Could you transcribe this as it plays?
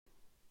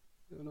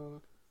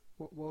and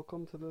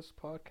welcome to this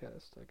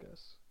podcast. I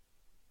guess.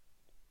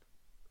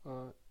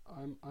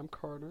 I'm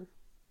Carter.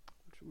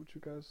 Would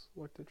you guys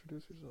like to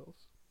introduce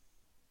yourselves?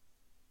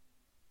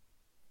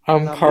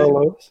 I'm Not me.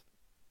 Carlos.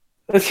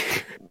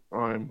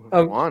 I'm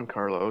Um, Juan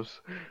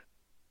Carlos.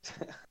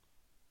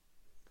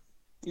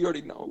 You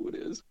already know who it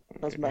is.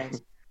 That's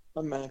Max.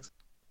 I'm Max.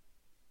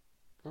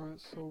 All right,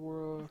 so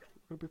we're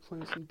gonna be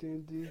playing some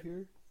D&D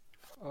here.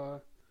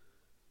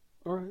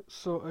 All right,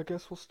 so I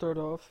guess we'll start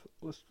off.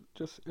 Let's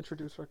just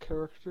introduce our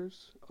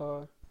characters.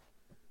 Give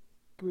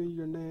me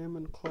your name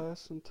and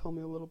class, and tell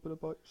me a little bit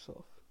about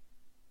yourself.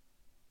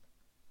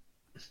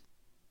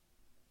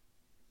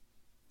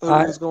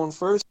 Who's going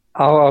first?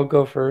 I'll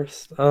go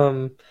first.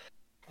 I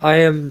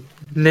am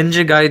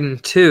Ninja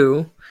Gaiden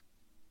 2.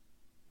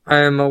 I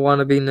am a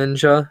wannabe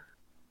ninja.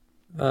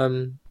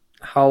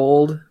 How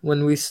old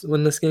when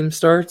this game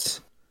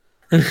starts?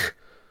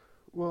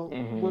 Well,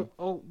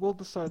 we'll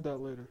decide that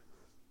later.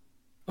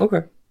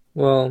 Okay.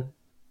 Well,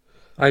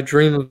 I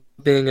dream of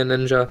being a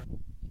ninja.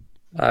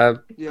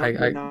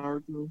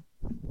 Naruto.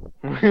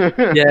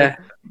 Yeah.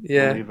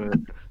 Believe it.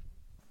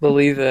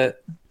 Believe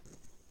it.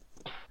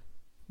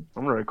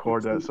 I'm gonna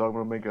record that, so I'm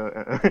gonna make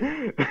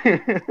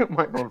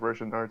my own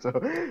version of Naruto.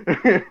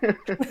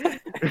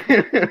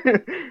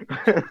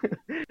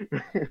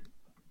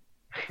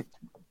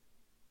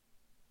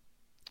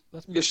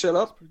 You shut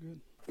up. That's pretty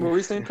good. What were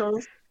you saying,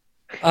 Carlos?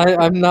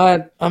 I'm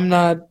not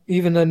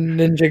even a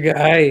ninja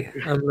guy.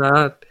 I'm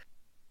not.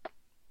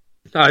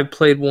 I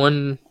played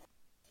one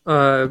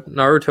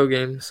Naruto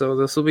game, so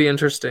this will be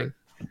interesting.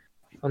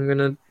 I'm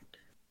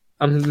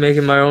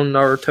making my own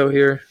Naruto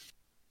here.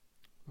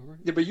 All right.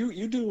 Yeah, but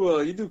you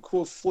do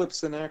cool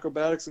flips and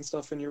acrobatics and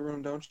stuff in your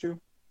room, don't you?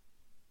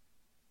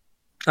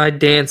 I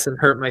dance and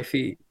hurt my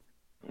feet.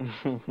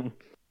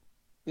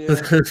 Yeah.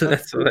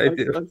 That's what I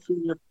do. I've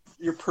seen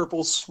your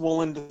purple,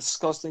 swollen,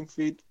 disgusting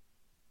feet.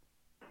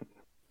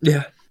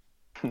 Yeah.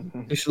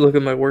 You should look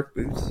at my work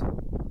boots.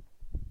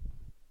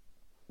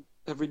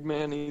 Every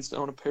man needs to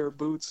own a pair of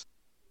boots.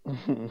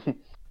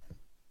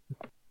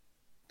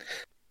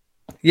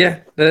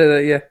 Yeah.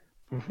 Yeah.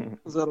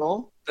 Is that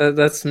all?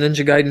 That's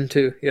Ninja Gaiden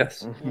 2.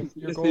 Yes.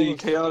 Your Is goal the is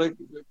chaotic?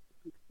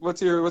 What's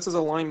his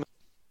alignment?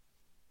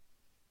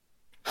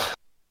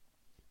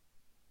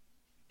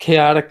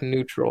 Chaotic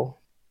neutral.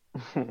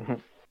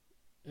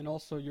 and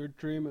also your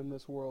dream in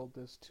this world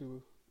is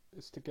to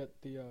get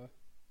the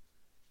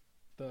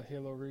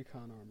Halo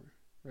Recon armor,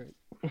 right?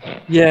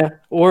 Yeah.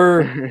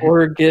 Or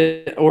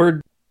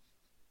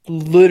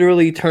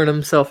literally turn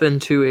himself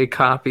into a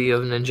copy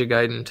of Ninja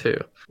Gaiden 2.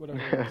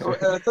 Whatever. Oh,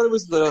 I thought it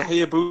was the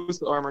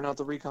Hayabusa armor, not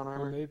the Recon Or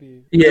armor.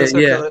 maybe. Yeah, You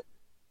yeah. have to-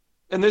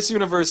 in this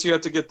universe, you have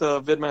to get the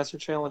Vidmaster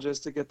challenges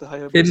to get the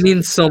Hayabusa. It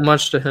means so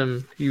much to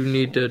him. You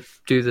need to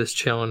do this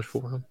challenge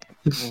for him.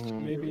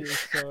 Maybe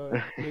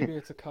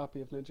it's a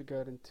copy of Ninja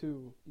Gaiden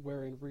 2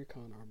 wearing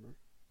Recon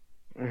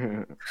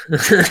armor.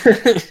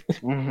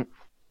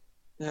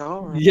 Yeah,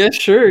 all right. Yeah,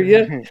 sure.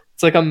 Yeah,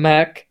 it's like a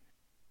mech.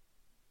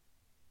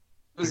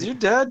 Was your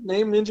dad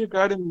named Ninja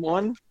Gaiden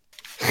 1?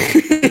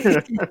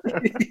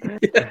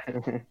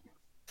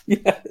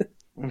 Yeah.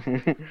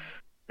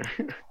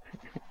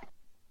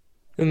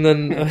 And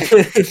then,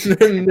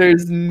 then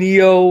there's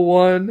Neo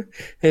 1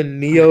 and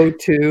Neo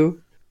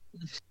 2.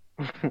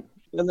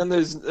 And then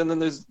there's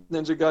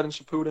Ninja Gaiden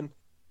Shippuden.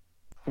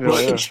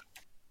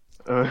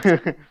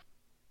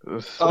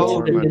 So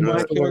Okay, Ninja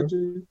my Gaiden.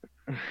 character.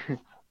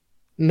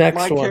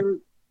 Next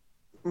one.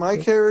 My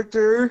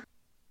character.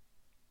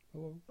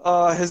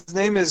 Hello. His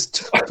name is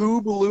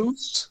Toob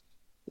Loose.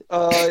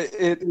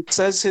 It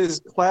says his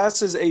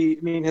class is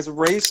his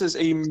race is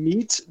a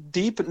meat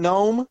deep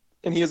gnome,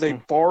 and he is a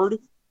bard.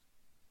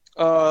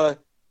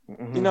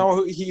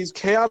 He's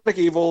chaotic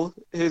evil.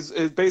 His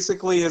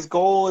basically his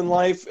goal in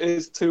life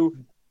is to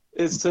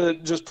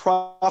just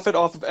profit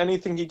off of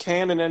anything he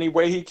can in any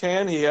way he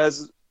can. He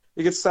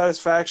gets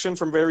satisfaction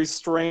from very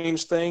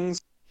strange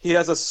things. He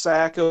has a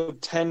sack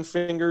of 10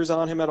 fingers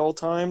on him at all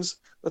times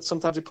that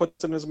sometimes he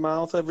puts in his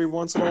mouth every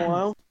once in a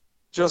while,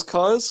 just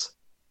cause.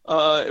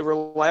 It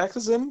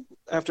relaxes him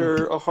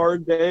after a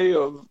hard day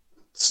of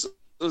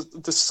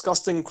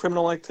disgusting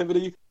criminal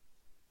activity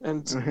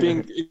and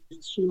being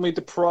extremely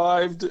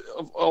deprived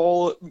of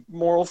all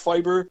moral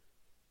fiber.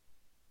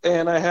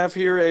 And I have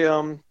here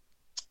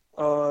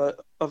a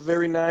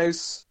very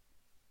nice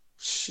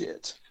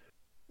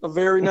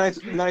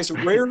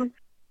rare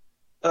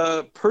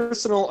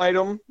personal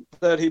item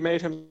that he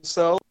made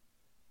himself.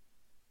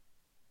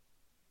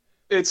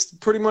 It's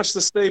pretty much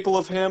the staple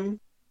of him.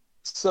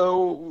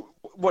 So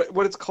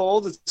what it's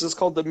called? It's just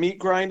called the meat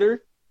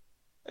grinder.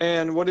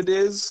 And what it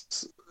is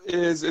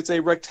it's a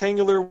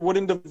rectangular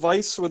wooden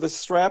device with a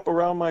strap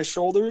around my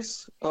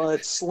shoulders.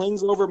 It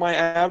slings over my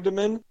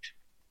abdomen,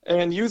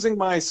 and using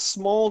my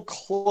small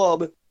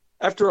club,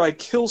 after I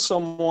kill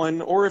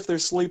someone or if they're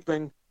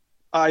sleeping,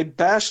 I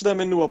bash them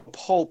into a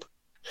pulp,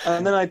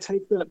 and then I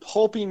take that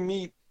pulpy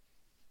meat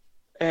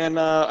and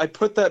I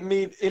put that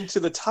meat into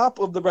the top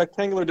of the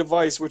rectangular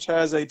device, which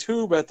has a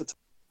tube at the top.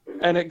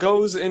 and it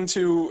goes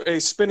into a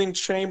spinning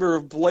chamber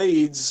of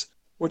blades,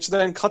 which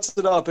then cuts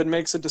it up and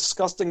makes a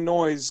disgusting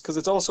noise because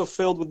it's also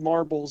filled with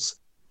marbles.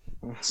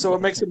 So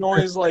it makes a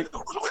noise like,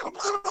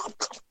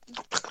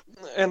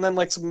 and then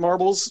like some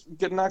marbles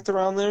get knocked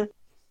around there.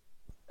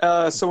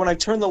 So when I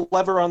turn the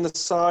lever on the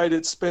side,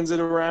 it spins it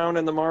around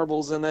in the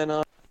marbles, and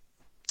then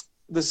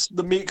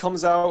the meat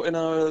comes out in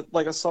a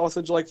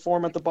sausage-like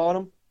form at the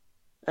bottom,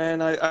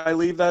 and I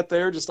leave that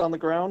there just on the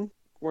ground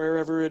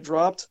wherever it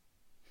dropped,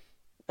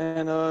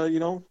 and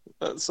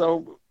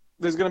so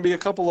there's gonna be a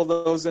couple of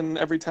those in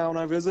every town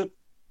I visit.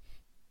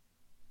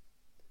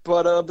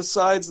 But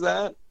besides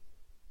that,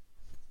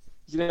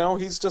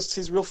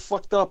 he's real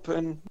fucked up,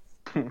 and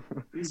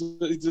he's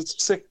a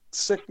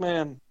sick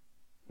man.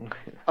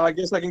 I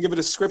guess I can give a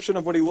description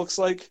of what he looks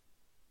like.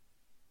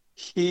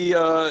 He's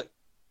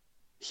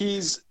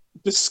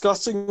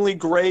disgustingly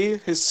gray.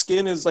 His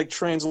skin is like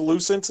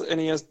translucent, and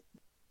he has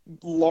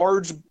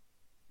large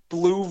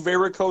blue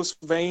varicose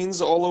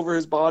veins all over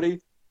his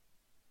body.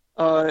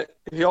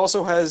 He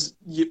also has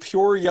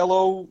pure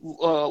yellow,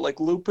 like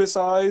lupus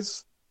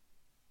eyes,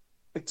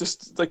 like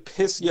just like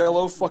piss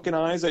yellow fucking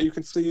eyes that you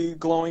can see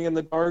glowing in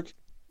the dark.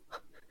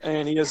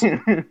 And he has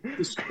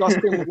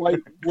disgusting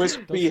white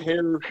wispy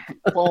hair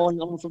falling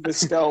off of his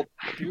scalp.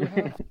 Do you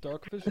have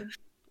dark vision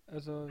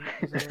as a gnome?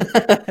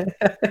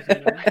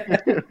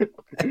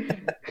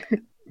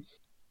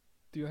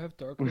 Do you have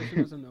dark vision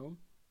as a gnome?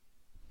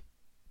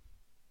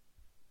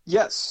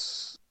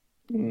 Yes.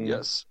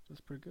 Yes.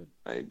 That's pretty good.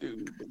 I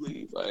do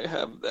believe I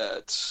have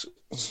that,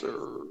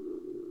 sir.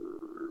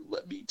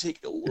 Let me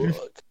take a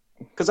look.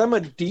 Because I'm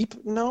a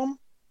deep gnome?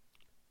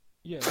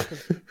 Yeah,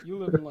 because you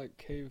live in like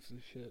caves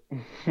and shit.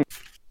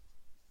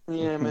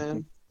 Yeah,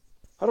 man.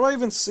 How do I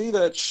even see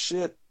that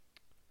shit?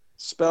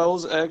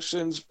 Spells,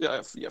 actions,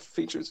 yeah,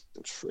 features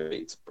and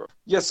traits, bro.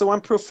 Yeah, so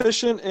I'm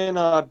proficient in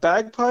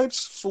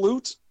bagpipes,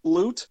 flute,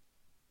 lute,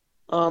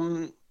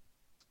 all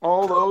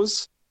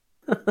those.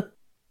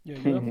 Yeah,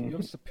 you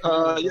have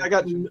superior. Yeah, I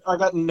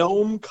got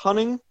gnome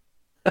cunning,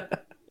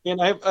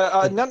 and I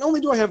have not only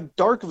do I have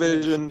dark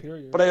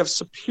vision, but I have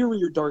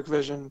superior dark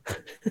vision.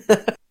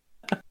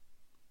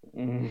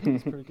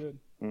 That's pretty good.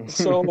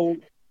 So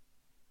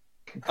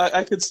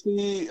I could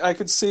see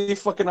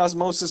fucking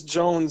Osmosis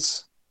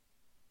Jones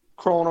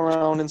crawling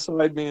around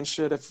inside me and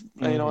shit if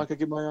I could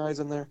get my eyes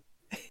in there.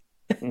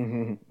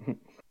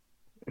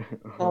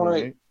 All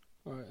right.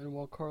 All right, and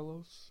while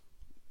Carlos.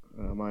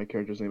 My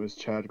character's name is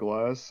Chad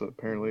Glass.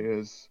 Apparently,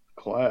 his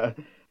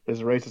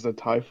race is a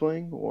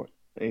tiefling, or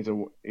he's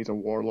a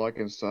warlock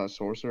and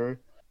sorcerer.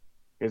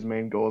 His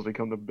main goal is to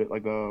become the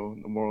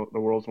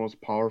world's most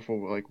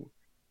powerful like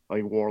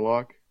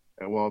warlock,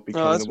 and while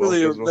becoming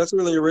that's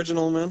really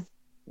original, man.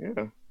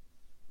 Yeah.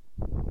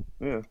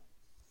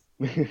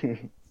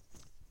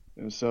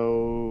 And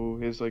so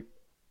his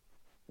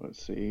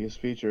let's see, his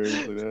features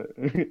like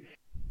that.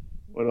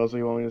 What else do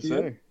you want me to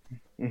say?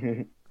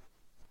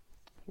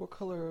 What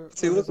color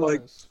does he look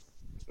like? Eyes?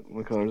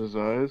 What color is his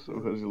eyes?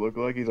 What does he look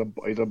like? He's a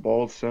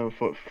bald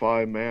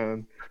 7'5"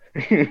 man.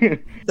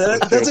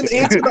 That doesn't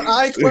answer the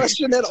eye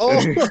question at all.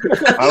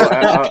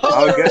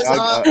 I'll get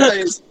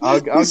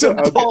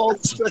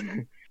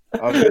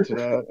to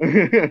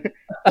that.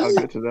 I'll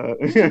get to that.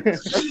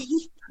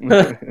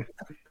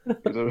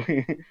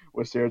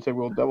 With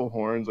stereotypical devil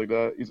horns like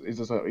that,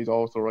 he's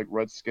also like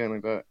red skin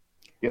like that.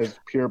 He has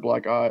pure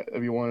black eye.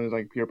 If you wanted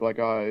like pure black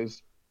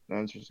eyes, that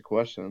answers the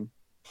question.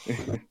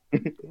 Alright.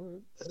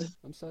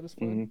 I'm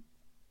satisfied. Mm-hmm.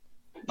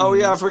 Oh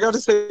yeah, I forgot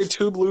to say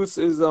Toob Loose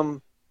is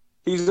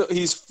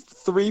he's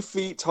 3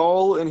 feet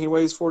tall and he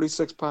weighs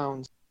 46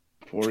 pounds.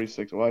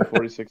 46? Why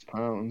 46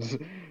 pounds?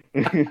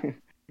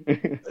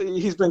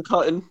 He's been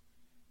cutting.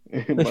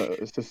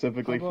 But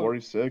specifically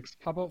 46.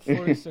 How about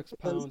 46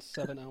 pounds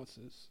 7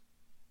 ounces?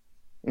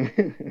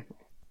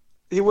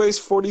 He weighs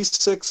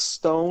 46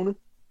 stone.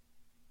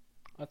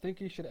 I think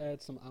you should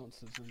add some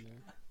ounces in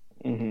there.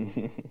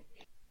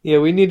 Yeah,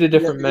 we need a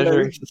different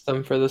measuring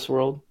system for this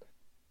world.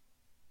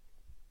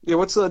 Yeah,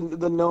 what's the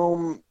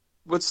gnome?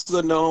 What's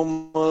the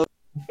gnome? Are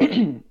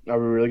we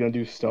really gonna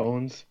do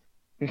stones?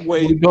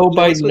 Wait, we go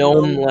by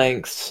gnome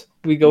lengths.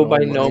 We go by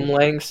gnome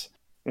lengths.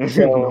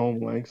 So...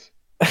 gnome lengths.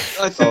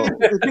 I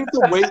think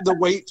the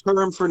weight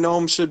term for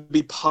gnome should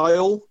be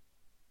pile,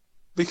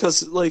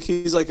 because like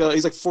he's like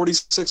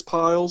 46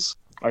 piles.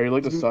 Are you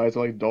like the size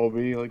of like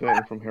Dolby like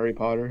that from Harry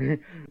Potter?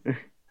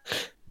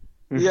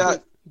 Yeah.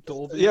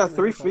 Dolby, yeah,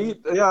 3 feet.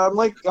 Yeah, I'm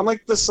like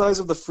the size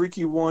of the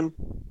freaky one.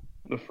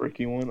 The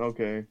freaky one?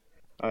 Okay.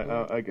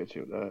 I get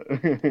you with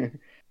that.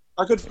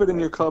 I could fit in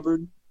your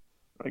cupboard.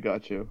 I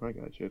got you.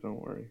 Don't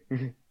worry.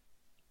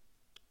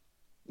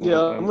 Yeah,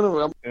 I'm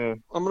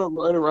gonna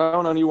ride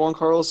around on you, Juan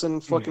Carlos,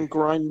 and fucking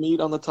grind meat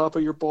on the top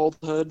of your bald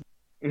head.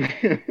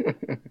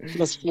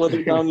 Just split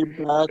it down your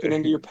back and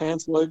into your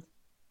pants leg.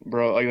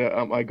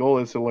 Bro, my goal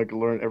is to like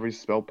learn every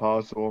spell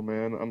possible,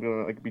 man. I'm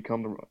gonna like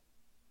become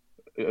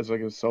it's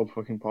like it's so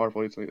fucking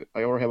powerful. It's like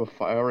I already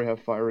have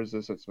fire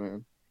resistance,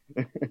 man.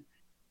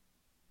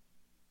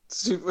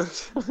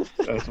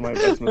 That's my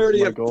I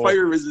already have goal.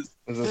 fire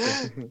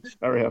resistance.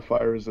 I already have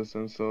fire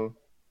resistance, so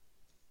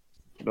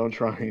don't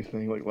try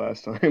anything like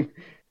last time.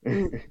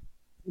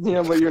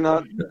 Yeah, but you're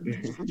not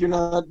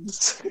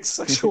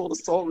sexual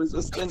assault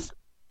resistant.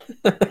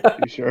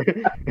 You sure?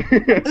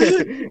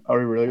 Are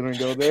we really gonna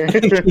go there?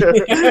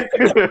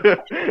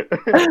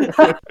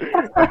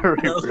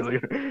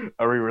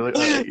 Are we really?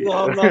 No,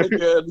 I'm not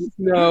good.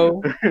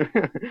 No.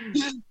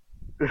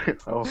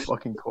 I'll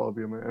fucking club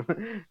you,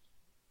 man.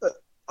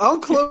 I'll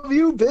club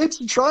you,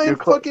 bitch. Try and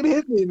fucking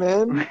hit me,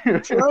 man.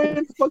 Try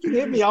and fucking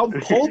hit me. I'll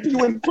pulp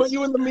you and put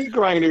you in the meat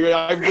grinder.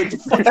 I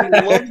would fucking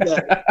love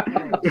that.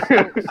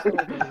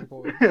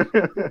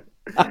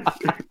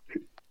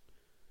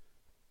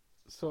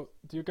 So,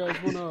 do you guys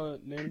want to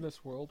name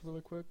this world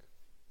really quick?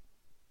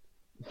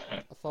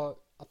 I thought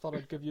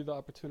I'd give you the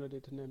opportunity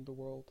to name the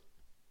world.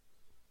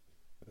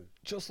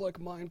 Just like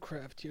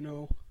Minecraft, you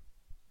know.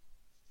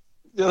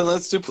 Yeah,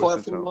 let's do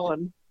platform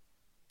on.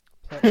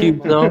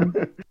 Cube Zone.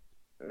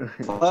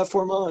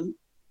 Platform on.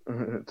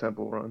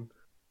 Temple Run.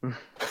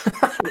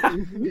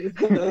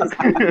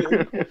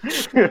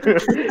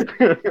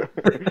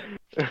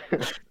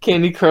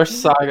 Candy Crush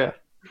Saga.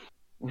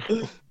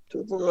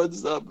 Temple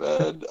Run's not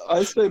bad.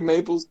 I say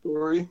Maple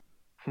Story.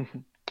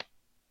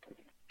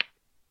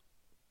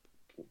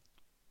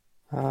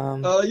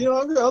 I'll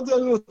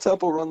do a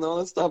Temple Run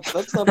though. That's not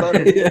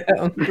bad. Yeah,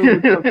 I'm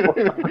good with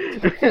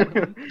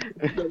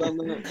Good on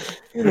that.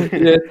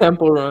 Yeah,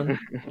 Temple Run.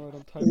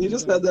 Right, You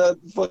just had that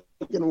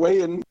fucking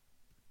weigh-in.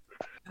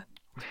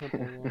 Temple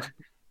Run.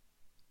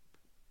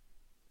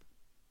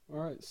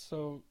 Alright,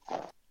 so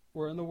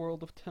we're in the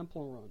world of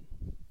Temple Run.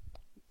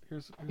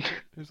 Here's a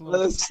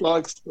little. That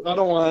sucks. I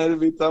don't want it to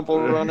be Temple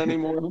Run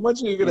anymore. How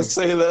much are you gonna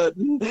say that?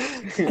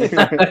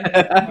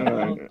 I don't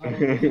know.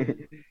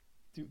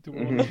 Do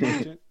we want to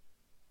change it?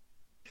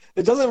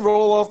 It doesn't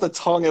roll off the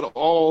tongue at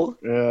all.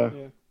 Yeah.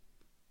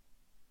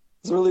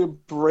 It's really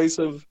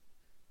abrasive.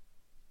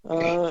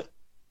 I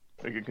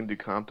think you can do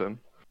Compton.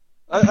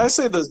 I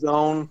say the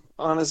Zone.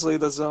 Honestly,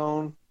 the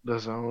Zone. The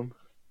Zone.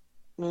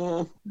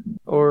 Yeah.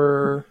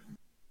 Or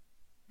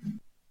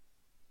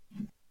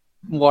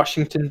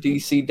Washington,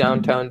 D.C.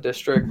 Downtown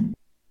District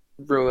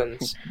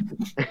Ruins.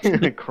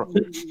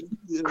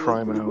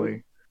 Crime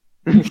Alley.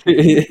 Crab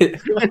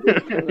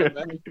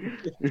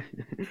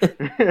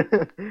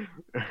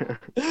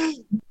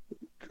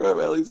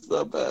Alley's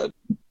not bad.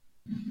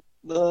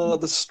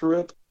 The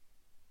Strip.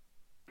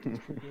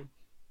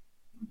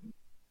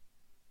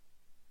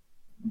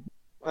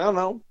 I don't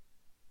know.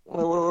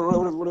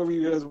 Whatever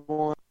you guys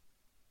want.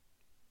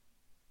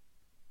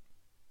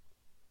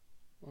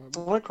 I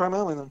like Crime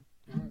Alley then.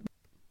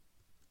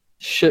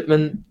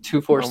 Shipment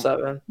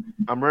 247.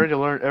 I'm ready to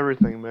learn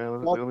everything,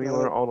 man. Fuck Let me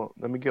that.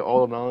 let me get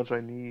all the knowledge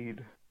I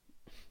need.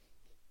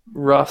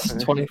 Rust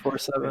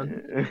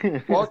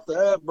 24/7. Fuck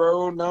that,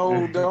 bro.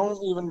 No,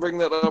 don't even bring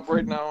that up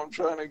right now. I'm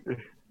trying to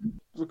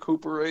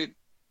recuperate.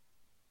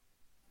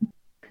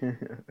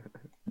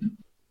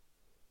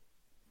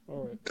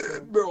 Alright.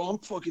 Bro, I'm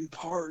fucking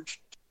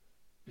parched.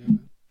 I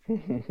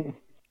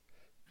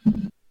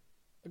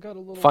got a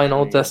little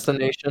Final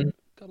Destination.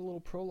 Got a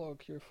little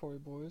prologue here for you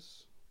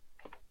boys.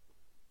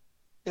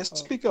 Yes,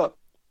 speak up.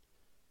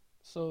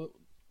 So,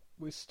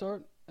 we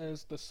start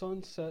as the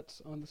sun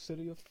sets on the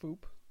city of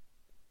Foop.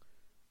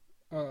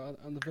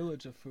 On the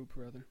village of Foop,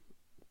 rather.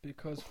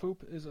 Because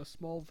Foop is a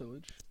small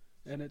village,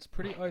 and it's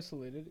pretty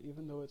isolated,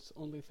 even though it's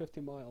only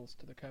 50 miles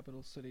to the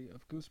capital city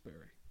of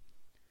Gooseberry.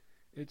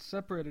 It's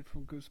separated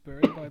from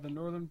Gooseberry by the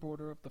northern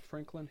border of the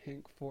Franklin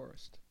Hank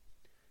Forest.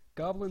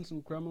 Goblins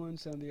and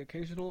gremlins and the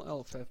occasional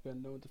elf have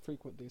been known to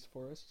frequent these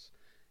forests,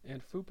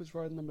 and Foop is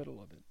right in the middle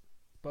of it.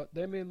 But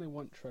they mainly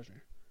want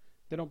treasure.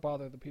 They don't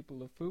bother the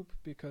people of Foop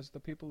because the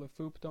people of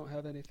Foop don't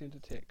have anything to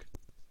take.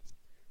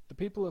 The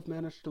people have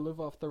managed to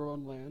live off their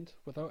own land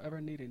without ever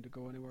needing to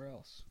go anywhere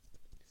else.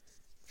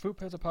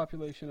 Foop has a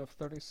population of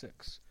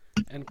 36,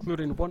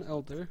 including one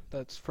elder,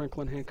 that's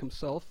Franklin Hank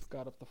himself,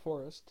 god of the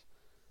forest,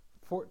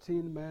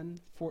 14 men,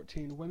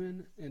 14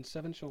 women, and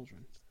 7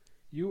 children.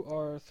 You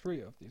are 3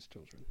 of these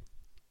children.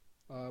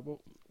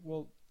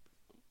 Well,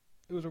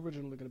 it was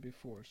originally going to be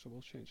 4, so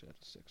we'll change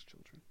that to 6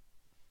 children.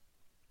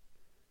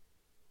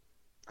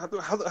 How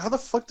the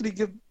fuck did he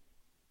give?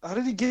 How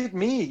did he get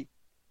me?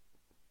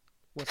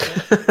 What's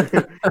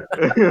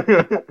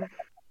that?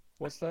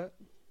 What's that?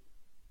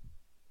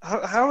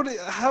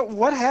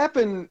 What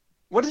happened?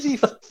 What did he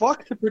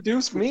fuck to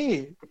produce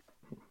me?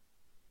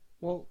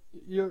 Well,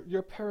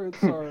 your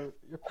parents are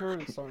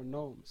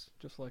gnomes,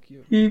 just like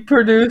you. He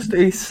produced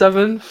a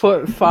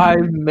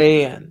 7'5"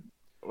 man.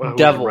 Well,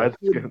 Devil. a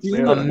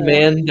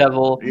Man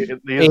devil.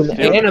 An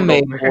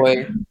anime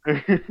boy.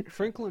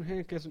 Franklin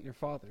Hank isn't your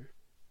father.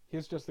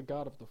 He's just the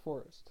god of the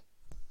forest.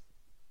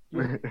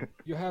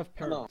 You have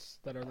parents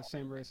that are the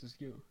same race as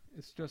you.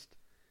 It's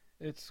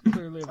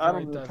clearly a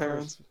very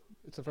diverse.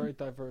 It's a very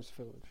diverse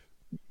village.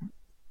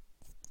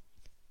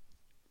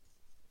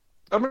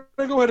 I'm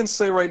gonna go ahead and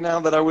say right now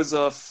that I was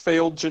a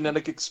failed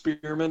genetic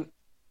experiment.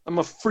 I'm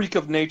a freak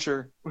of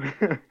nature.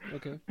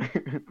 Okay.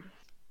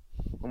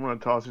 I'm gonna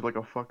toss you like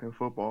a fucking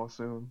football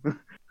soon.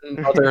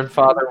 Mother and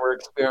father were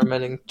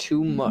experimenting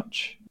too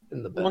much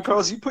in the bedroom.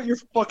 Carlos, you put your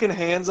fucking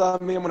hands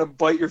on me, I'm gonna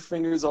bite your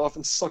fingers off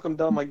and suck them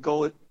down my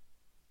gullet.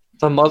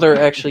 The mother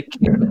actually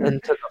came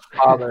into the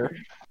father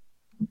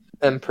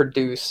and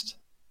produced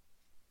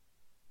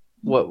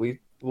what we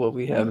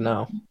have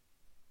now.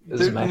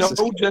 Dude, no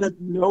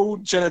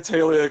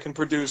genitalia can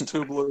produce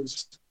Toob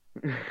Loose.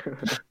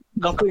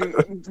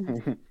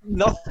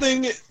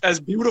 Nothing as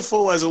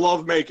beautiful as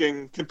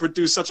lovemaking can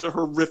produce such a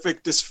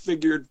horrific,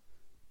 disfigured,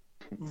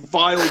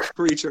 vile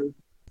creature.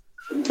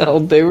 No,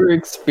 they were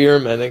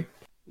experimenting.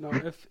 No,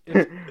 if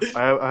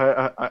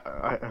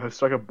I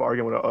struck a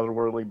bargain with an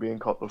otherworldly being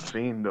called the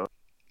Fiend.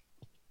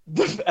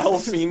 The El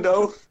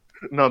Fiendo?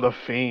 No, the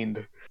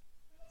Fiend.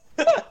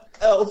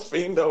 El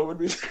Fiendo would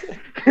be.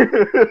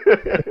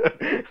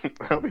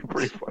 That'd be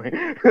pretty funny.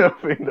 El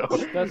Fiendo.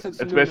 that's its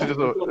It's new basically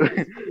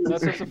name. just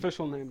That's its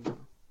official name now.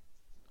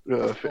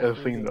 El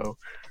Fiendo.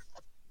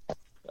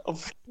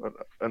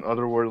 An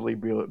otherworldly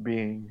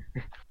being.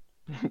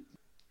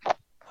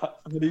 How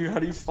do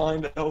you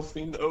find El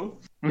Fiendo?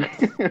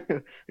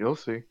 You'll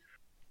see.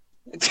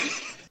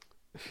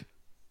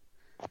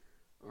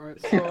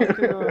 Alright, so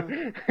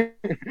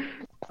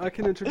I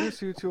can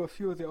introduce you to a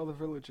few of the other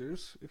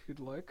villagers if you'd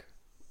like.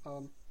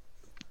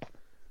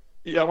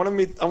 Yeah, I want to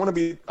meet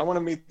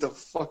the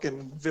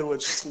fucking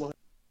village slut.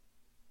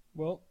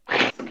 Well,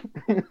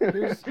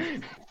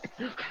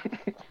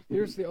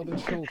 here's the other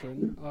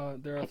children.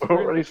 There are three.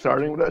 Already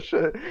starting with that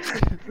shit.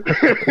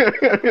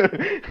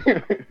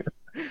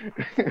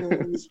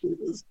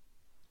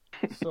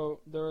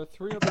 So there are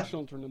three other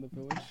children in the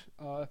village.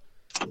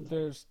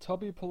 There's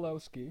Tubby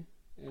Pulowski,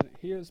 and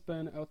he has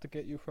been out to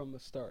get you from the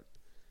start.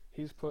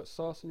 He's put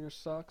sauce in your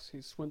socks,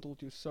 he's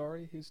swindled you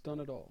sorry, he's done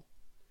it all.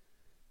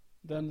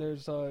 Then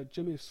there's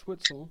Jimmy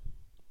Switzel.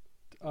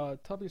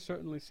 Tubby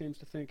certainly seems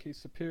to think he's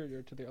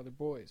superior to the other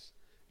boys,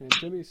 and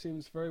Jimmy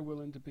seems very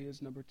willing to be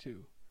his number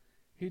two.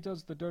 He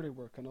does the dirty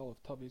work on all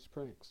of Tubby's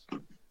pranks.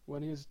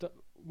 When he's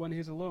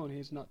alone,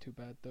 he's not too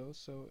bad though,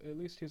 so at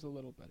least he's a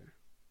little better.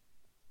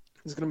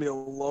 He's gonna be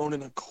alone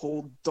in a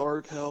cold,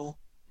 dark hell.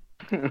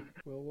 Well,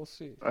 we'll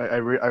see. I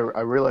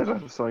realize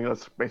that's something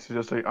that's basically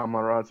just like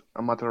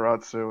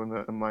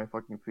Amaterasu in my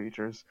fucking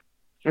features.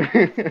 I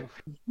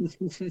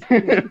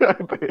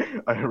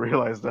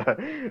realized that.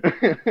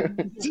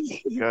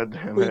 God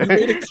damn Wait, it! you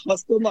made a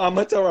custom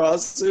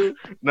Amaterasu?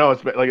 No,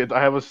 it's like I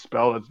have a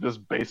spell that's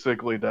just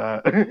basically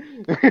that.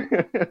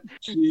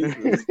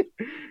 Jesus.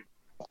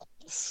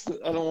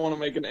 I don't want to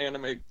make an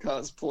anime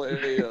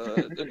cosplay,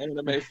 an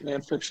anime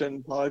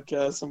fanfiction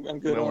podcast. I'm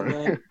good No, on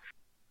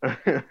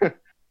that.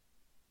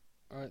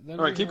 All All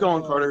right, keep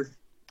going, Carter.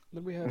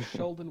 Then we have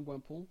Sheldon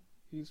Wemple.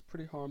 He's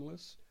pretty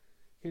harmless.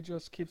 He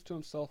just keeps to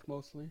himself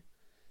mostly.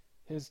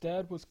 His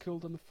dad was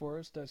killed in the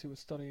forest as he was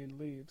studying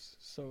leaves,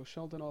 so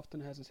Sheldon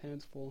often has his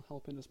hands full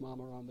helping his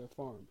mom around their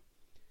farm.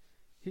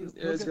 He's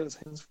got his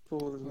hands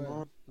full of his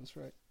mom. That's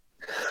right.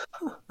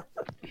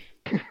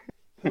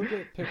 He'll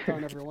get picked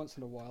on every once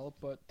in a while,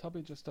 but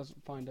Tubby just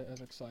doesn't find it as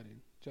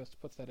exciting,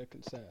 just pathetic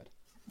and sad.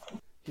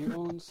 He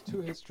owns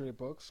 2 history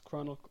books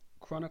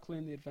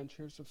chronicling the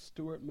adventures of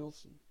Stuart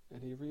Milson,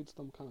 and he reads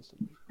them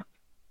constantly.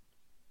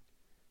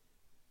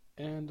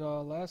 And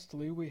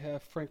lastly, we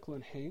have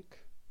Franklin Hank.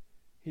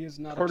 He is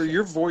not Carter,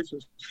 your voice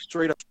is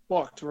straight up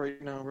fucked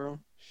right now, bro.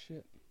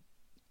 Shit.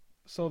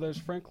 So there's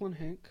Franklin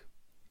Hank.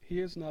 He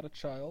is not a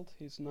child.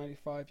 He's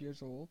 95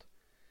 years old.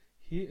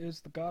 He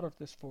is the god of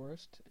this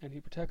forest, and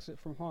he protects it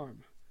from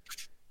harm.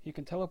 He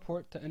can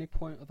teleport to any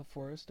point of the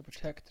forest to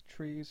protect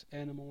trees,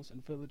 animals,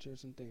 and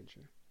villagers in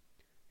danger.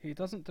 He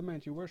doesn't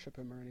demand you worship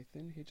him or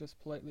anything. He just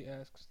politely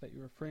asks that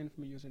you refrain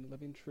from using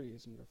living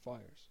trees in your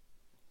fires.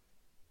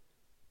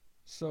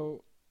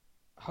 So,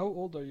 how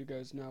old are you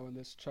guys now in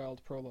this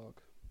child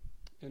prologue?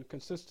 And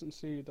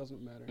consistency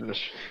doesn't matter.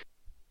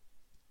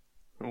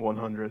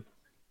 100.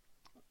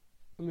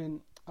 I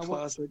mean, I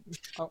want you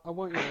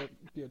to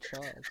be a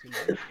child. You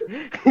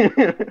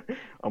know?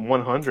 I'm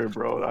 100,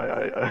 bro.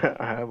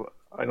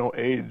 I don't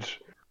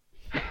age.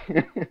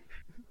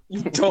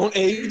 You don't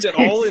age at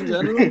all in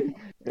general?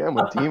 Yeah, I'm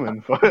a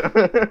demon.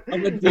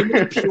 I'm a demon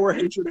of pure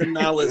hatred and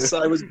malice.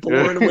 I was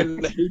born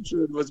when the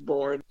hatred was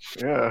born.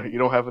 Yeah, you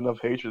don't have enough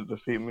hatred to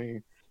defeat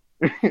me.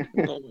 Oh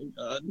my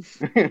god.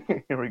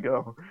 Here we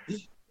go.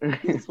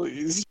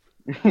 Please.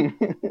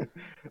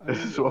 This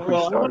is what we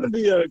Well,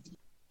 started.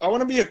 I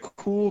want to be a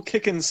cool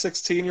kicking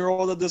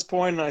 16-year-old at this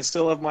point, and I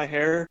still have my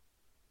hair.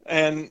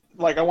 And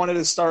like, I wanted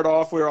to start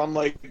off where I'm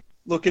like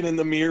looking in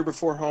the mirror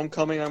before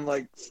homecoming. I'm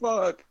like,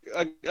 fuck,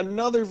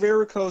 another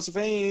varicose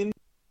vein.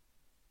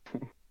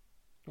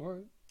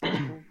 Alright, that's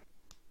cool.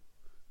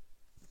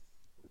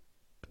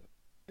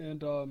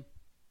 And,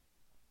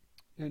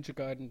 Ninja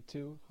Gaiden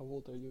 2, how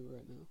old are you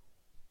right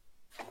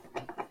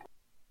now?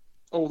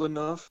 Old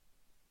enough.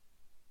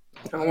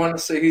 I want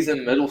to say he's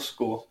in middle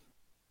school.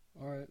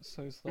 Alright,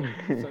 so he's like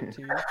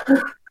 13.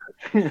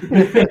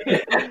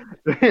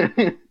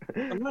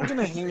 I'm not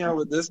gonna hang out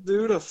with this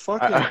dude, a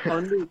fucking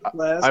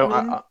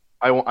underclassman.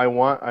 I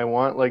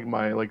want like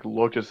my like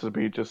look just to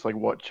be just like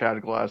what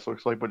Chad Glass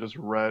looks like, but just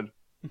red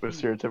with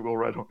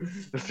stereotypical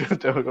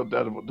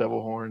stereotypical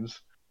devil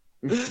horns.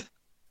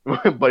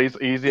 But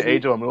he's the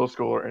age of a middle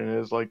schooler in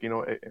his like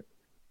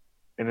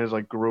in his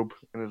like group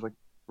in his like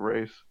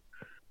race.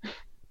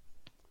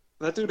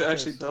 That dude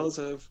actually does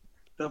have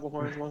devil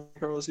horns, Juan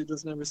Carlos. He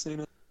just never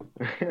seen it.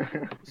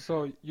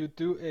 So you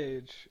do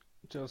age,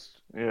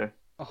 just Yeah,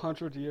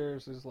 100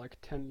 years is like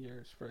 10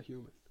 years for a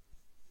human.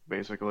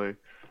 basically.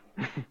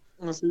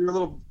 So you're a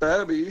little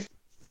babby.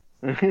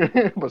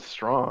 But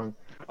strong.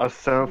 A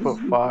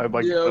 7'5",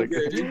 like Yeah, like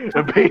okay.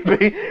 a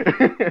baby.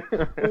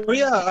 Well,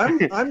 yeah,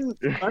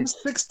 I'm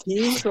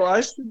 16, so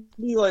I should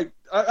be like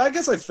I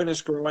guess I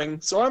finished growing,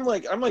 so I'm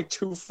like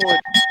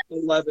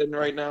 2'11"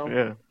 right now.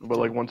 Yeah, but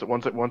like once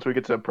we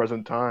get to the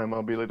present time,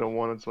 I'll be like the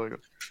one that's like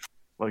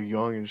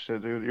young and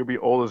shit, dude. You'll be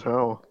old as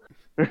hell.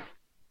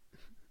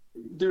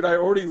 Dude, I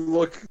already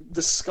look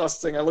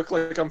disgusting. I look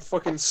like I'm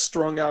fucking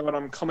strung out and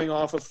I'm coming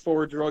off of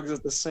 4 drugs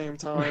at the same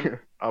time.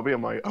 I'll be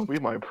in my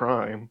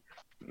prime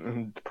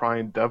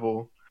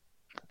devil.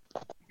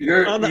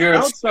 On the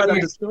outside, I'm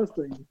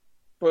disgusting,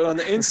 but on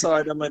the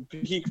inside, I'm at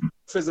peak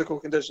physical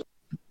condition.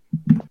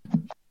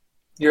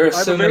 You're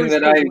assuming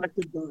that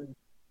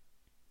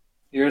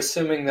You're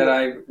assuming that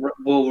I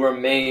will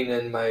remain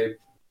in my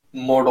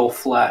mortal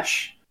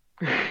flesh.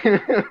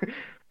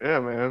 Yeah,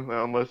 man.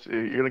 Unless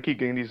you're gonna keep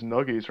getting these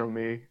nuggies from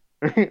me,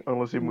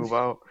 unless you move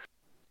out.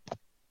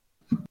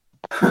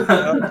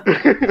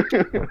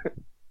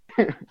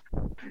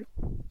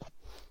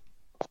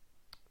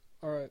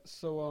 Alright,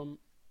 so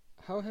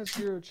how has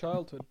your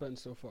childhood been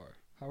so far?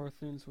 How are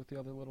things with the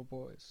other little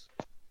boys?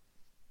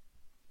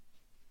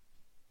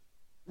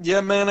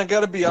 Yeah, man, I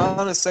gotta be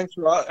honest. Thanks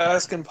for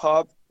asking,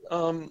 Pop.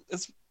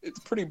 It's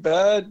pretty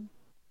bad.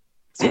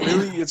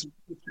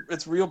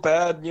 It's real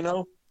bad, you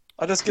know.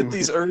 I just get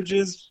these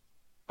urges.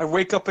 I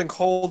wake up in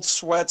cold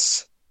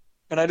sweats,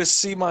 and I just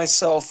see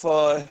myself,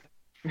 sucking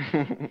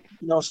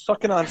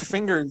on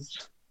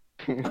fingers.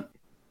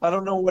 I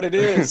don't know what it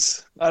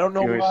is. I don't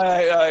know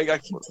why I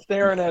keep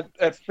staring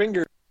at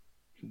fingers.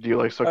 Do you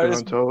like sucking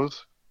on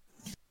toes?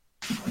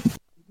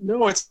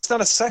 No, it's not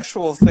a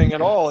sexual thing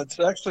at all. It's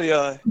actually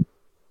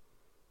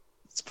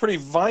it's pretty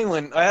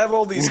violent. I have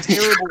all these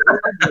terrible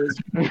urges.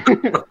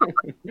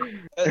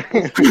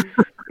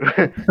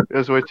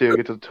 Just wait till you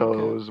get to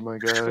toes, my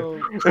guy.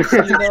 So,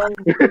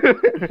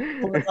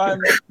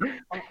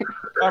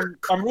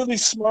 I'm really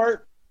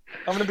smart.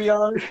 I'm gonna be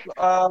honest.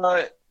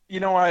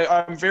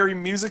 I'm very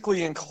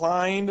musically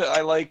inclined.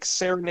 I like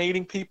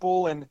serenading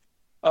people and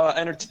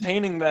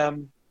entertaining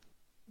them.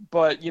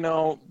 But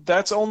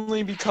that's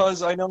only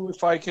because I know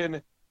if I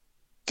can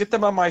get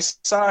them on my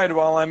side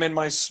while I'm in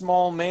my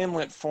small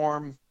manlet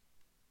form,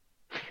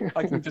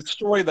 I can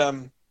destroy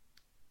them.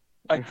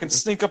 I can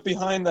sneak up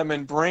behind them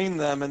and brain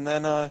them, and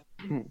then, I've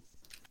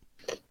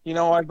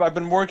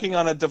been working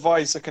on a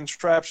device, a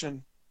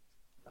contraption.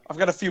 I've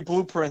got a few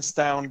blueprints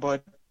down,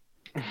 but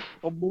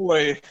oh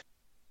boy,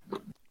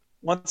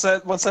 once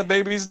that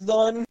baby's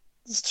done,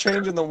 it's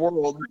changing the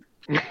world.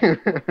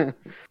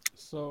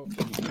 So,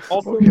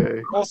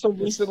 also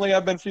recently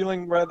I've been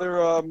feeling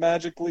rather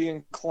magically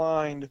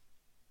inclined.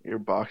 Your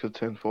box of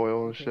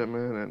tinfoil and shit,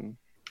 man,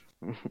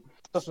 and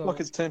the fuck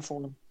is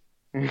tinfoil?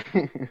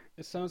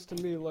 It sounds to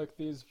me like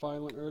these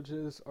violent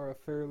urges are a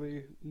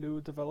fairly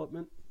new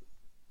development.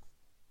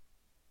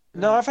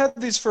 No, I've had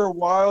these for a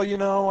while,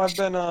 I've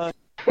been,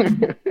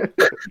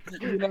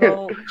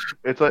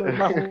 it's like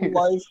my whole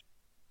life.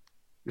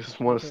 You just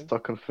want to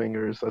stuck on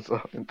fingers. That's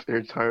your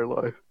entire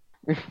life.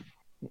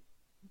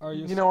 Are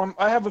you?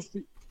 I have a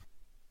few.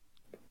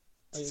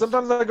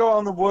 Sometimes I go out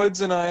in the woods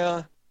and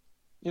I,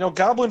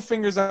 goblin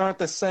fingers aren't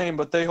the same,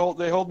 but they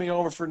hold me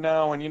over for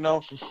now. And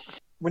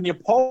when you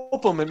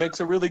pulp them, it makes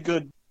a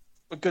good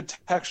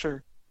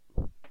texture.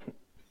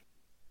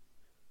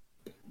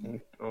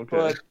 Okay.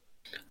 But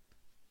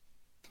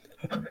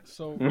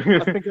so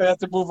I think I have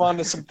to move on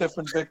to some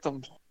different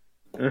victims.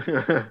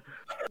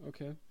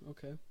 Okay.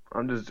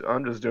 I'm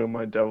just doing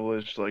my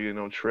devilish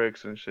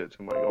tricks and shit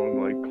to my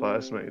own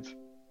classmates.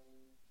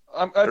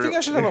 I think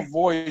I should have a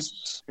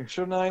voice,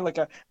 shouldn't I? Like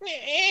a.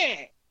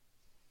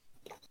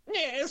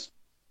 Yes.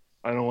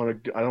 I don't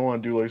want to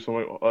do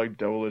some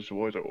devilish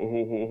voice the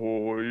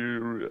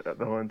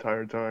whole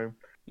entire time.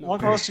 Well,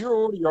 Carlos, you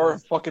already are a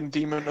fucking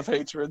demon of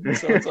hatred,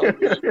 so it's all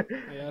good.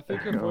 Yeah, I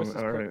think your voice is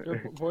right.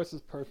 your voice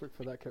is perfect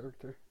for that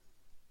character.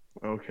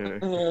 Okay.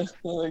 Yeah, I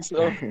think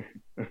so.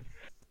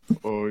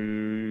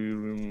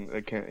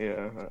 I can't.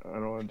 Yeah, I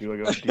don't want to do a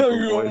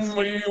deeper voice.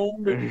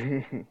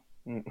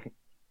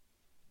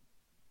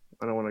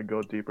 I don't want to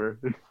go deeper.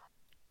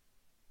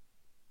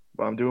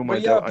 But I'm doing my.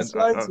 Besides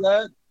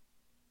that.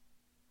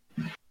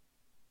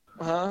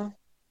 Huh?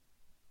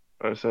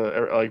 I said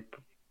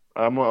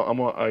I'm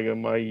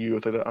in my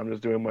youth. I'm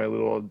just doing my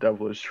little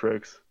devilish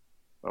tricks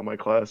on my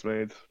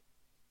classmates.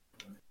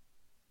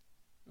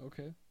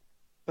 Okay.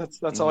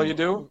 That's all you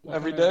do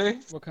every day?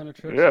 What kind of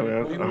tricks? Yeah, do you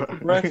man. What do you eat for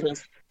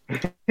breakfast?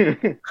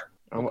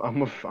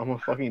 I'm a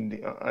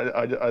fucking.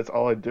 That's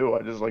all I do.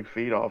 I just like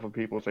feed off of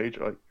people's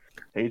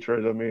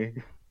hatred of me.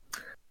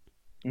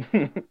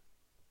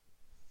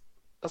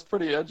 That's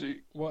pretty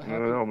edgy. What I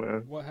don't know, happens?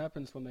 man. What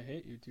happens when they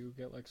hate you? Do you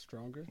get like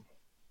stronger?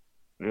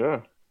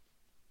 Yeah.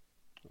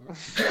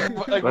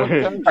 Like, what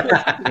kind of-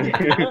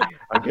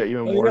 I get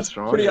even I think more that's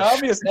stronger. pretty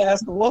obvious,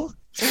 asshole.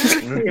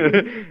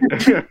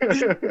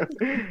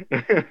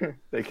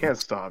 They can't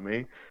stop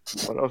me.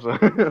 What else?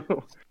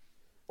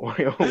 What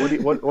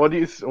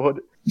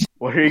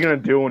are you gonna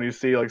do when you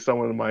see like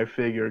someone in my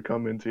figure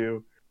come into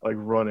you, like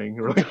running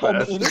really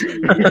fast?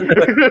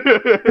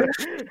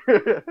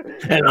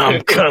 And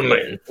I'm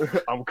coming.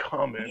 I'm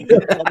coming.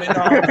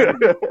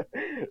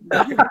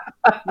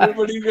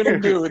 What are you gonna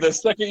do? The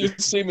second you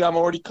see me, I'm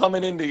already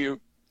coming into you.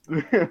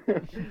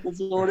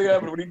 That's already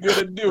happened. What are you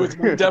gonna do? It's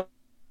my death.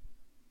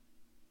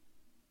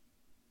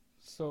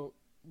 So,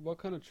 what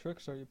kind of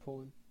tricks are you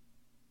pulling?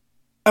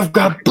 I've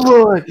got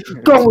blood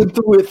going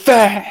through it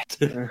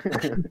fast.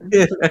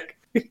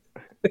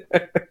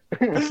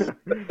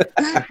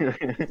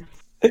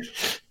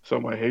 So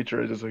my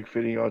hatred is like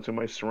fitting onto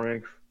my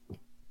strength.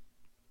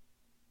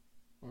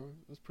 Alright,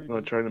 that's pretty I'm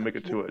not good. trying to make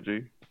it too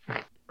edgy.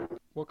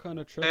 What kind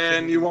of tricks?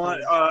 And you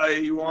want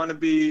to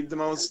be the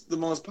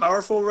most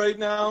powerful right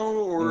now,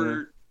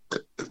 or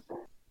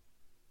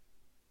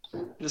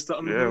just the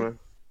Yeah, man.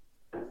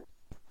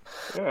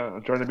 Yeah,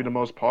 I'm trying to be the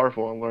most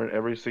powerful and learn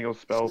every single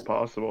spell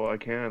possible I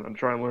can. I'm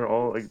trying to learn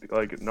all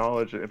like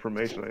knowledge and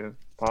information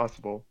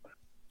possible.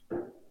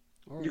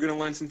 Alright. You're gonna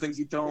learn some things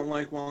you don't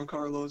like, Juan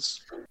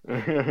Carlos.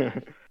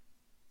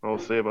 I'll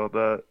see about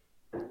that.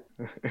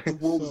 The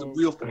world is a So-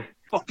 real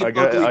fucking I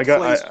got ugly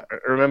place.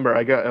 remember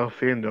I got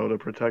Elfindo to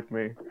protect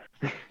me.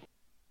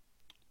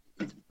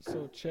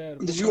 So, Chad.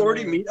 Did what you kind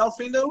already of- meet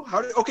Alfindo?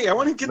 How did? Okay, I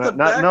want to get the Not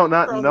background.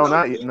 yet.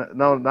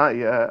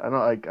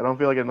 I don't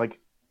feel like in like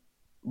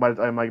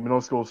my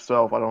middle school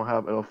self I don't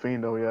have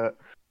Elfindo yet.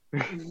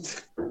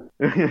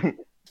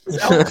 Is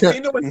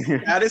Alfindo a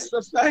status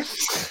effect?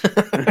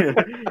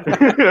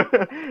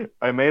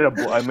 I made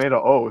an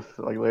oath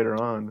like later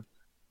on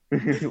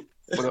with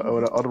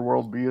an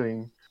otherworld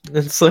being.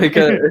 It's like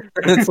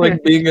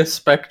being a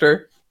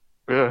specter.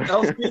 Yeah.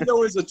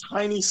 Alfindo is a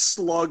tiny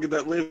slug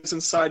that lives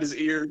inside his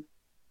ear.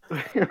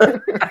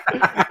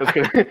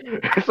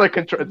 It's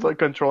like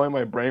controlling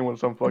my brain with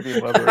some fucking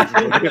lever.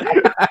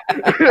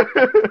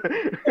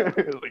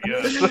 It's like,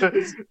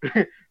 yes.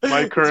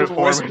 My current It's a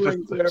form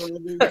whispering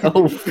is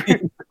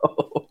Elfindo.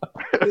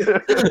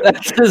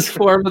 That's his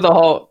form of the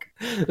Hulk.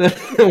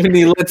 When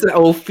he lets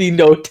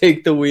Elfindo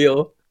take the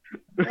wheel.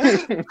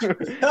 That's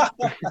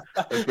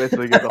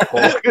basically get the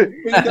Hulk.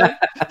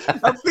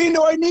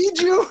 Alfindo, I need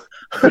you.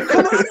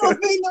 Come on,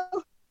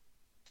 Alfindo.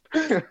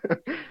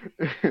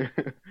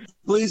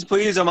 Please,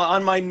 please, I'm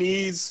on my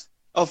knees.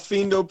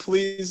 Alfindo,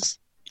 please.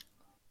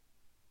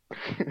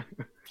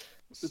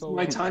 It's So,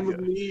 my time of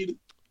need.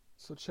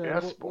 So, Chad,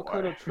 Yes, what boy.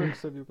 kind of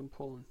tricks have you been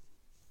pulling?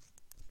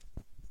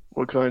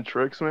 What kind of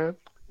tricks, man?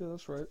 Yeah,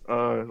 that's right.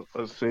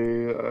 Let's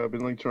see. I've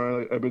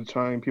been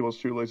tying people's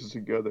shoelaces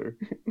together.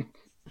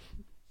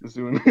 Just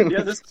doing.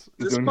 Yeah, this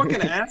doing-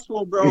 fucking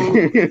asshole, bro.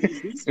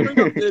 He straight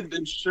up did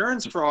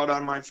insurance fraud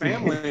on my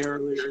family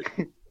earlier.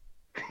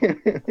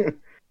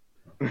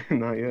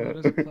 Not That yet.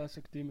 is a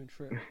classic demon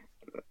trick.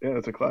 Yeah,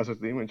 it's a classic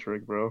demon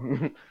trick,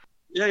 bro.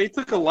 Yeah, he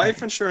took a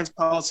life insurance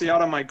policy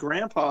out on my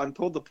grandpa and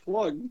pulled the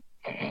plug.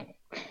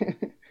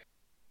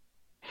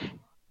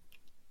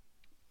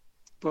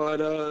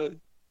 But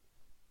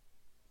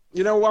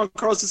you know what,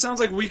 Carlos? It sounds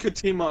like we could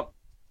team up.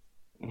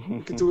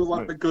 We could do a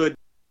lot of good.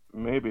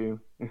 Maybe.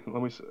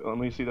 Let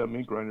me see that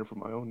meat grinder for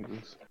my own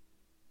use.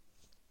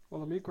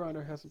 Well, the meat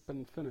grinder hasn't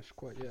been finished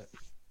quite yet.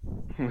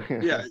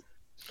 Yeah.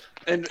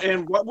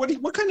 And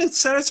what kind of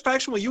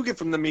satisfaction will you get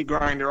from the meat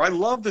grinder? I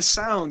love the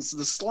sounds,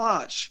 the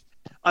slosh.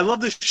 I love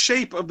the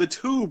shape of the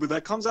tube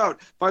that comes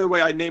out. By the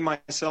way, I named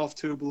myself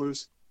Toob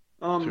Loose.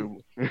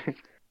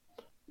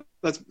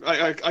 That's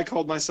I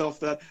called myself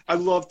that. I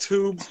love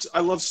tubes. I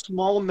love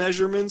small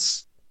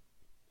measurements.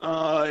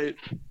 You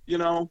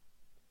know,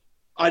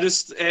 I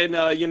just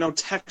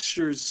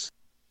textures.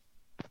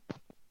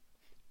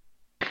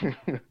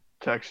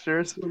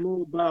 Textures. That's what I'm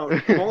all about.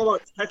 I'm all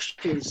about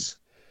textures.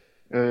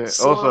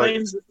 Also,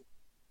 Slimes.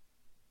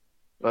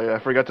 like I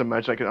forgot to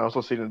mention, I can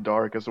also see in the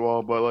dark as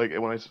well. But like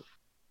when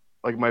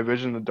my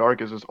vision in the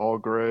dark is just all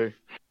gray.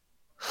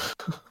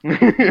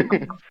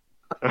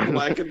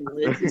 Black and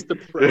white. It's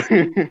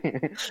depressing.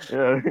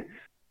 Yeah,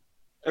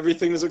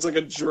 Everything looks like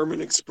a German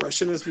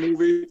expressionist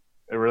movie.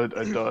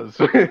 it does.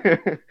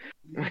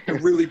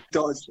 It really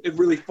does. It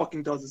really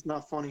fucking does. It's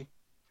not funny.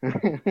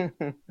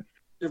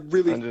 It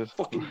really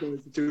fucking does,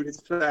 dude.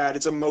 It's sad.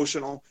 It's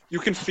emotional. You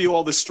can feel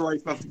all the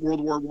strife of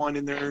World War I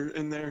in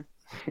there.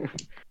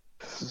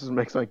 This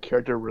makes my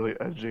character really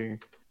edgy.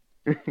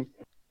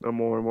 The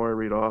more and more I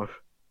read off.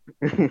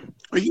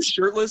 Are you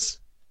shirtless?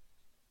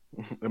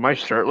 Am I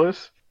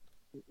shirtless?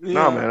 Yeah.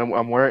 No, man.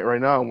 I'm wearing right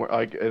now.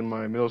 Like in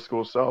my middle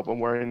school self, I'm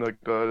wearing like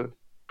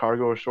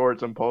cargo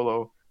shorts and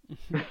polo.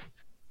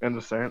 And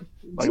the sand,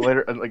 like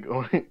later, like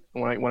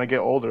when I get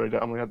older, I'm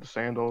gonna have the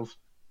sandals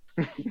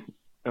and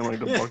like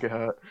the bucket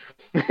hat,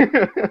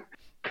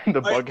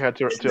 the bucket hat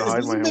to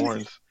hide my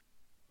horns.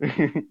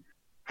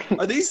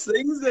 Are these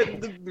things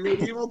that the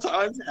medieval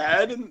times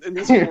had in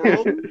this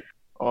world?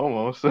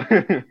 Almost.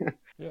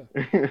 Yeah.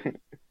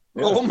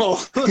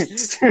 Almost. What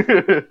is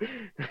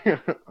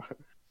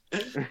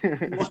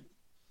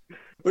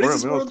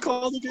this world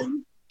called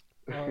again?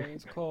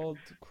 It's called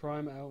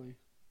Crime Alley.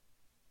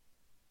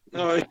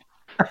 Oh,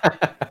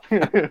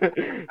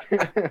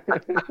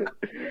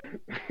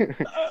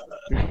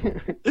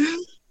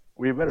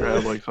 we better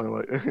have like something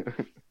like.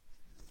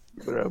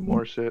 We better have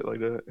more shit like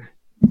that.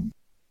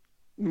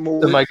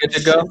 more Am I good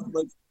to go? shit,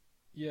 like-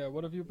 Yeah,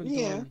 what have you been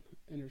doing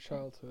in your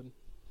childhood?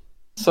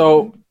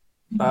 So,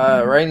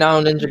 right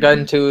now, Ninja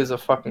Gaiden 2 is a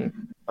fucking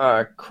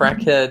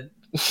crackhead.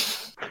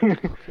 Okay.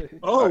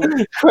 Oh,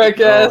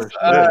 Crack-ass.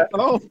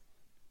 oh.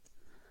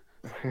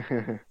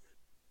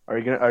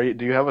 Do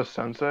you have a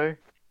sensei?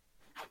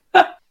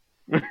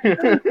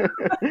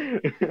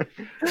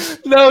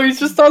 No, he's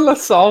just on the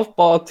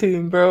softball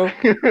team, bro.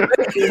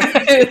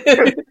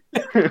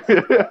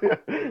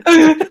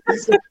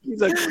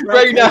 He's a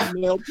Right now.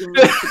 male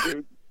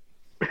prostitute.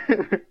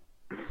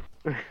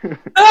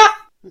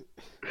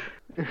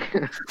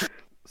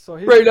 So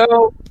he's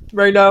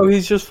Right now,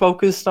 he's just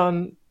focused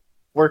on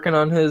working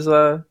on his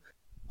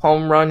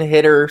home run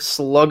hitter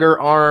slugger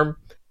arm.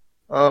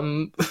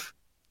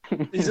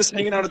 He's just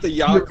hanging out at the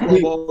yacht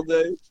club all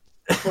day.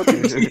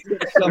 Fucking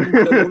shoving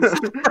pillows.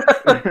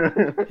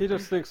 he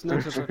just thinks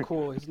ninjas are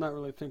cool. He's not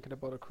really thinking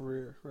about a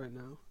career right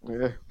now.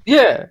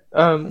 Yeah.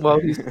 Well,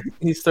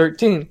 he's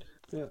 13.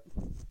 Yeah.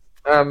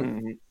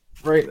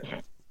 Right.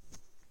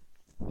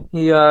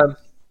 He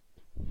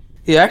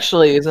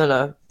actually is in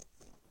a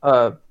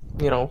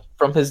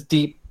from his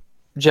deep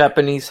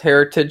Japanese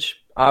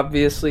heritage.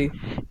 Obviously,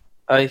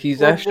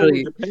 he's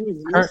actually.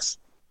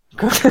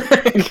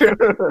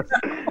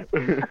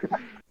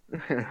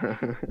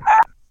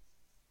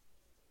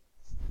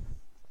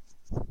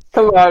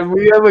 Come on,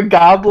 we have a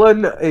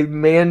goblin, a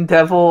man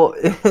devil,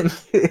 and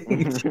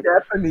a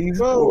Japanese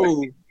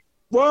boy.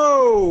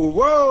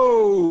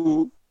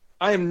 Whoa!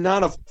 I am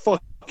not a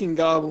fucking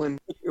goblin.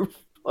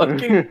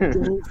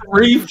 Fucking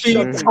 3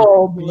 feet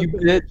tall, you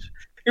bitch.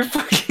 You're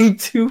fucking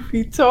 2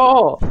 feet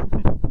tall.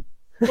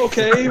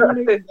 Okay,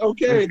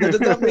 that does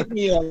not make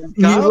me a You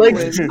like,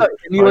 goblin.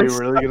 you Are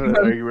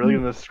you really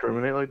gonna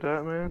discriminate like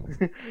that, man?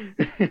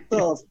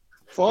 The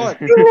fuck?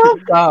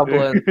 love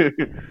goblin.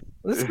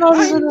 It's not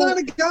I'm even not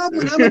a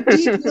goblin. I'm a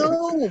deep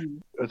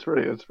gnome. That's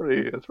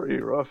pretty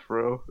rough,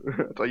 bro.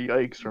 That's a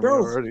yikes from Bro,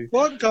 me already.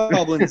 fuck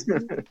goblins.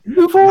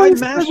 You've I always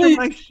mash really-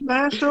 them. I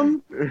smash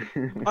them.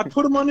 I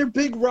put them on their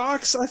big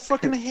rocks. I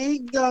fucking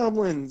hate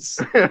goblins.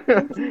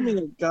 Don't call me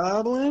a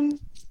goblin.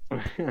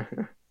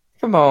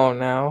 Come on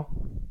now.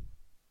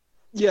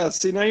 Yeah,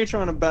 see, now you're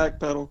trying to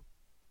backpedal.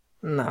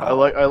 No. I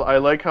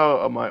like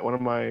how one of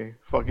my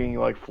fucking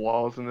like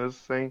flaws in this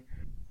thing.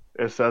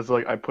 It says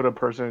like I put a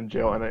person in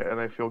jail and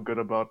I feel good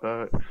about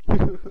that.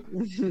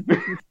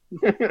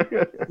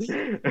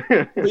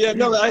 But yeah,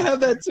 no, I have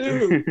that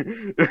too.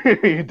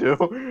 You do?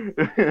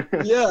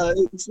 Yeah,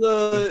 it's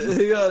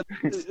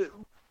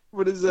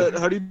what is that?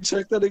 How do you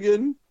check that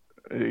again?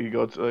 You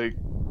go to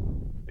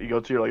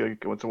your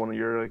like what's one of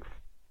your like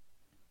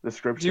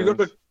descriptions? Do you go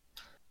to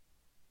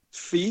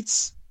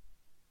feats?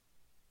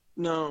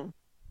 No.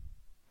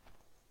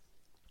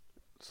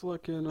 It's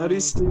like in. How do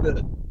you see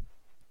that?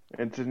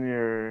 It's in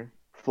your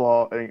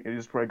flaw, and you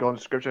just go in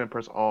description and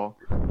press all.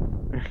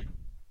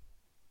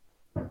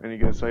 And you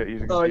can say you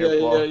can Oh see a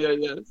flaw. yeah.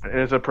 And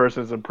it's a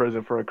person's in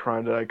prison for a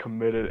crime that I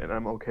committed, and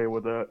I'm okay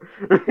with that.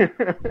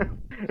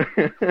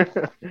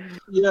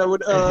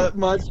 Yeah,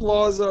 my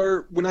flaws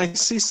are when I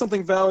see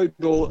something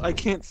valuable, I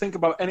can't think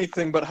about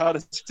anything but how to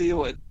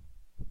steal it.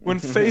 When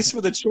faced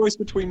with a choice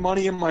between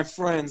money and my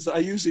friends, I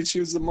usually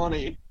choose the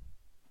money.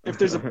 If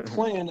there's a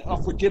plan,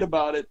 I'll forget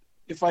about it.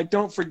 If I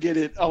don't forget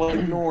it, I'll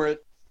ignore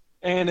it.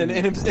 And an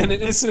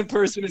innocent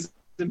person is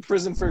in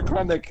prison for a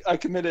crime that I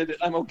committed.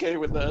 I'm okay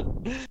with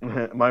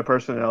that. My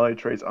personality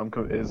traits I'm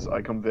convinced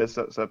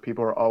that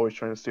people are always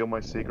trying to steal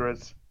my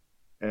secrets,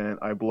 and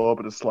I blow up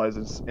at the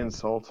slightest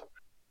insult.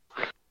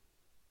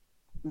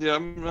 Yeah,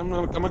 I'm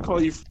gonna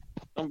call you.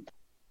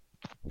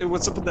 Hey,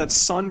 what's up with that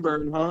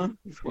sunburn, huh?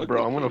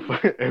 Bro, I'm gonna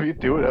if you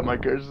do it, my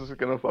girl's just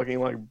gonna fucking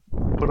like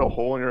put a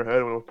hole in your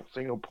head with a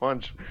single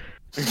punch.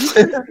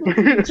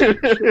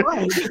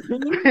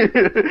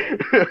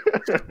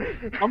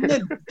 I'm gonna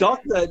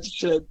duck that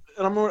shit,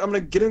 and I'm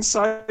gonna get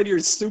inside your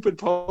stupid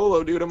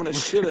polo, dude. I'm gonna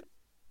shit it.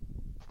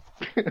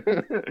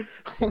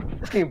 I'm gonna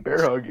fucking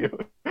bear hug you.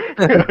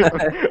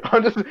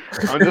 I'm just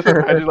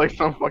imagining like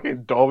some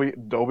fucking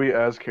Dolby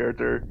ass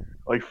character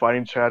like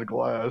fighting Chad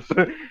Glass.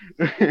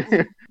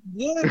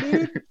 Yeah,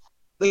 dude.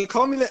 They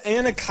call me the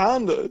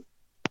Anaconda.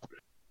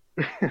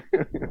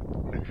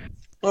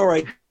 All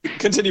right,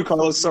 continue,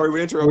 Carlos. Sorry,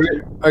 we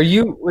interrupted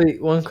you.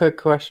 Wait, one quick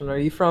question. Are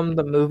you from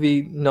the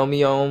movie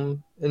Romeo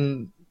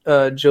and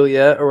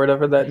Juliet, or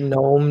whatever that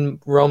gnome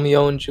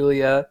Romeo and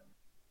Juliet?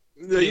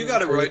 No, you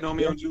got it right,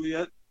 Romeo and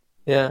Juliet.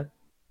 Yeah.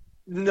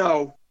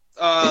 No,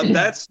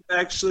 that's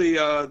actually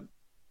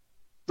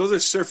those are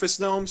surface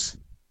gnomes.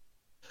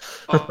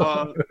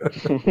 I'm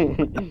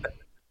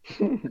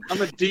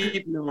a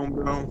deep gnome,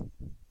 bro.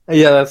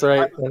 Yeah, that's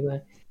right.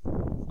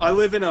 I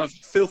live in a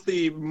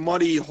filthy,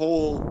 muddy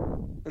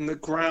hole in the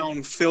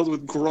ground filled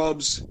with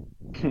grubs.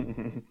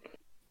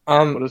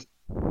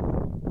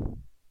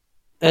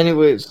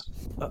 Anyways,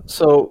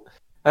 so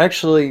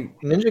actually,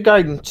 Ninja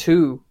Gaiden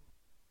 2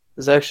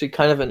 is actually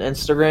kind of an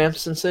Instagram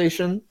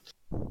sensation.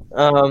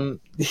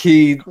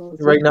 He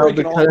right now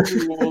because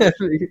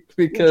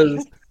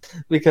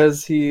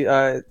he he's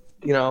a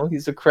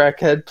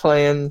crackhead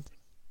playing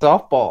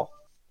softball,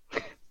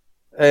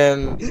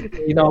 and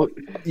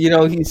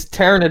he's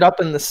tearing it up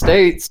in the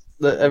States.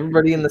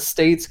 Everybody in the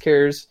States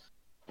cares.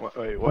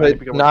 Wait,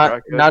 but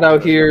not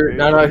out here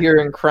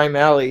in Crime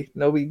Alley.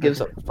 Nobody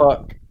gives a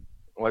fuck.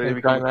 Why did he in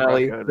become Crime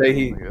Alley.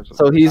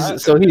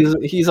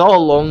 crackhead? He's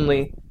all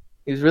lonely.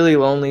 He's really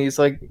lonely. He's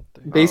like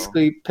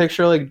basically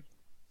picture like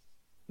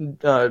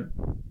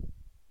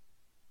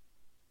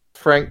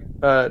Frank.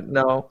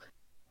 No,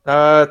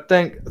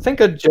 think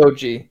of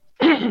Joji.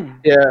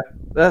 Yeah,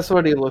 that's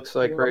what he looks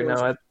like right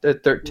now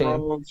at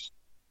 13.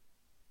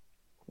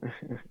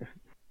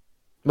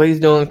 But he's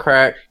doing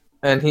crack,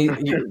 and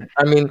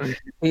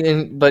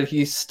but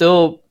he's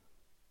still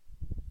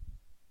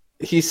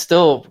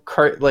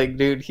like,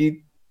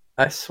 dude.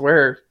 I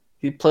swear,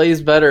 he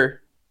plays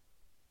better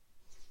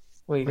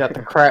when you got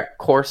the crack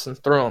coursing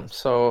through him.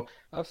 So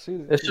I've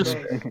seen it. It's just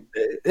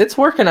it's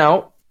working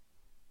out.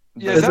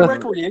 Yeah, is that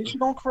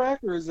recreational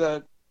crack or is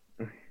that?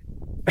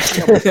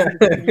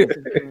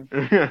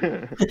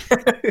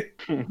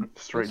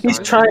 He's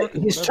trying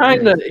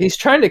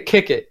to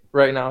kick it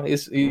right now.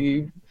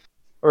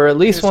 Or at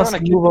least wants to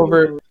move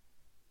over.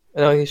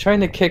 He's trying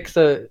to kick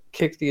the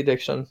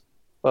addiction,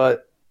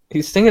 but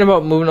he's thinking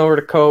about moving over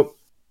to coke,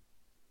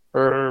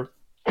 or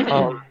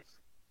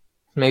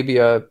maybe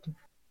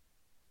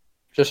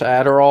just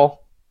Adderall.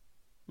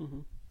 Mm-hmm.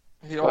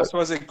 He also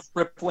has a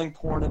crippling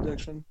porn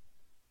addiction.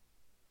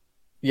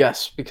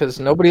 Yes, because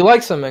nobody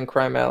likes him in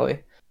Crime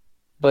Alley.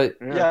 But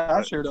yeah,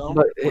 I sure don't.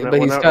 But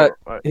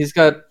he's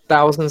got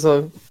thousands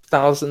and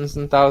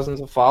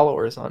thousands of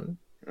followers on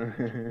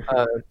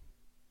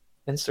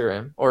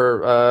Instagram.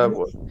 Or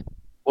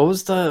what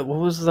was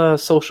the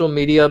social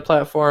media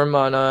platform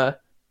on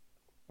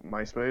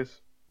MySpace?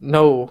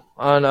 No,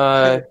 on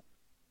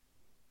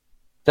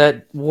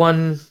that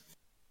one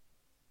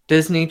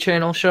Disney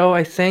Channel show,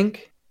 I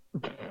think.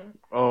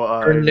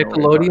 Or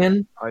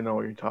Nickelodeon. I know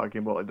what you're talking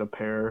about, like The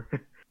Pair.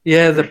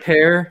 Yeah, The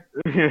Pair.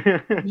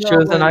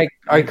 Shows an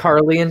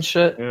iCarly and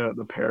shit. Yeah,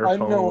 The Pair. I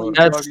know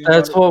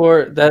that's what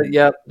we're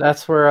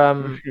that's where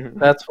I'm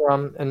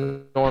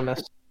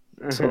enormous.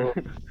 So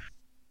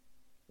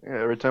yeah,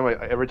 every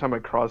time I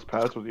cross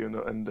paths with you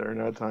and during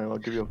that time, I'll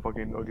give you a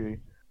fucking noogie.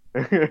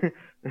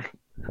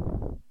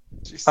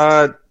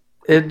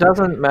 It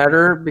doesn't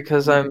matter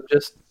because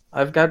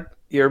I've got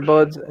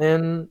earbuds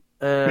in.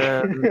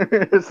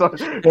 So,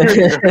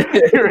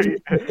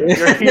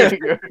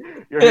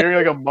 you're hearing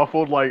like a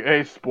muffled like,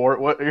 "Hey, sport,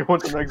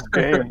 what's the next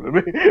game?"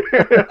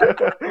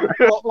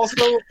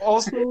 also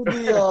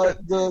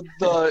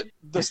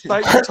the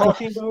site you're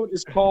talking about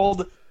is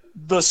called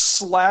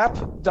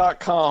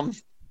theslap.com.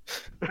 Is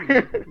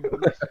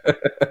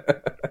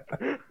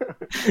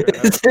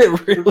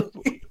it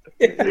really?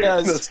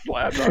 Yes.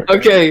 Theslap.com.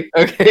 Okay,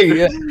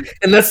 yeah,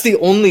 and that's the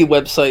only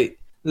website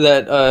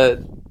that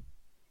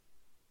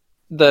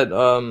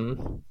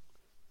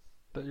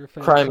your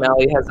Crime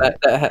Alley has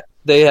that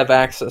they have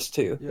access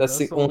to. Yeah, that's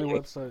the only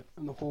website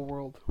in the whole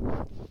world.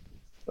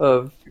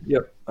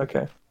 Yep.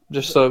 Okay.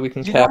 Just so we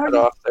can cap it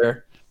off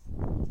there.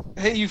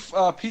 Hey, you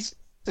piece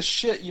of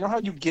shit! You know how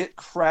you get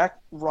crack,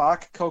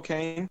 rock,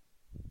 cocaine?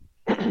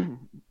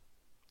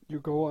 You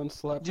go on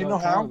slap. Do you know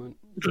how?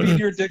 To feed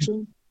your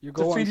addiction. You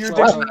go to feed on your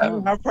slap.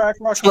 addiction. How crack,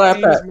 rock, slap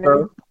cocaine is made.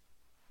 Bro.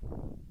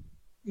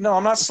 No,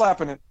 I'm not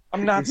slapping it.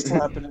 I'm not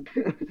slapping it.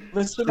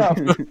 Listen up.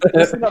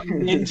 Listen up,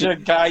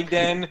 Ninja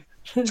Gaiden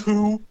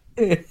 2.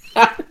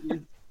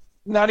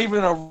 Not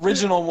even an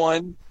original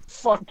one.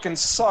 Fucking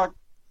suck.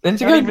 Not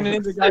even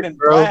Ninja Gaiden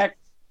Black.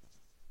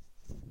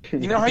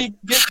 You know how you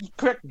get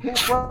crack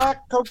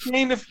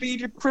cocaine to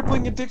feed your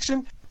crippling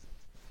addiction?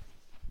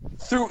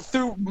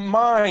 Through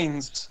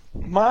mines.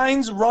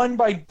 Mines run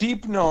by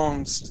deep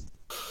gnomes.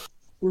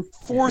 We're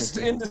forced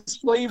into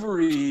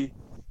slavery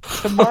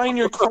to mine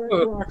your crack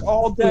rock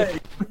all day.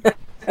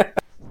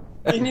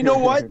 And you know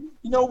what?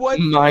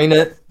 Mine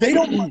it. They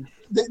don't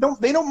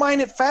mine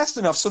it fast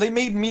enough, so they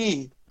made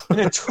me in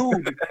a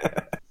tube.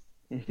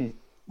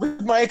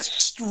 With my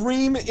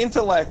extreme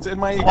intellect and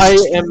my I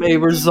am a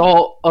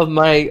result of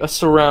my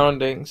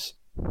surroundings.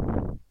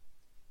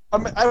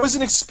 I was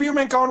an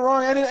experiment gone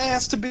wrong. I didn't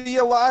ask to be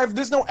alive.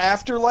 There's no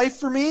afterlife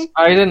for me.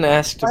 I didn't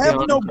ask to be on crack. I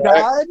have no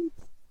God.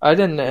 I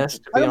didn't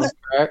ask to be on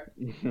crack.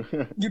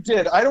 You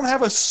did. I don't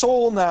have a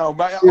soul now.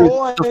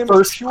 All I am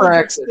is pure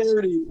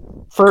dexterity.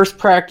 First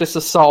practice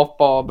of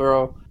softball,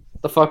 bro.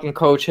 the fucking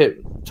coach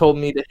told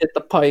me to hit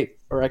the pipe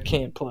or I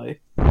can't play.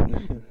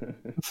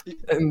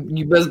 And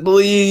you best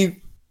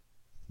believe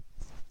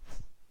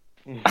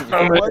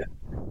What?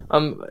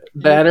 I'm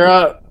batter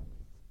up.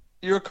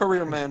 You're a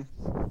career man.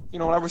 You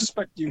know, I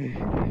respect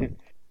you.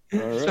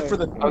 Except for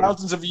the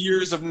thousands of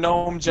years of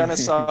gnome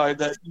genocide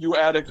that you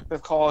addicts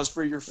have caused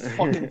for your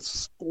fucking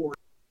sport.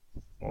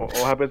 What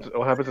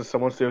happens if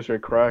someone steals your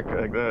crack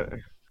like that?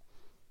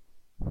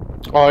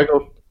 Oh, I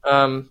go.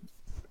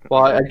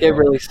 Well, I get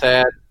really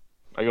sad.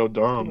 I go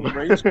dumb.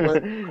 Rage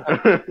quit.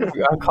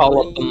 I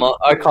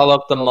call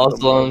up the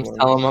Muslims,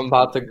 tell them I'm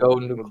about to go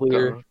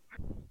nuclear.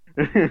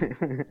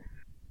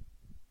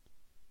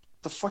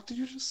 The fuck did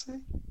you just say?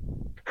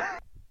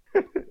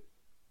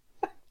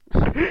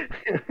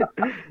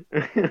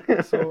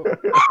 So,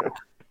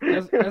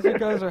 as you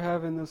guys are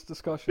having this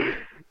discussion,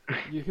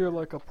 you hear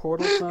like a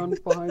portal sound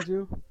behind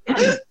you,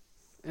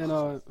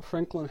 and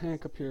Franklin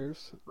Hank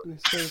appears, and he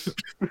says,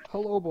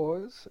 "Hello,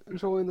 boys,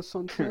 enjoying the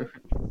sunset?"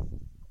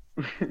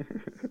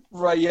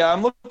 Right, yeah,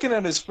 I'm looking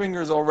at his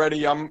fingers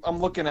already. I'm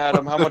looking at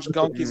him. How much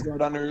gunk he's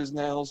got under his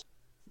nails.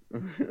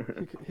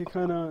 He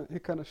kind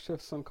of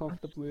shifts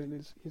uncomfortably,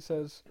 and he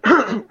says,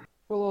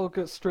 "Well, I'll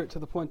get straight to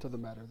the point of the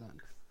matter then.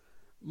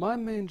 My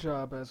main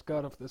job as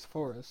god of this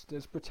forest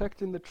is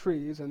protecting the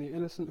trees and the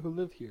innocent who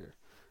live here.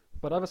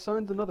 But I've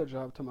assigned another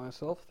job to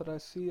myself that I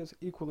see as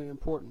equally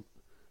important.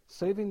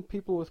 Saving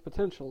people with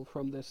potential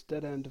from this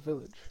dead-end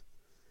village.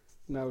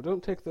 Now,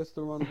 don't take this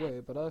the wrong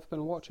way, but I've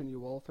been watching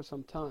you all for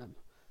some time.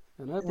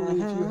 And I believe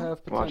you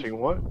have potential." Watching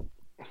what?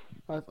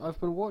 I've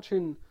been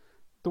watching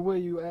the way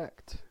you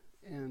act,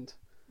 and...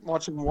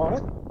 Watching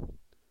what?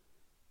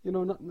 You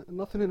know,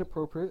 nothing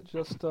inappropriate,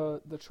 just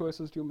the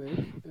choices you make,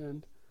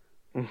 and...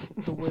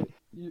 the way,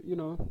 you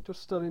know,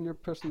 just studying your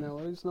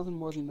personalities, nothing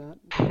more than that,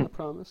 I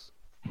promise.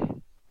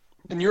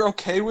 And you're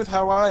okay with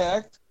how I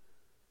act?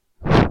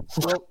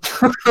 Well,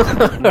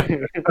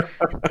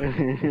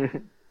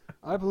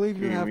 I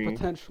believe you have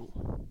potential.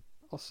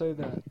 I'll say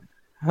that.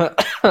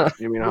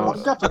 You mean how?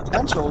 I've got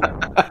potential.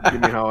 You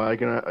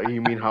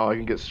mean how I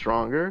can get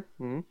stronger?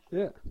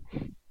 Yeah.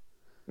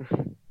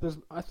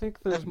 I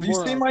think there's Have more. you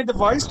seen my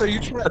device? Are you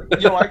trying?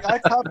 Yo,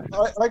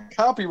 I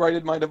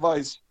copyrighted my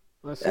device.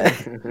 I see.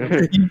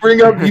 You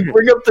bring up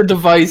the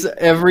device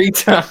every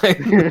time.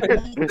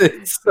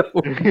 It's so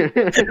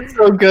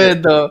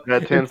good though.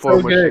 That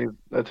tinfoil machine.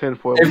 That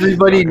tinfoil.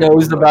 Everybody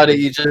knows about it.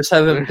 You just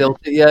haven't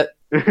built it yet.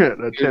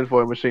 That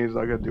tinfoil machine's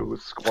not gonna do a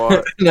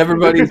squat. And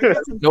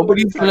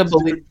nobody's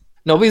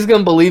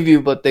gonna believe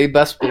you, but they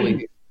best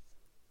believe you.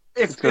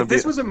 If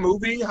this was a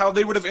movie, how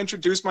they would have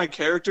introduced my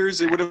characters,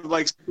 they would have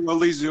like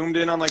slowly zoomed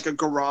in on like a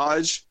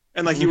garage,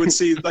 and like you would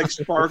see like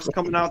sparks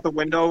coming out the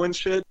window and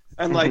shit,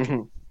 and like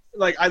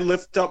I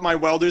lift up my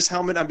welder's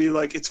helmet, I'd be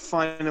like, "It's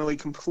finally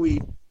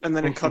complete," and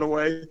then it cut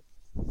away.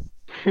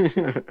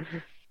 It's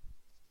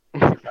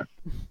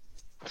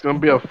gonna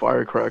be a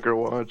firecracker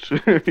watch.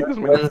 When's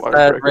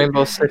that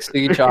Rainbow Six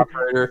Siege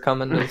operator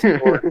coming to the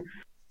store?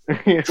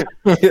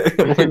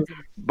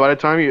 By the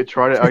time you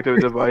try to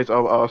activate the device,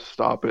 I'll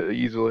stop it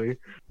easily.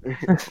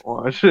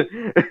 Watch. I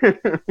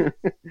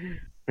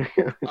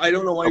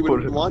don't know why you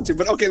wouldn't want to,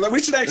 but okay,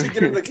 we should actually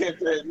get into the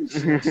campaign.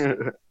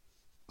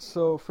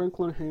 So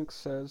Franklin Hanks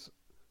says,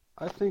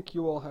 "I think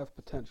you all have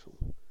potential.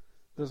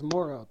 There's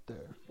more out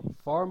there,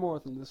 far more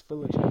than this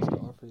village has to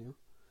offer you.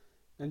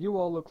 And you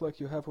all look like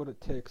you have what it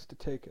takes to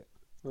take it,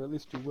 or at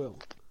least you will.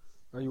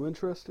 Are you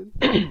interested?"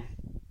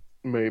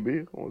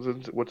 Maybe.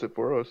 What's it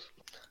for us?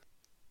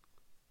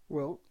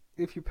 Well,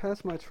 if you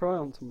pass my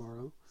trial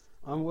tomorrow,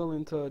 I'm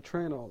willing to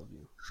train all of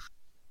you.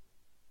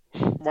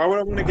 Why would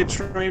I want to get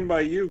trained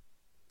by you?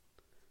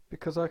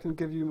 Because I can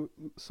give you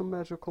some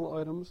magical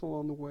items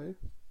along the way.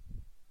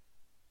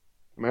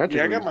 Magic.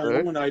 Yeah, I got my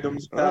own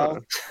items,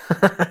 pal.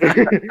 What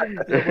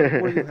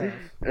do you have?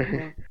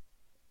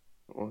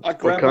 I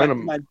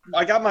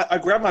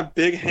grabbed my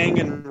big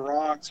hanging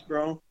rocks,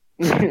 bro.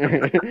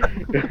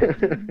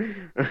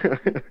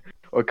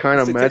 What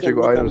kind of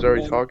magical items are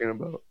we talking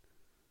about?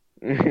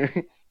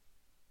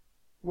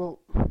 Well,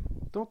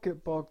 don't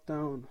get bogged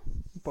down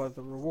by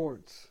the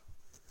rewards.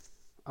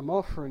 I'm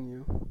offering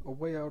you a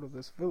way out of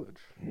this village.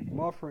 I'm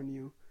offering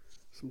you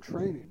some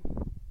training.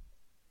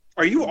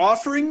 Are you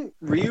offering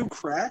Ryu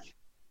crack?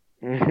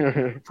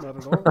 Not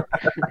at all.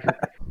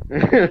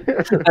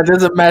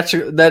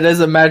 That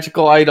is a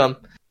magical item.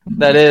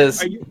 That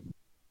is.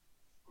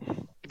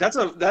 That's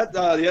a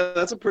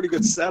pretty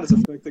good status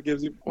effect that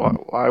gives you.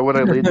 Why would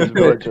I lead this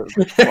village?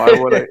 Why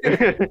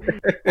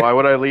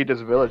would I lead this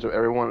village if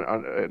everyone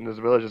in this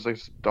village is like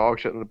dog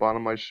shit in the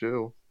bottom of my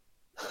shoe?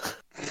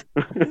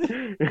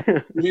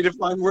 You need to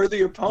find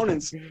worthy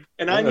opponents,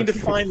 and I need to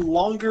find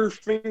longer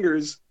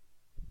fingers.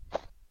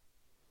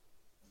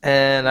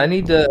 And I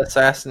need to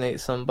assassinate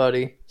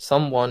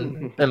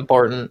someone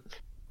important.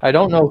 I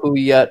don't know who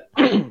yet,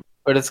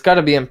 but it's got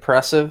to be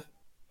impressive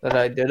that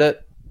I did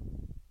it.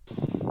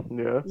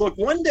 Yeah. Look,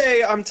 one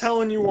day I'm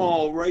telling you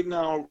all right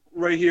now,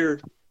 right here,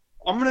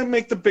 I'm gonna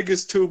make the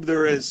biggest tube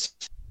there is,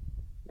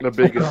 The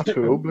biggest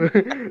tube.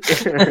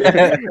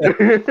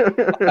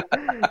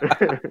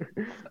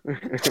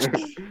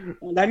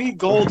 And I need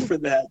gold for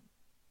that.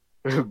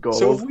 Gold.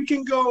 So if we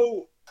can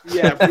go,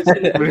 yeah,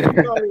 if we can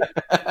go,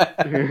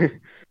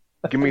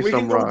 Give me we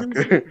some can go rock.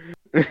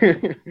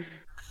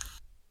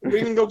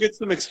 we can go get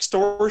some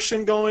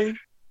extortion going,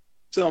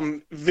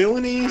 some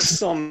villainy,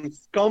 some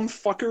scum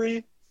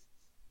fuckery.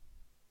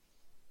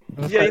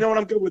 Yeah, you know what?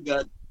 I'm good with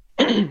that.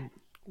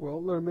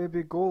 Well, there may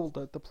be gold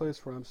at the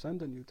place where I'm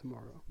sending you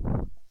tomorrow.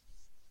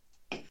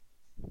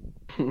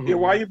 Yeah,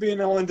 why are you being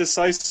all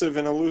indecisive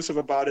and elusive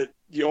about it?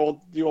 You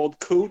old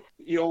coot,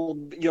 you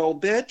old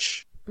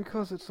bitch.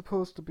 Because it's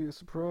supposed to be a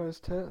surprise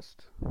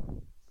test.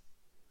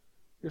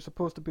 You're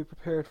supposed to be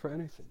prepared for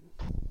anything.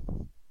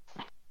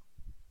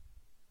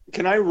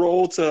 Can I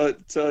roll to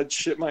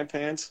shit my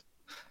pants?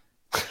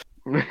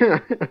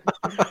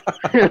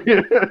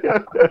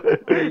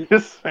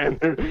 Just stand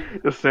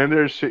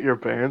there and shit your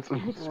pants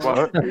on the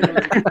spot.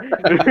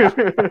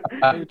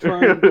 Are you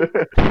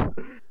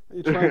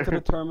trying to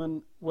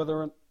determine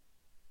whether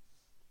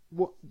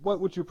what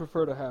would you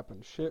prefer to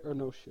happen, shit or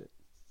no shit?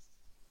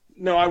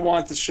 No, I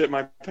want to shit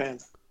my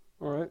pants.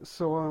 All right,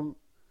 so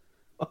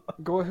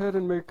go ahead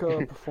and make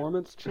a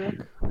performance check.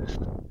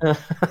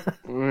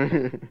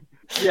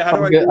 Yeah, how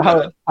do I do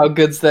that?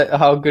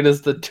 How good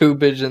is the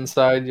tubage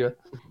inside you?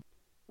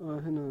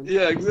 Hang on.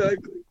 Yeah,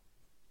 exactly.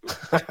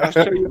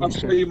 I'll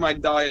show you my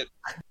diet.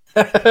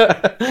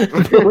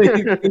 Believe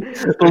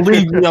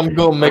me, I'm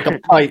gonna make a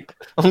pipe.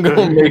 I'm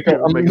gonna make a.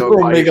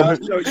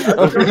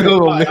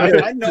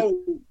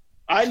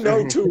 I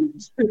know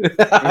tubes.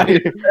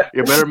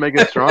 You better make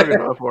it strong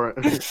enough for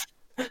it.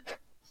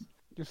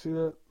 You see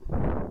that?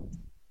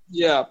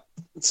 Yeah.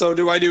 So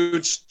do I do?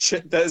 Is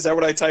that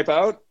what I type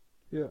out?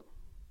 Yeah.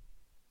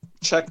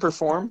 Check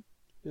perform.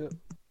 Yeah.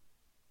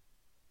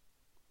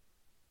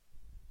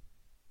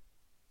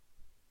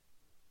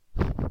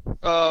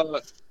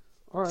 All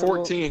right,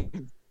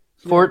 14.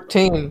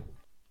 14.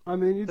 I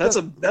mean, that's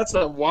a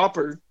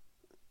whopper.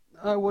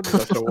 I wouldn't.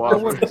 That's a whopper. I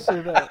wouldn't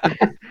say that.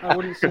 I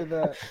wouldn't say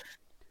that.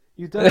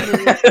 You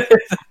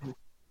definitely.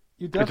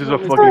 You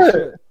definitely did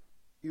shit.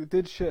 You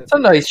did shit. It's a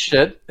nice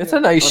shit. It's a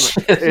nice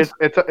shit.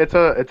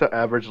 It's an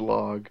average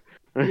log.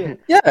 Yeah.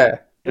 Yeah.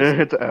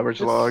 It's an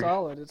average log. It's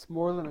solid. It's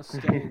more than a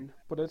stain,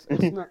 but it's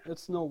not.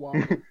 It's no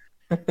whopper.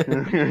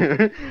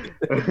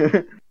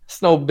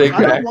 It's no Big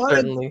Mac,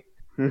 certainly.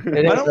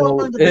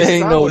 It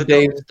ain't no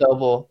Dave's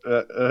double.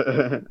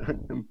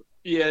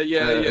 Yeah.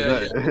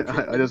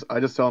 I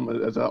just tell him,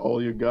 is that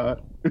all you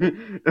got?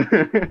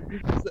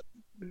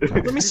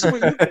 Let me see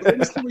what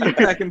you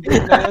pack and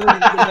big man.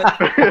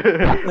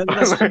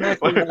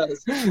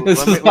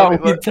 This is how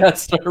we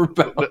test our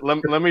belt.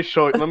 Let me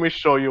show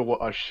you what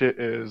a shit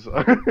is.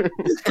 I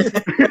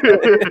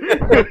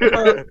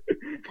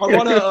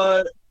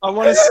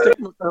wanna stick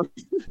with them.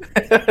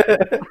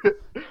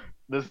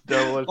 This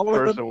devilish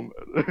person,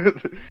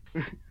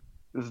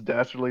 this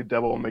dastardly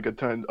devil will make a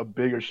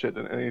bigger shit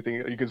than anything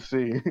you can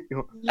see.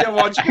 Yeah,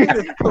 watch, you're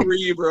gonna get a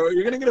 3, bro.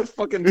 You're gonna get a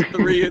fucking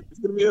 3. It's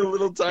gonna be a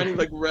little tiny,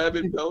 like,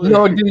 rabbit belly.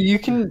 No, dude, you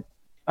can...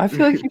 I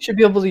feel like you should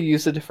be able to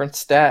use a different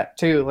stat,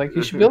 too. Like,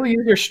 you should be able to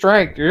use your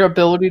strength, your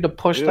ability to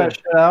push that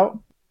shit out.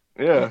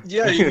 Yeah.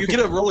 Yeah, you get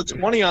a roll of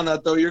 20 on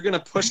that, though. You're gonna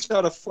push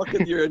out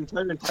your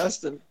entire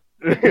intestine.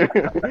 So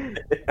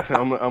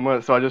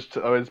I just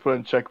put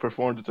in check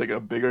perform to take a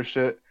bigger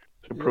shit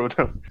to prove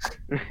them.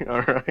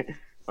 All right.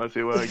 Let's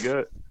see what I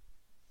get.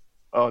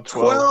 Oh,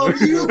 12.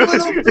 12, you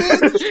little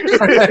bitch!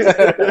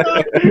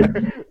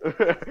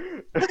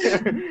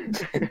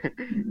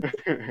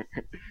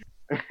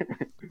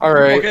 All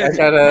right, Okay,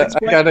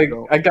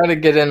 I gotta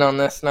get in on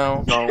this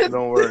now. No,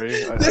 don't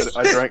worry.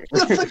 I drank.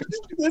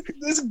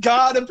 This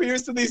god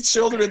appears to these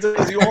children and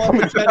says, "You all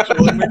have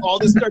potential," and we all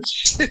just start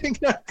shitting.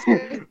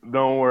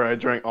 Don't worry, I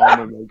drank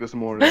almond milk this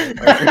morning.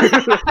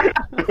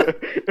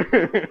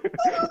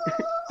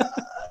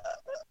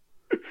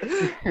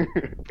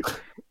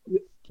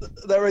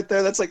 That right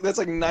there, that's like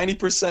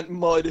 90%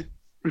 mud.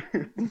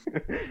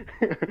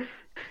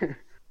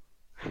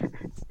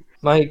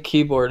 My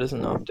keyboard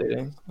isn't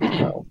updating.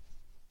 No.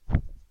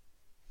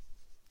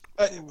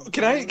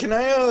 Can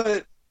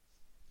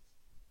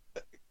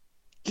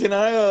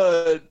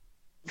I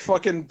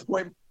fucking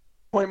point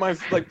my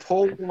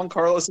pull Juan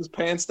Carlos's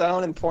pants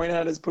down and point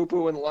at his poo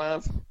poo and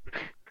laugh?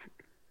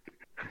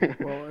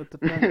 Well,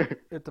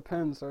 it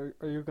depends. Are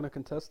you gonna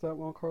contest that,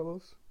 Juan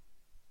Carlos?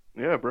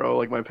 Yeah, bro.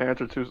 Like my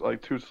pants are too.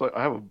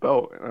 I have a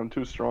belt and I'm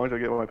too strong to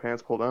get my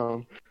pants pulled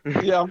down.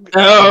 Yeah.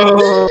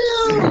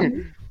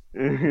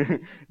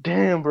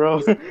 Damn,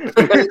 bro.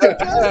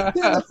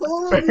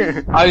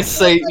 I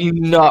say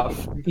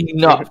enough.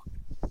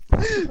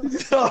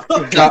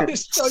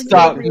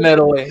 Stop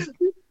meddling.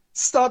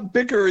 Stop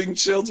bickering,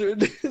 children.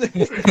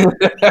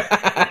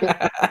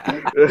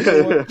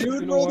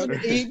 Dude rolled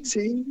an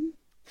 18.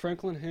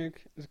 Franklin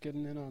Hank is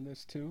getting in on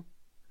this too.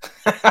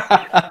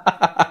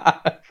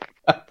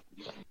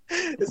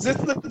 Is this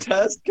the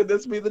test? Can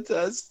this be the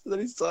test that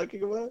he's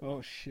talking about?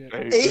 Oh shit.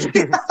 8.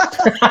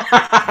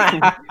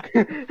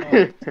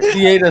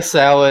 He ate a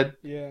salad.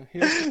 Yeah,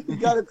 You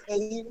got an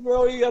 8,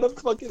 bro. You got a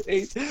fucking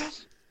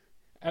 8.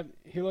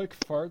 he like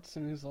farts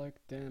and he's like,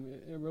 damn,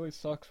 it really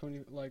sucks when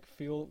you like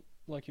feel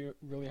like you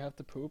really have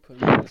to poop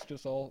and it's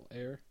just all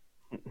air.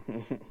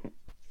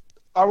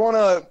 I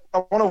wanna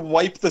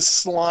wipe the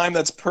slime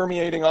that's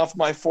permeating off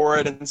my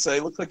forehead and say,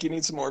 looks like you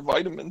need some more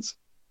vitamins.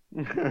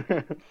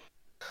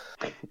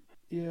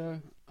 Yeah,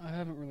 I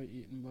haven't really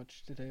eaten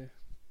much today.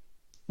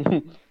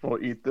 Well,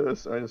 eat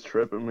this. I just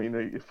trip and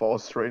you fall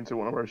straight into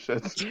one of our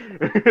shits.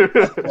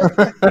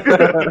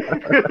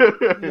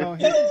 No,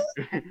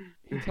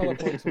 he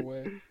teleports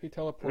away. He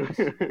teleports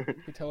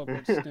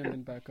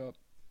standing back up.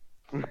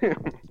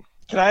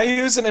 Can I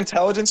use an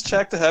intelligence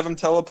check to have him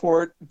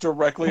teleport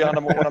directly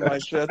onto one of my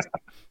shits?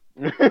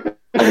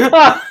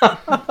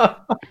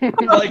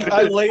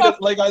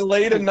 I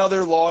laid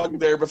another log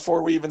there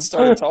before we even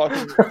started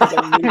talking because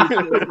I knew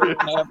this was going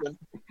to happen.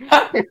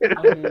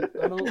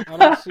 I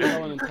don't see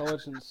how an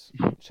intelligence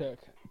check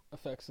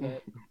affects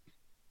that.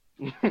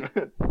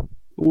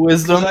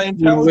 Wisdom. Was I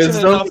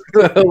intelligent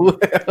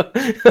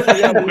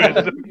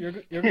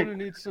You're gonna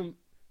need some.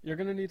 You're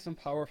gonna need some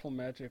powerful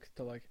magic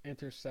to like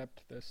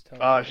intercept this.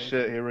 Ah,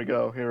 shit! Here we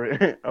go.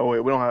 Oh wait,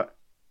 we don't have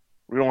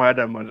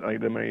that much.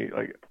 That many.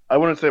 I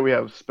wouldn't say we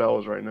have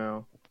spells right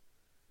now.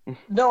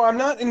 No, I'm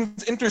not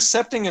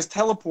intercepting his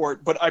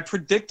teleport, but I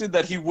predicted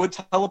that he would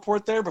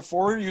teleport there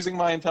before using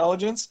my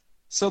intelligence,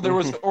 so there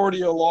was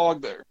already a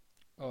log there.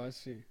 Oh, I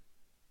see.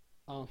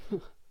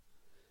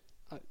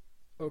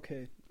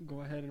 Okay, go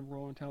ahead and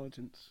roll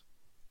intelligence.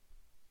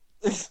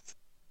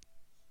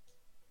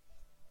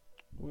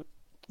 What?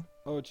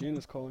 Oh,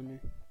 Gina's calling me.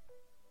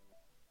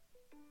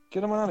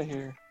 Get him out of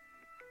here.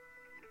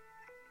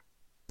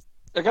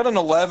 I got an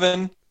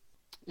 11.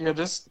 Yeah,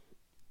 just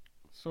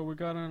So we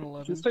got an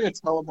 11. say a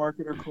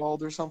telemarketer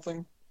called or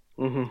something.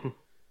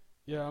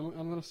 Yeah,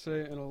 I'm gonna say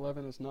an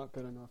 11 is not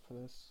good enough for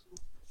this.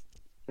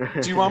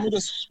 Do you want me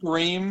to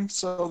scream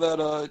so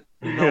that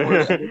you know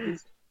where the end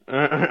is?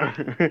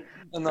 And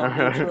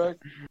not track?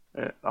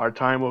 Our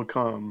time will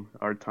come.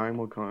 Our time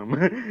will come.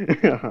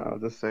 I'll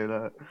just say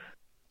that.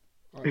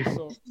 Alright,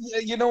 so Yeah,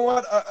 you know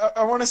what?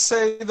 I want to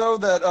say though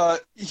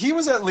that he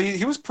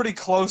was pretty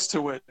close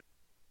to it.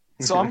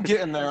 So I'm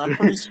getting there. I'm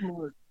pretty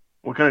smart.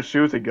 What kind of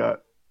shoes he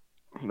got?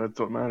 That's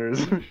what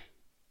matters.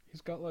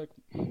 he's got like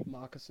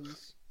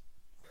moccasins.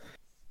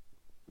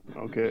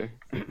 Okay.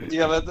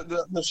 Yeah,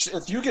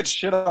 if you get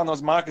shit on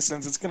those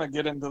moccasins, it's gonna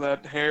get into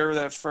that hair,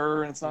 that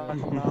fur, and it's not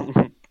coming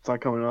out. It's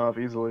not coming off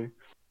easily.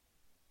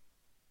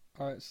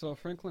 Alright, so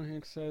Franklin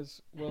Hank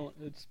says, well,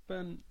 it's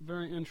been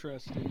very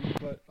interesting,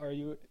 but are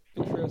you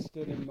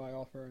interested in my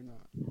offer or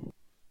not?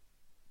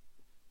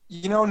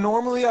 You know,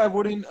 normally I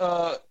wouldn't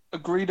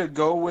agree to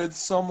go with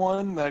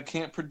someone that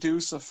can't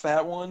produce a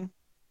fat one.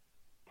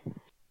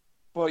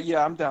 But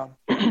yeah, I'm down.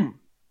 Alright.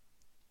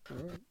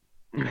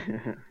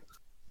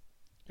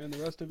 And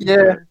the rest of you?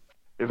 Yeah.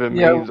 If it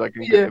Yeah, means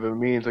if it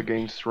means I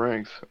gain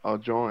strength, I'll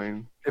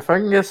join. If I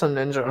can get some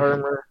ninja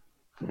armor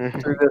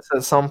through this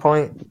at some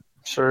point,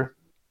 sure.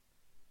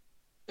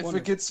 If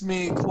it gets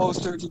me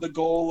closer to the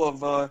goal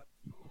of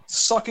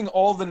sucking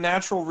all the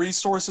natural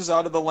resources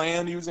out of the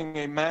land using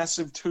a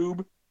massive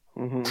tube.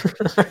 Well,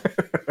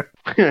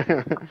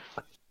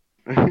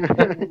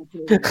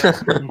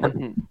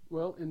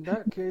 in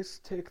that case,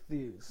 take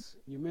these.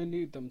 You may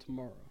need them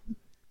tomorrow.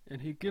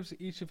 And he gives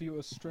each of you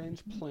a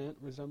strange plant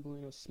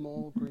resembling a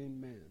small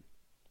green man.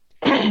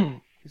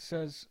 He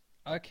says,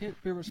 I can't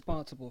be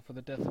responsible for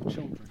the death of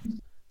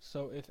children,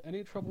 so if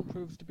any trouble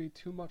proves to be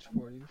too much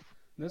for you,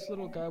 this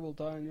little guy will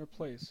die in your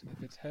place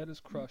if its head is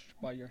crushed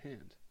by your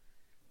hand.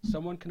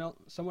 Someone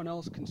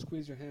else can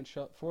squeeze your hand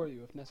shut for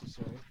you if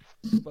necessary,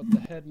 but the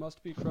head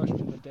must be crushed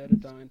in the dead or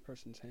dying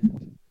person's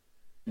hand.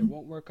 It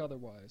won't work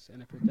otherwise,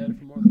 and if you're dead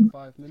for more than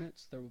 5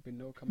 minutes, there will be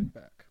no coming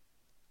back.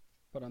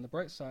 But on the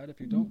bright side, if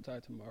you don't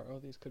die tomorrow,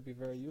 these could be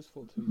very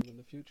useful to you in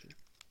the future.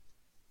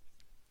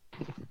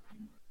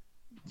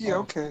 Yeah,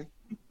 okay.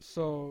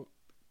 So,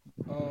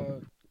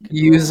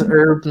 Use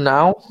herb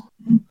now?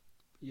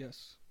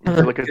 yes. Is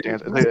it like a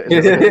dance? Is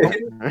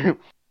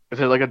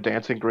it like a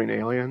dancing green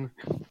alien?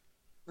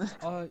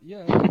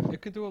 Yeah,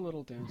 it could do a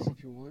little dance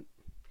if you want.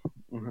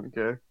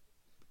 Okay.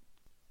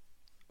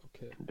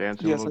 Okay.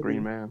 Dancing Yes, little I green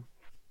do. man.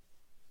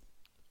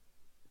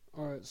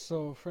 Alright,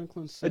 so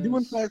Franklin says... I do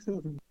in fact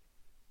have him.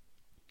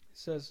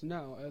 says,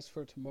 now, as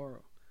for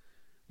tomorrow,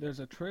 there's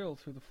a trail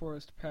through the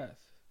forest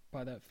path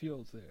by that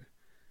field there.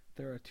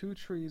 There are 2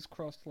 trees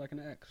crossed like an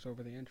X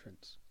over the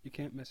entrance. You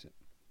can't miss it.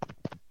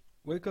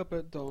 Wake up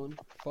at dawn,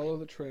 follow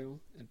the trail,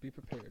 and be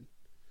prepared.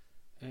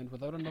 And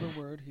without another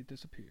word, he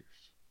disappears.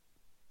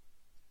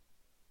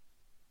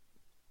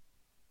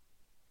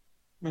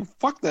 I mean,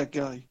 fuck that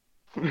guy.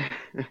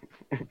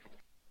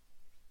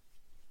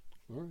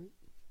 Alright.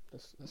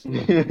 That's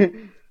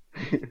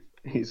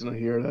He's gonna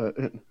hear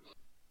that.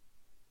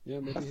 yeah,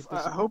 maybe he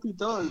I hope he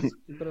does.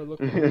 You better look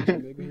behind you.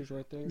 Maybe he's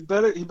right there.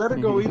 He better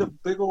go eat a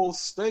big old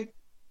steak.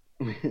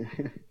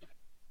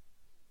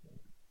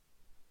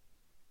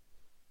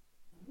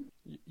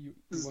 You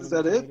Is want to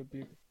that make a way it? to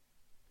be?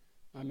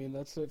 I mean,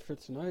 that's it for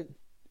tonight.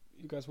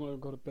 You guys want to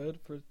go to bed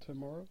for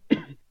tomorrow?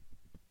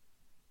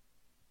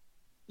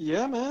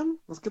 Yeah, man.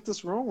 Let's get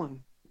this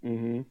rolling.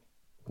 Mm-hmm.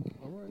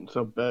 All right.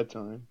 So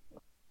bedtime.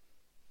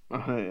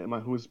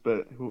 Whose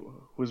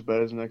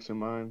bed is next to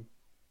mine?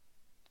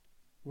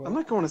 Well, I'm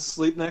not going to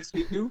sleep next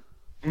to you.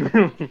 I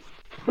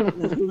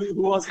Who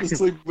wants to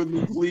sleep with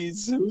me,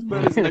 please? Whose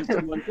bed is next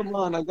to mine? Come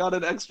on, I got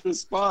an extra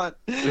spot.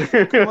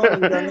 Come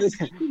on, guys.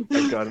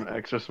 got an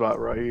extra spot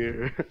right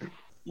here.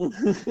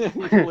 Lift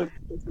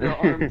your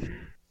arm.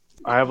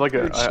 I have like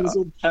Your a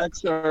chiseled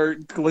pecs are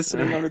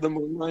glistening under the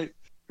moonlight.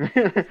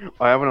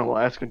 I have an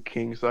Alaskan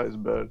king size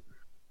bed.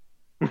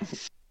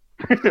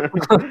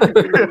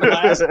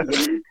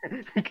 Alaskan?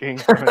 King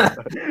size bed.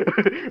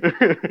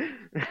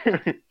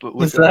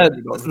 Is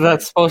that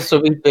supposed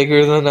to be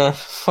bigger than a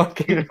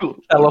fucking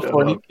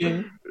California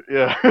king?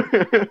 Yeah,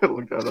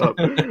 look that up.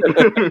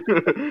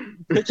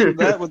 Picture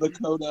that with a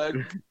Kodak.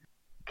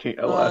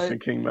 Alaskan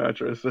king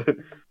mattress.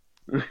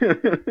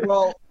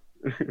 Well,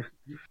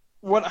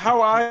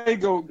 how I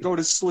go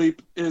to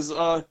sleep is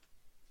I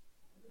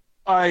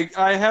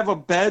have a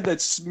bed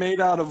that's made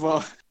out of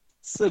a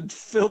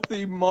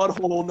filthy mud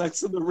hole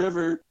next to the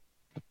river,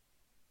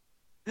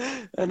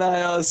 and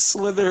I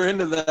slither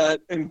into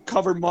that and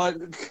put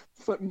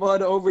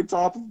mud over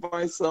top of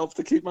myself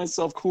to keep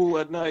myself cool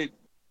at night.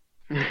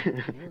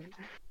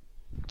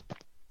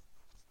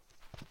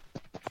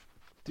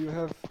 Do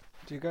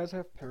you guys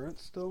have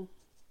parents still?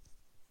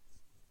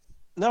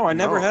 No, I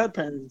never No. had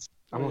parents.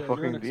 I'm a you're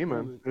fucking an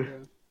demon.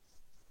 experiment,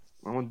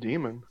 yeah. I'm a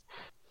demon.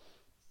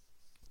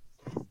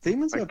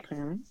 Demons have Like-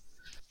 parents.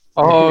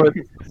 Oh,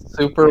 it's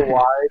super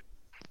wide.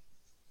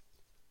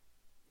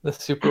 The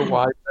super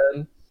wide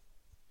bed.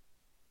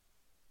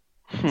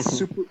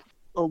 Super.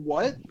 A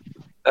what?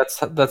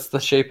 That's the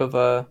shape of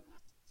a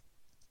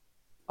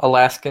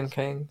Alaskan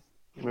king.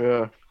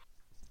 Yeah.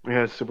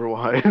 Yeah, it's super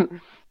wide.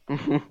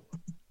 You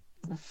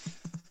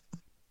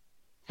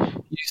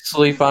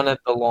sleep on it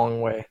the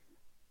long way.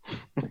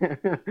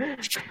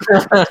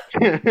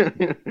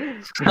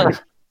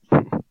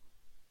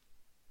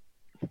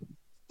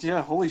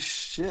 Yeah, holy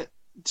shit.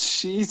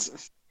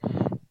 Jesus.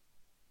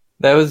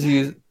 That was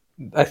used.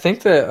 I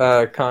think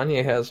that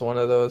Kanye has one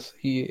of those.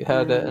 He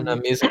had it in a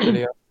music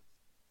video.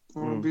 I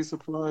wouldn't be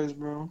surprised,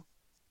 bro.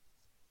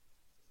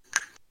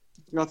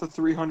 Got the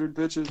 300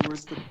 bitches.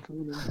 Where's the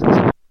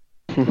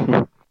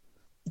coding?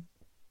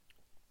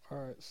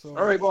 Alright, so...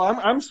 All right, well,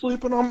 I'm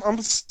sleeping.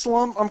 I'm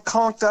slumped. I'm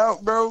conked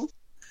out, bro.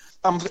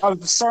 I'm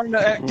starting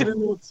to get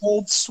into a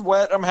cold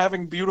sweat. I'm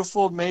having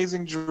beautiful,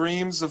 amazing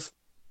dreams of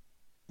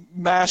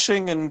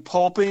mashing and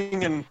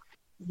pulping and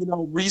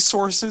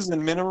resources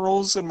and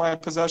minerals in my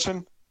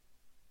possession.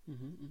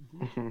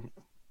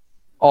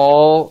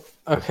 All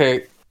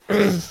okay.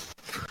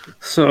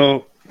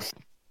 So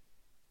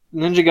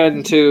Ninja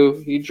Gaiden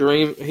 2, he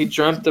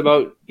dreamt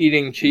about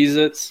eating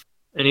Cheez-Its,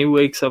 and he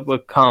wakes up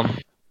with cum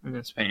in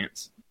his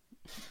pants.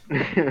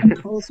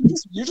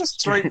 You're just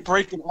straight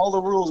breaking all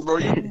the rules, bro.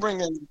 You bring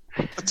in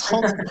a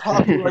ton of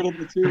copyrighted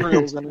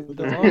materials, and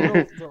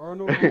There are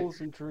no rules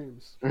in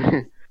dreams.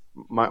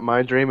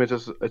 My dream is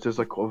just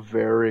like a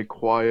very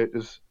quiet,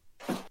 just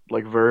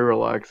like very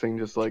relaxing,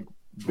 just like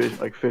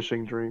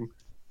fishing dream.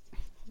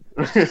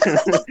 That's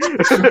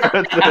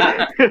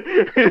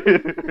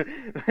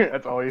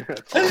all.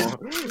 That's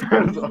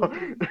all.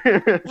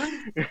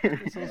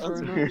 That sounds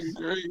very nice.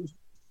 great.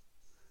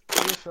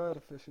 I wish I had a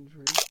fishing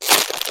dream.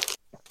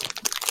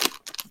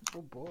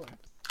 Oh boy.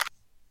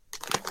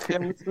 Yeah,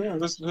 me too.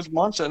 Who's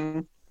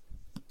munching?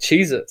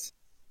 Cheez-Its.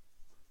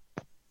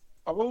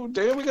 Oh,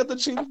 damn, we got the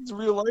cheese in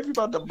real life. You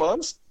about to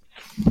bust?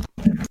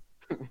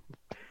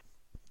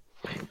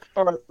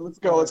 All right, let's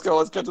go. Let's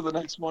get to the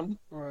next one.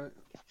 Alright,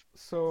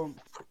 so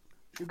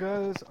you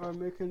guys are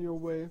making your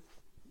way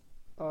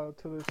to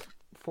this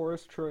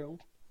forest trail.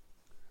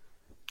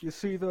 You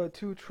see the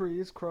two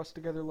trees crossed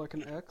together like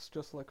an X,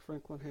 just like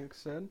Franklin Hanks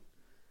said.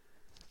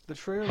 The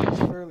trail is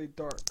fairly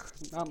dark.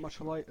 Not much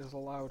light is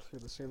allowed through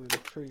the ceiling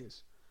of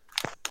trees.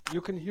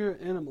 You can hear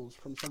animals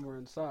from somewhere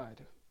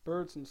inside.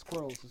 Birds and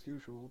squirrels as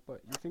usual,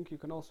 but you think you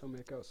can also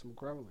make out some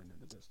growling in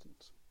the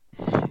distance.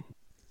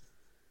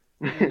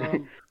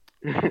 And,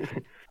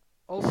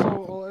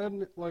 also, I'll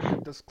add like a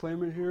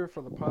disclaimer here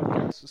for the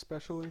podcast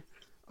especially.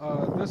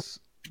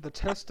 The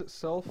test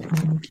itself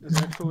is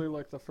actually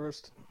like the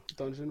first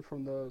dungeon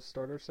from the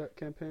starter set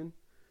campaign.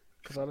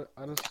 Because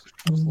I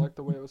just like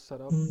the way it was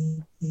set up.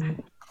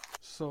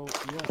 So,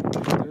 yeah,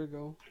 there you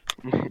go.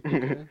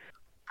 Okay.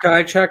 Can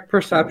I check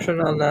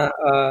perception on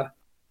that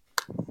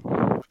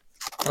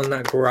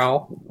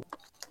growl?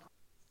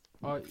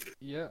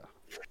 Yeah.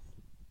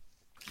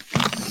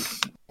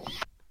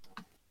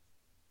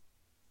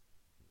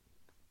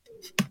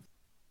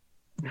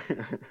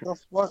 Oh,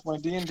 fuck, my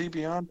D&D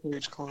Beyond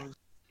page closed.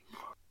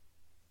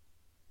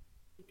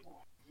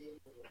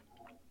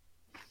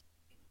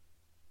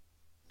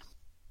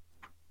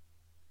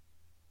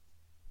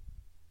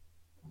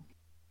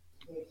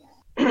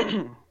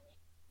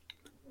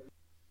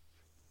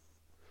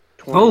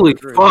 Holy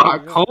 23.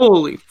 fuck! Yeah.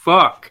 Holy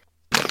fuck!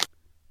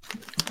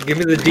 Give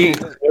me the D.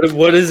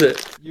 What is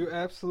it? You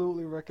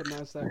absolutely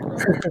recognize that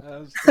growl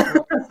as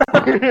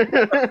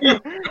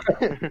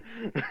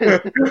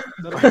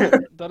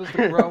that is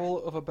the growl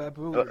of a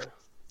baboon.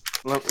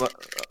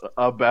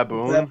 A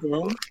baboon.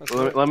 Baboon? That's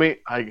right. Let me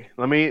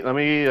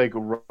like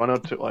run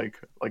up to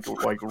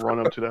run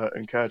up to that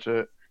and catch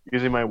it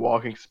using my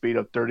walking speed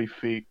of 30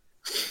 feet.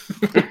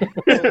 Well,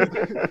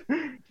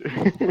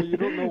 you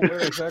don't know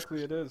where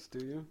exactly it is, do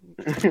you?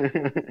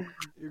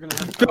 You're gonna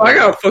have to. I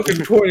got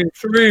fucking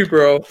 23,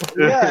 bro.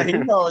 Yeah,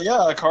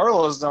 yeah,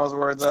 Carlos knows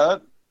where it's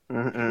at.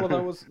 Well,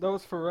 that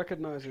was for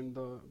recognizing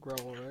the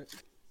growl, right?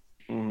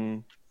 Mm-hmm.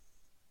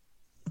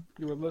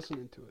 You were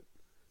listening to it.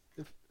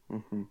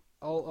 Mm-hmm.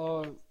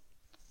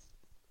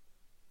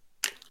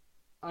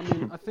 I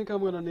mean, I think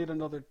I'm gonna need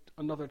another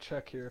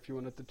check here if you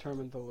want to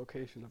determine the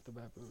location of the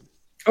baboon.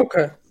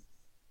 Okay.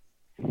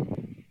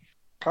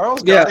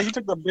 Carlos Yeah. he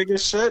took the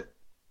biggest shit.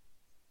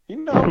 He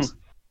knows.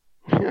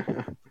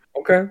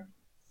 Okay.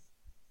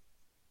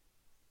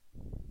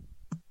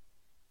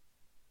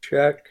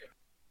 Check.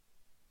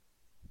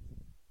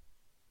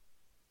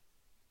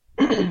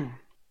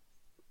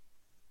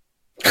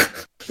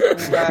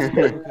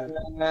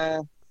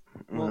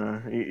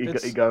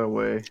 He got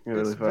away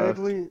really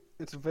fast.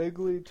 It's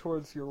vaguely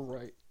towards your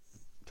right,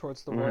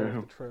 towards the right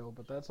of the trail,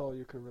 but that's all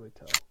you can really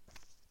tell.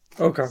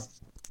 Okay.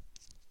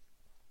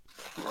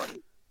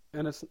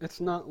 And it's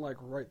not like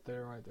right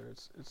there either.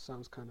 It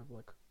sounds kind of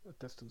like a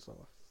distance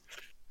off.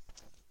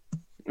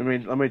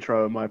 Let me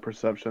try my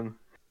perception.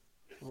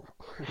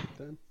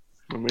 Then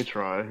Let me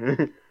try.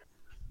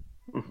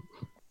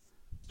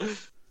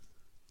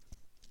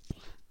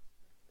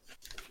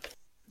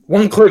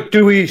 One click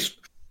due east.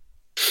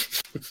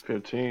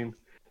 15.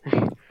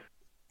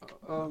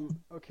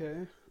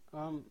 Okay.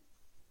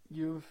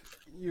 You've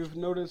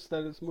noticed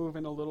that it's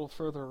moving a little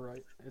further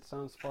right. It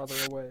sounds farther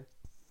away.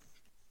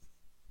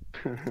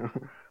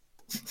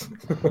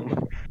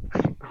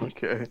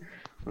 Okay.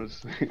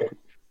 Let's see.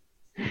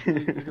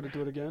 You're gonna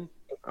do it again?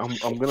 I'm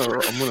gonna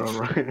run.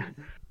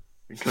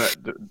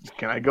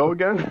 Can I go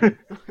again?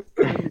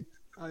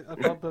 I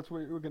thought that's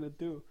what you were gonna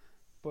do,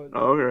 but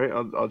Okay,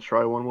 I'll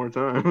try one more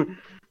time.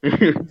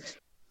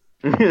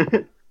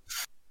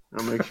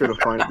 I'll make sure to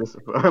find this.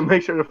 I'll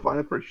make sure to find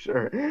it for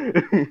sure.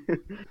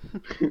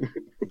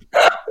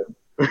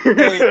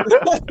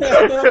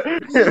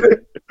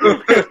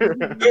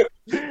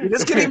 You're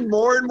just getting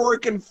more and more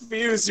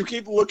confused. You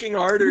keep looking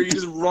harder. You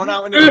just run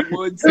out into the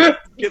woods and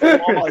get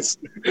lost.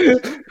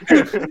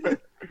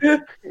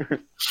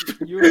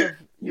 you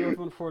have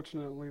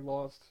unfortunately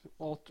lost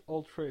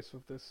all trace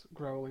of this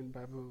growling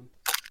baboon.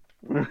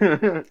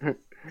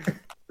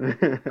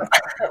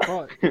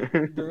 But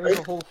there is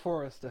a whole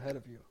forest ahead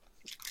of you.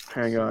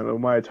 Hang on, oh,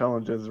 my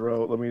intelligence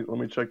roll. Let me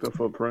check the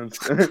footprints.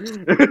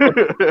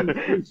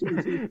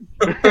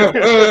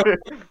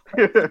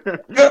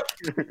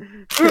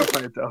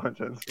 My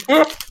intelligence.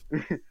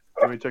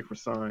 Let me check for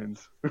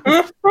signs.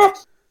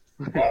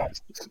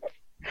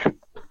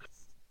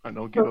 I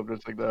don't give up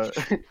just like that.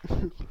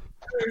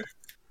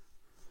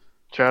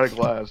 Chad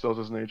Glass, that was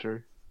his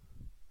nature.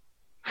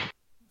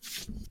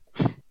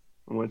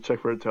 I'm gonna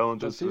check for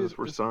intelligence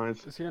for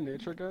signs. Is he a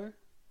nature guy?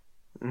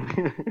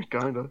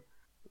 Kinda.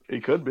 He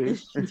could be.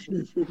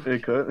 He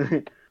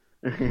could.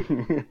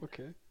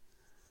 Okay.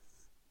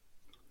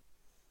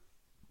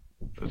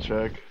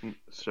 Check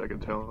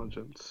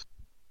intelligence.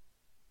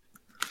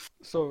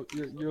 So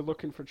you're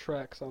looking for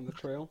tracks on the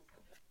trail?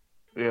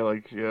 Yeah,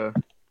 yeah.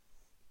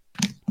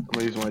 I'm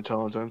gonna use my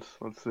intelligence.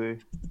 Let's see.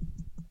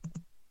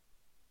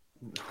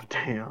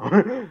 Damn.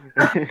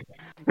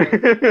 At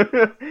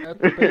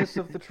the base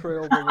of the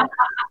trail,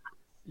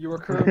 you are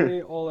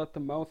currently all at the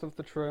mouth of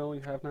the trail.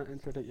 You have not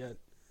entered it yet.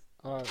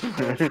 So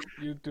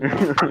you do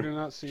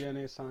not see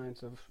any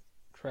signs of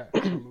tracks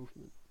or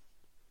movement.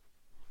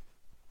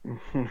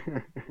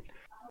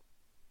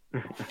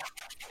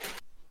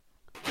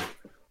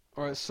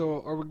 All right,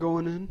 so are we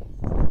going in?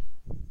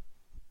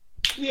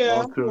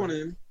 Yeah, I'm going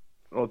in.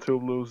 Oh,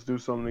 Toob Loose, do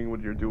something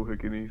with your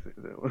doohickey.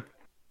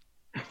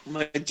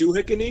 My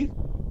doohickey?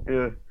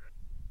 Yeah.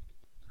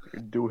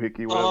 Your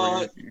doohickey,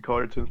 whatever you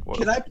call it.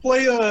 Can I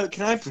play a?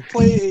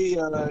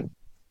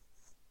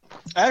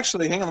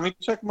 Actually, hang on. Let me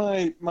check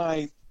my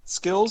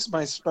skills,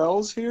 my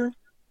spells here.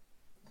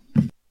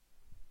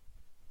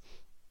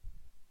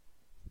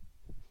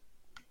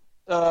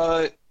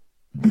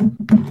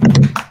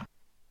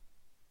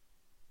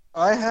 I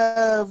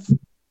have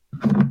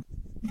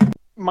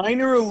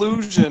Minor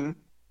Illusion.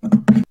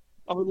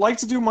 I would like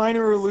to do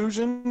Minor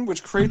Illusion,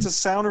 which creates a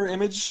sound or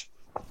image.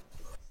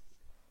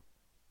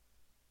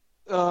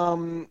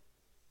 Can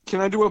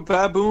I do a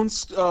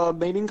baboon's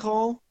mating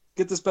call?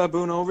 Get this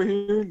baboon over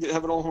here.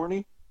 Have it all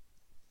horny.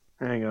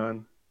 Hang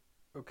on.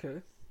 Okay.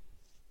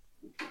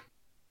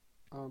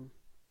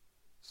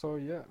 So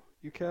yeah,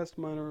 you cast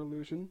Minor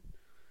Illusion.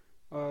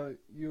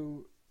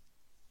 You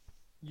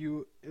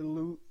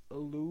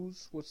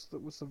illuse. What's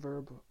the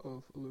verb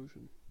of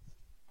illusion?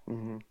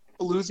 Mm-hmm.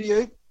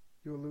 Elusiate.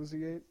 You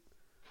elusiate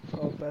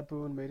a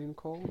baboon mating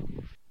call.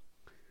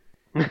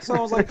 So I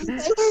was like,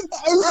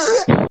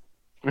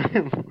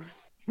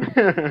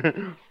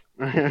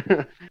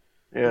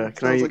 Yeah,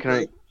 sounds like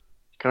that.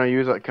 can I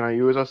use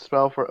a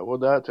spell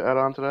with that to add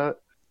on to that?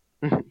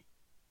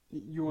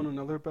 You want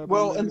another baboon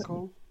Well, mating and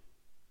call?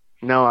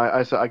 No,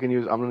 I said I'm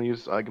gonna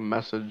use like a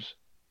message.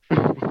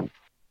 you're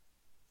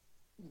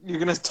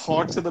gonna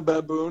talk to the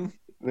baboon.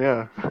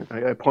 Yeah,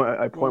 I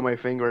point Well- my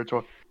finger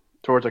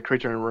towards a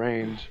creature in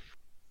range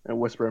and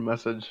whisper a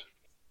message.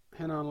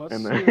 Hang on, let's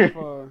And see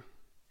then-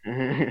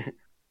 if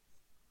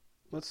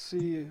let's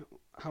see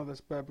how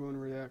this baboon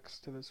reacts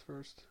to this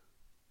first.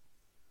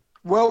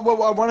 Well, what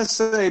I want to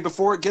say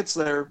before it gets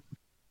there,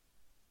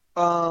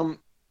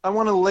 I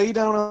want to lay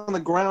down on the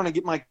ground and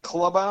get my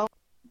club out,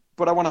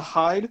 but I want to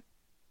hide,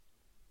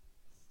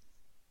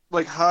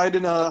 like hide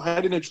in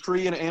a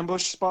tree in an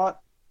ambush spot,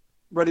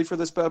 ready for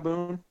this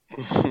baboon.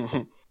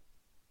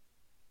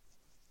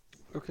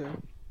 Okay.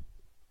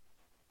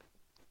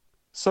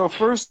 So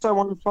first, I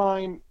want to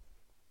find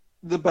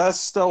the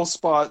best stealth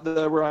spot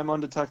where I'm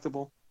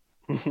undetectable.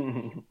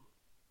 Alright,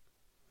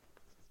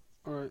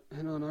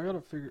 hang on,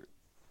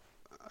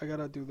 I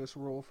gotta do this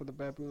roll for the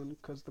baboon,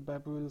 because the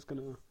baboon is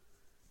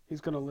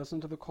he's gonna listen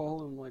to the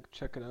call and, like,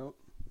 check it out.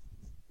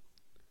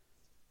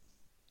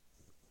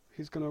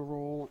 He's gonna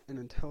roll an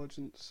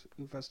intelligence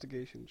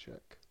investigation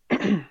check.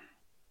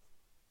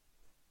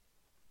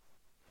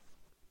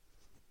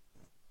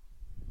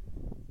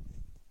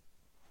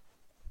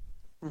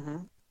 Mm-hmm.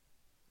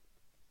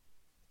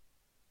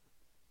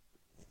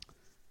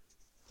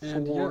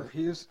 And Four.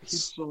 yeah,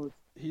 So,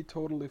 he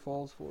totally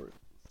falls for it.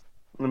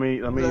 Let me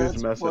use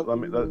That's message.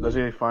 what Does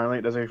he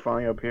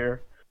finally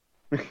appear?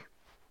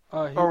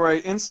 all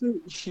right,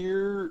 instant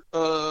here.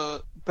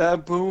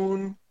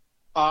 Baboon,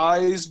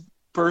 eyes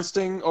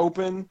bursting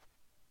open.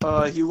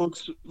 He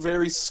looks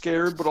very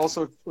scared, but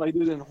also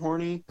excited and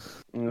horny.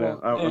 Yeah,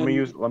 Well, let me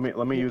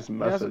and use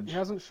message. He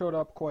hasn't showed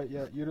up quite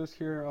yet. You just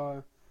hear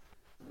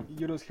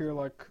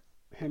like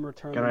him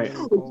return Can the I-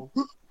 mating call.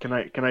 Can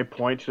I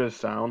point to the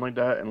sound like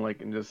that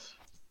and just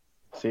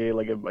see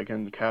like if I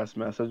can cast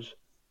message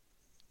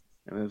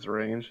in his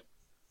range?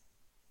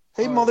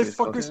 Hey, Oh,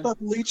 motherfucker, okay. stop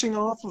leeching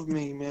off of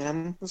me,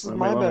 man. This is Let me-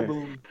 my let me-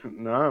 baboon.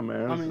 Nah,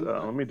 man. I mean,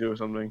 let me do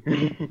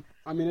something.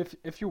 I mean,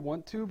 if you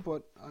want to,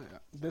 but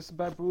this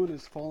baboon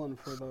is fallen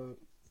for the,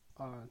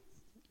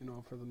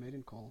 for the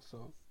mating call,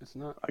 so it's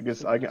not. I guess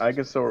super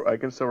necessary. I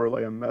can still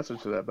relay a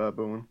message to that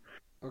baboon.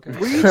 Okay.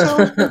 Reach out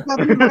to the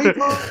baboon, right,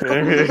 bro?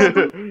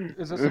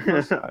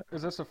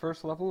 Is this a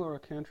first level or a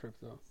cantrip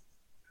though?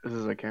 This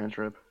is a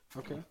cantrip.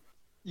 Okay.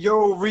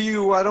 Yo,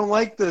 Ryu, I don't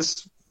like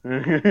this.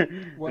 What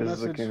This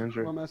is a message?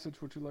 cantrip. What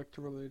message would you like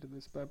to relay to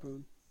this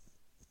baboon?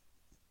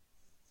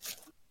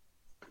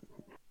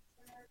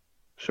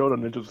 Show the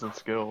ninjas some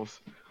skills.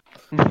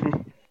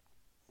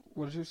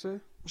 What did you say?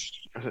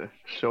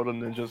 Show the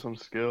ninja some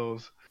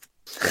skills.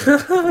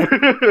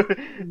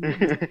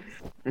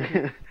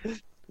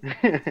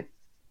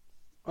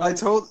 I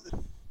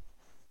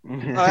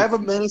have a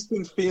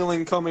menacing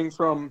feeling coming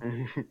from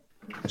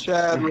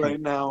Chad right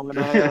now, and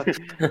I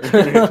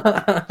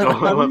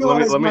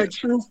realize my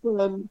true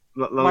friend.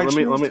 My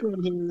true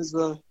friend here is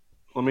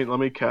Let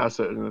me cast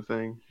it in the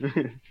thing.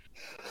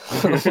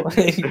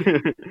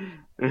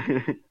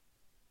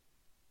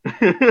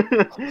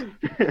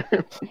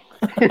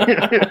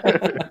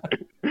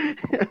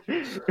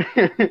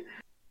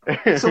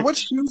 So, what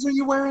shoes are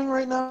you wearing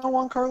right now,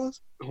 Juan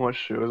Carlos? What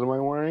shoes am I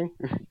wearing?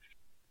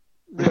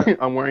 Yeah.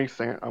 I'm wearing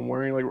like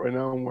right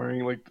now. I'm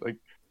wearing like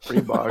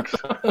Reeboks.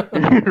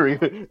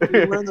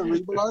 You're wearing the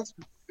Reeboks?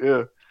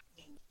 Yeah.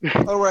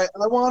 All right,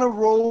 I want to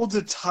roll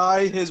to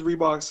tie his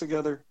Reeboks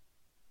together.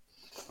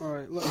 All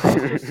right.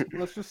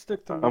 Let's just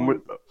stick to I'm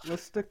one.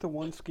 Let's stick to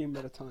one scheme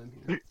at a time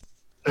here.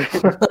 Yeah,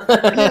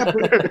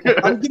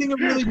 but I'm getting a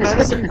really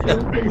menacing feeling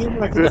from him,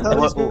 and I can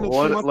tell he's going to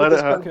team up with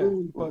this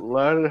baboon. But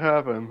Let it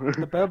happen.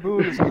 the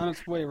baboon is on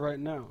its way right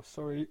now.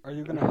 So are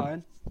you gonna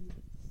hide?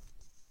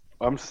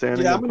 I'm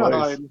standing Yeah, in I'm going to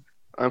place. hide.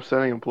 I'm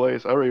standing in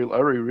place. I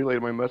already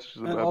relayed my message to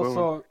the And baboon.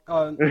 also,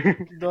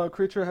 the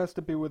creature has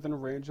to be within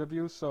range of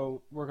you.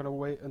 So we're gonna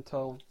wait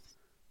until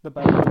the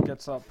baboon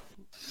gets up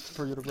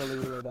for you to really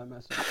relay that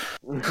message.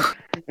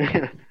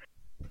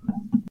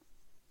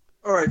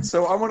 All right,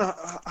 so I want to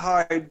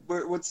hide.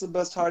 What's the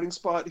best hiding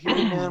spot here,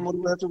 man? What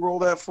do we have to roll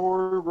that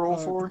for? Roll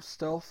for?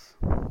 Stealth.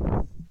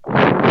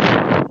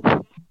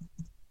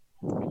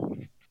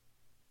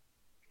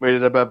 Wait,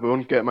 did that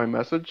baboon get my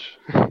message?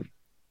 I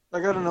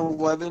got an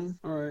 11.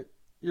 All right.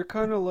 You're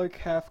kind of like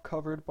half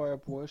covered by a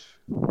bush.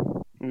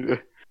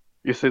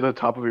 You see the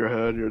top of your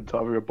head, your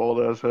top of your bald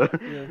ass head.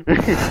 Yeah.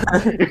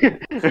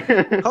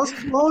 How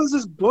small is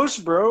this bush,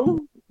 bro?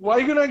 Why are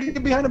you gonna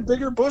get behind a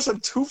bigger bush? I'm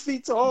 2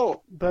 feet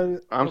tall.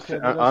 I'm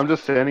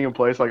just standing in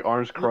place, like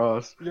arms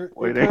crossed,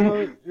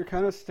 waiting. You're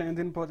kind of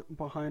standing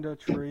behind a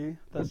tree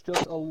that's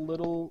just a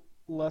little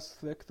less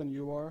thick than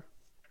you are.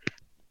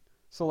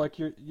 So like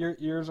your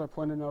ears are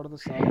pointing out of the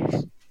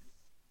sides.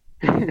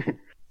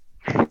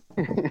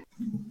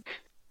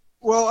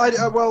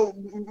 Well,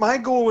 my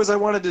goal was I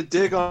wanted to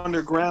dig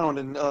underground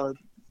and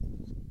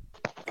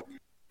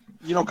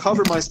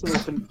cover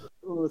myself in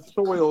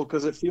soil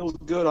because it feels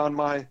good on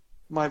my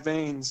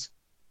veins.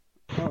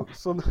 Oh,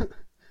 so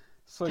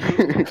you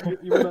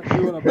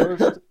wanna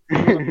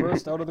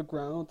burst out of the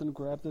ground and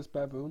grab this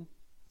baboon?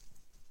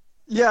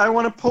 Yeah, I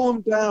want to pull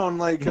him down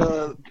like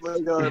a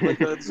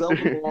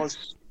Zelda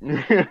boss.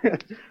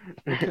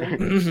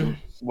 Okay.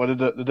 What did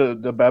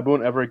the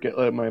baboon ever get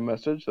my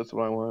message? That's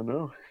what I want to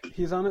know.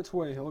 He's on its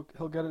way.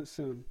 He'll get it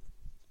soon.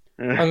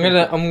 I'm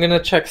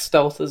gonna check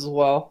stealth as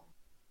well.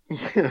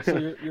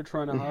 So you're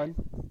trying to hide?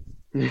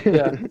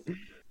 Yeah.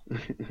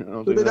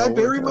 Did I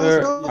bury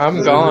myself? I'm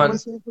Did I bury gone.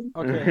 myself?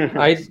 Okay.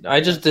 I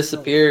just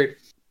disappeared.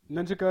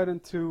 Ninja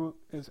Gaiden 2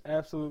 is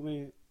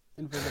absolutely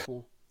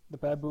invisible. The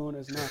baboon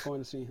is not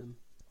going to see him.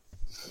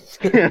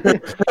 So,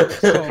 Did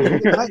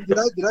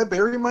I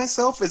bury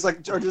myself? Are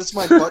just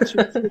my butt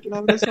cheeks sticking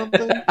out or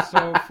something?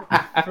 So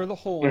for the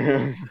whole,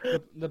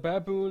 the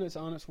baboon is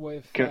on its way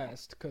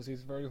fast because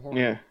he's very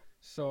horny. Yeah.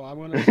 So I'm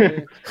gonna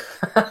say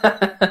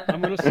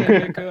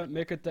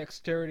make a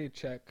dexterity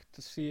check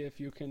to see if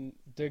you can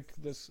dig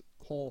this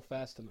hole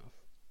fast enough.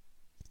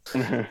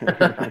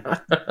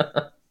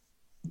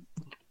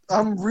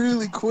 I'm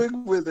really quick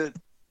with it.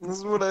 This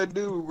is what I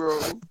do, bro.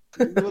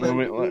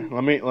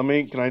 Let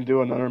me. Can I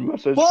do another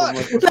message? What?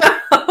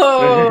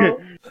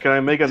 Can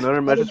I make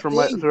another message from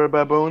through a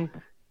baboon?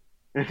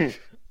 Can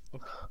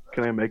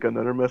I make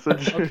another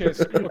message? Okay.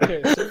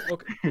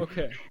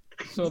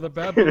 So the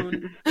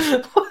baboon.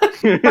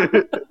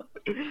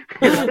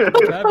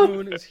 The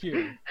baboon is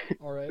here.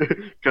 All right.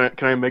 Can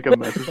I make a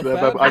message to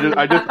that baboon?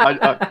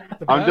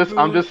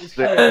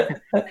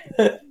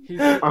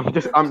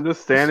 I'm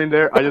just standing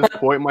there. I just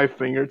point my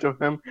finger to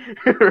him,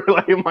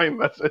 relay my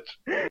message.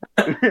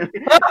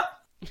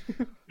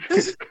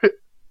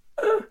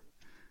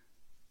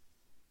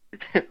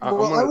 I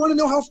want to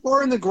know how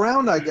far in the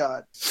ground I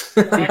got.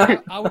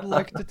 I would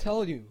like to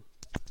tell you.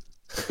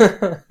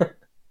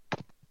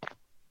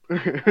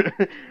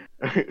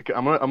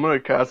 I'm gonna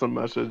cast a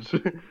message.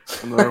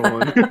 Another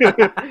one.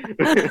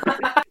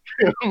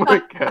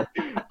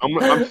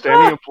 I'm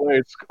standing in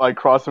place, like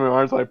crossing my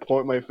arms. And I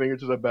point my finger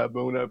to the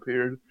baboon that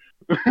appeared.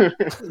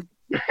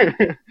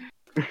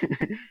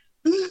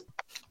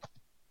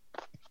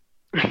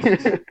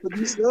 What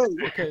you say?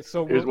 Okay,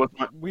 so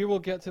we will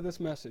get to this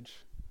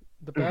message.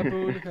 The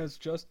baboon has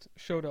just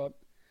showed up.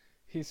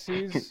 He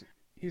sees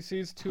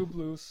Toob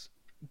Loose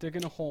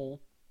digging a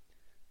hole.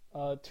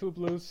 Toob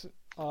Loose,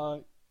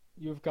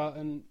 you've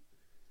gotten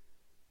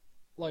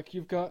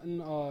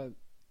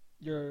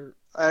your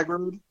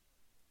aggroed.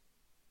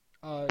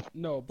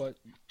 No, but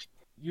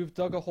you've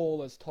dug a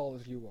hole as tall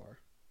as you are.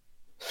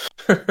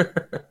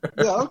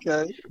 Yeah,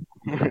 okay.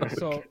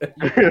 So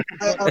you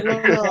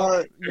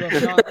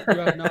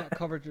have not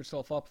covered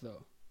yourself up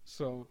though.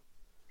 So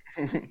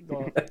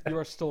you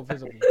are still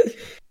visible.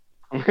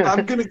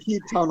 I'm gonna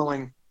keep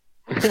tunneling.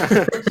 Can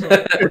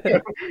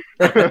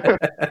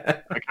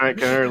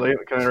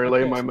I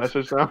relay my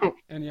message now?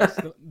 And yes,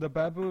 the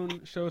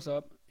baboon shows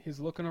up. He's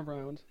looking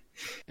around,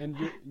 and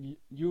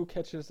you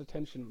catch his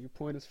attention. You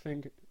point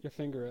your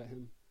finger at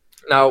him.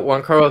 Now,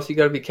 Juan Carlos, you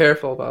got to be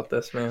careful about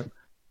this, man.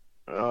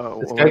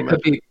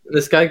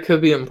 This guy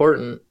could be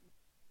important.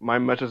 My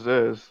message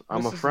is,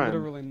 I'm a friend. This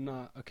is literally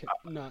not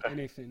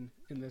anything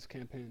in this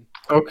campaign.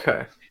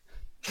 Okay.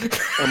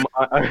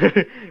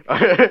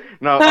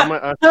 No,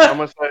 I'm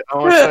gonna say.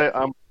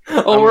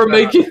 We're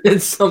making it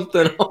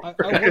something.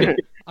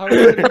 I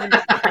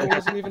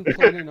wasn't even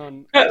planning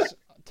on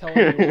telling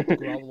you what the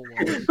grovel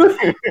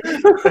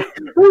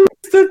was.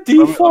 The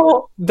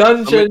default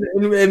dungeon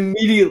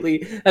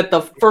immediately at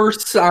the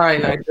first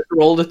sign. I just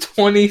rolled a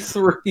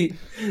 23.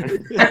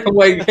 I'm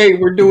like, hey,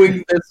 we're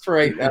doing this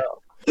right now.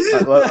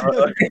 I'm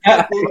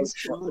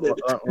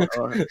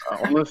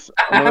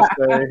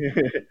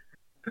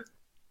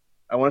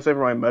I want to say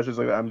for my message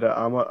like I'm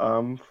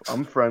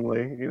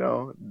friendly,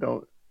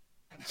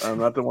 I'm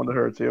not the one that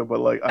hurts you, but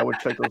like I would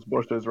check those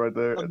bushes right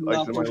there, I'm like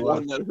not to the my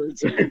one left. that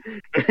hurts you.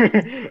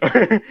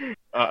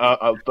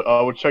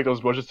 I would check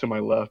those bushes to my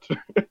left.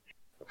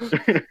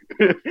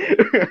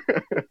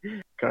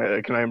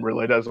 Can I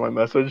relay that as my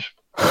message?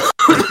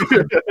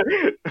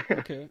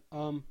 Okay.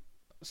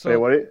 So Wait,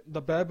 what?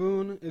 The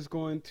baboon is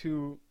going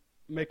to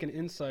make an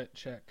insight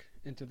check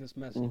into this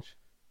message,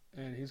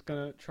 and he's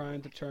gonna try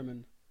and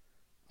determine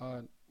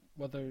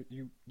whether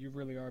you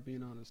really are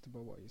being honest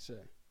about what you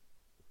say.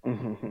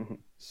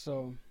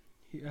 So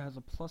he has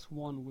a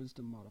 +1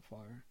 wisdom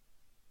modifier.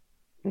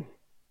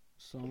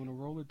 So I'm gonna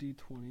roll a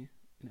d20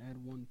 and add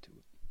 1 to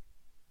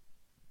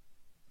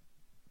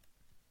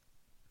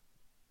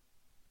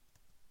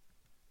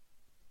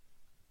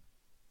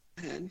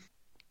it.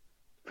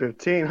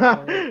 15.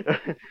 Huh?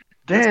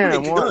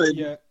 Damn. Good.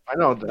 Yeah. I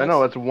know.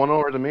 That's 1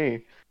 over to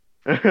me.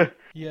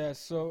 Yeah.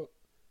 So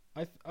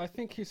I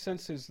think he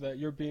senses that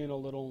you're being a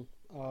little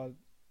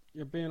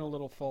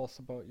false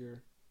about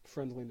your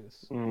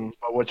friendliness.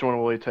 But which one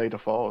will he take to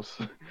false?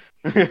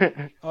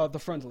 The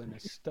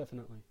friendliness,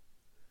 definitely.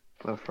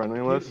 The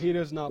friendliness. He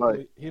does not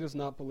Like- he does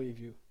not believe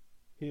you.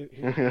 He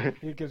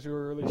gives you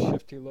a really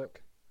shifty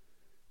look.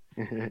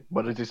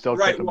 But does he still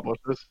Right, cut the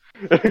bushes?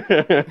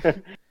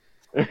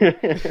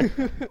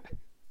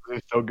 Does he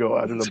still go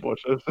out of the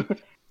bushes?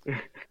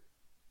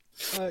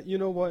 You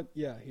know what?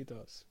 Yeah, he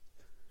does.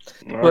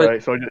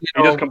 Alright, so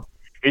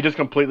he just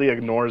completely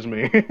ignores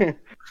me. Wait,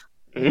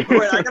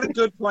 I got a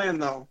good plan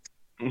though.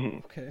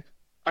 Okay.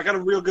 I got a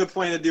real good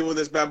plan to deal with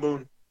this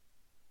baboon.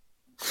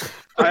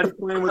 I had a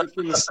plan with it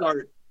from the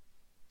start.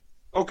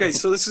 Okay,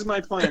 so this is my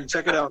plan.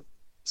 Check it out.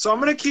 So I'm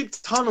going to keep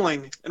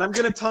tunneling, and I'm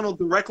going to tunnel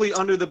directly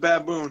under the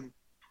baboon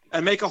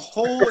and make a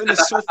hole in the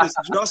surface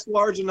just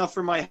large enough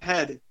for my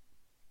head.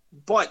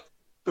 But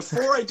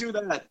before I do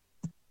that,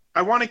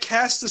 I want to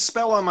cast a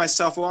spell on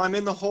myself while I'm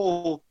in the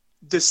hole,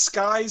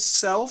 disguise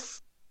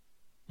self,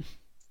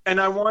 and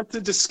I want to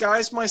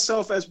disguise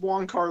myself as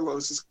Juan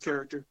Carlos's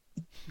character.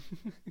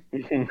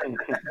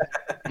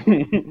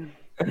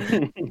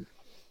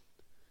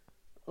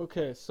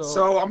 Okay,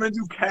 So I'm going to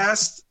do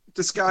cast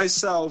disguise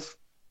self.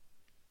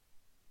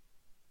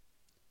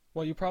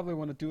 well, you probably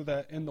want to do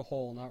that in the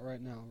hole, not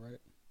right now, right?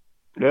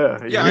 Yeah,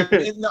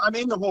 I'm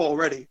in the hole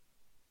already.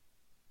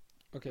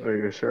 Okay. Are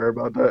you sure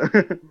about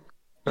that?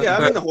 Yeah,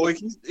 I'm in the hole.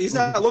 He's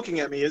not looking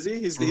at me, is he?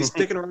 He's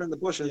sticking around in the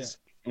bushes.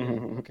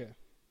 Okay.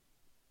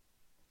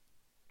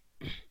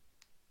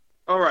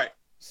 All right.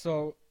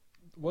 So,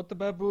 what the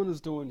baboon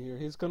is doing here,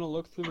 he's gonna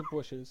look through the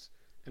bushes,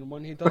 and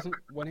when he does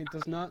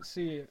not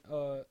see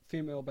a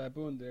female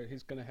baboon there,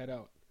 he's gonna head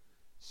out.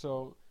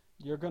 So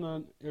you're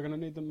gonna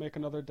need to make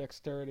another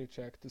dexterity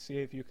check to see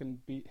if you can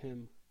beat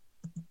him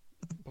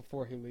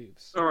before he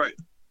leaves. All right.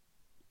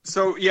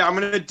 So yeah, I'm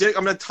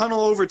gonna tunnel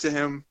over to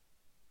him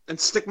and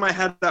stick my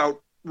head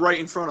out right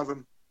in front of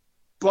him.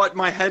 But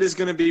my head is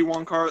gonna be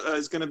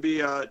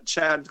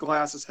Chad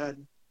Glass's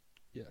head.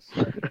 Yes.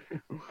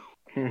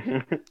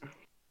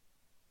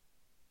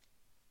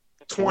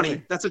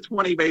 20. That's a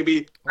 20,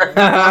 baby. All right.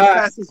 I'm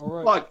fast as All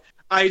right. fuck.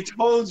 I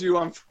told you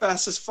I'm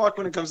fast as fuck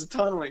when it comes to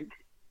tunneling.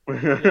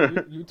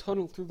 Yeah, you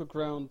tunnel through the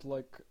ground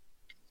like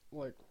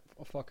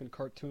a fucking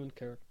cartoon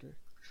character,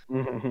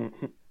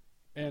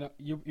 and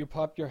you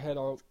pop your head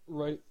out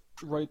right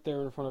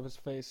there in front of his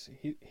face.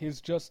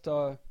 He's just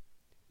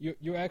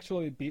you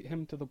actually beat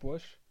him to the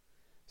bush.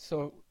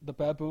 So the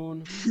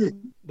baboon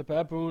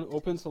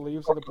opens the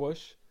leaves of the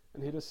bush,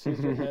 and he just sees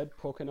your head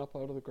poking up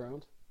out of the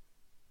ground.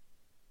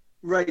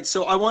 Right.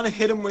 So I want to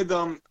hit him with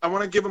I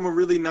want to give him a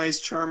really nice,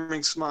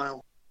 charming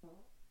smile.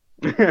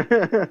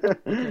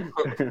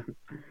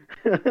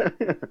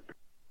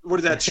 What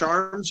is that?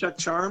 Charm? Check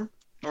charm?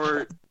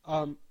 Or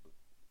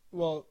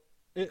well,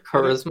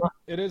 Charisma?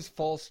 It is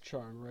false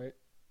charm, right?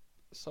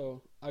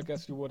 So I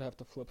guess you would have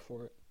to flip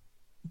for it.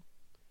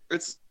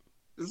 it's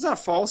not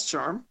false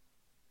charm.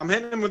 I'm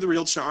hitting him with the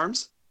real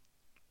charms.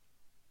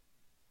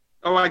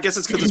 Oh, I guess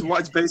it's because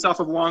it's based off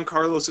of Juan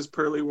Carlos's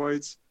pearly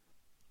whites.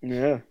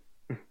 Yeah.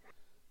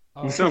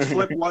 So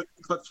flip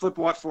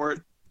what for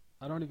it?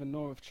 I don't even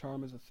know if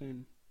charm is a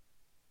thing.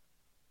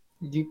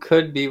 You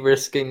could be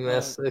risking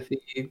this if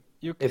he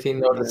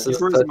notices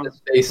Yeah. that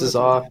his face is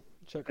off.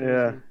 Check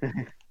Yeah.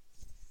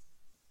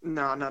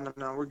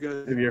 No, we're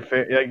good. If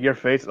your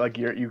face, like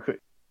you could,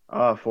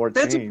 14.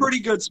 That's a pretty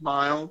good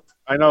smile.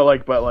 I know,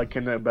 but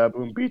can the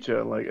baboon beat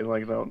you,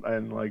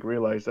 and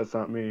realize that's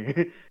not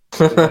me?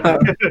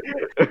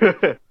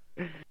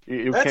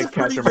 You That's can't a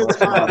pretty capture good my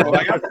smile.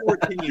 I got smile.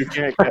 14. You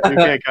can't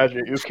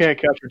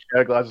capture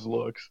Chad Glass's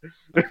looks.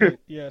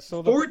 Yeah,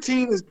 so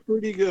 14 is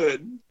pretty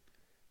good.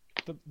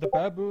 the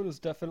baboon is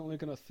definitely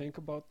gonna think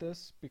about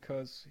this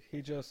because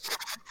he just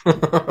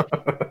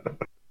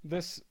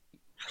this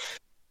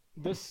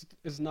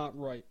is not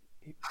right.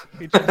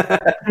 He just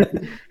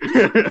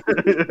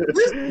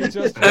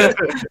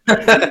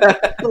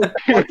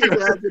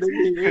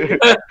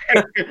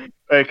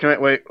Hey, can I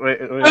wait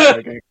a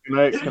second?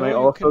 Can I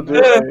also do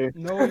a?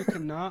 No, you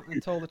cannot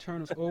until the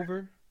turn is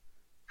over.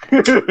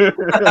 I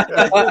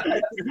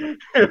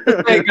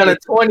got a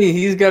 20.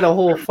 He's got a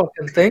whole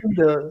fucking thing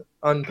to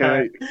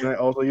unpack. Can I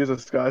also use a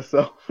sky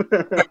self? So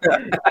I'm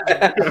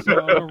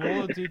gonna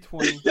roll a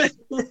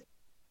d20.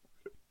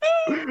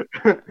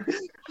 Fuck!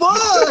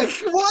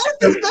 What?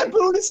 This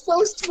baboon is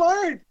so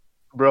smart.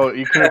 Bro,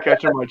 you couldn't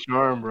capture my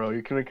charm, bro.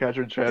 You couldn't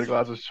capture Chad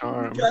Glass's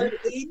charm. You got an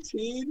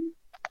 18.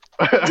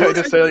 I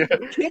just say, You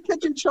can't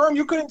catch your charm.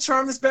 You couldn't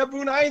charm this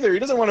baboon either. He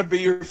doesn't want to be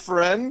your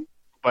friend.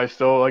 I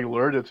still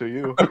lured it to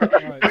you.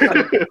 Alright, so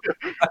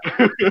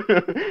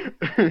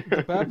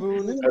the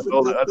baboon That's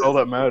all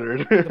that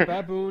mattered. the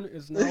baboon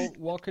is now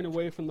walking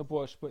away from the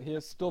bush, but he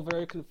is still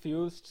very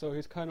confused, so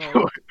he's kind of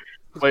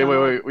Wait.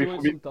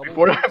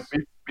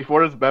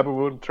 Before this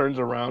baboon turns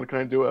around, can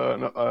I do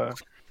a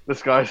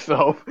disguise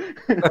self?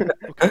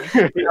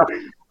 Okay.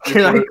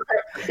 Can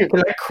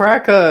I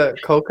crack a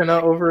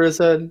coconut over his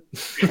head?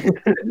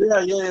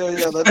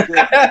 Yeah. That's good.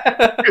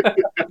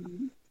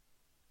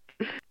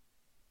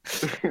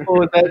 What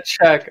would that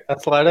check?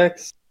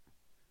 Athletics?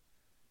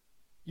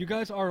 You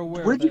guys are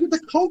aware Where'd you that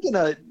get the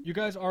coconut? you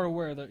guys are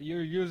aware that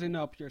you're using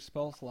up your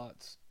spell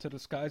slots to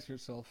disguise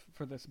yourself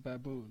for this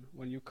baboon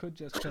when you could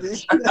just kill him.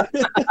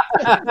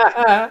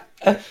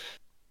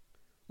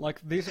 Like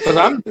these.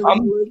 Because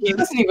he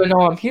doesn't even know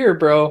I'm here,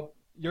 bro.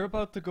 You're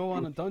about to go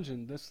on a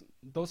dungeon.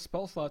 Those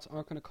spell slots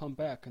aren't going to come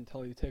back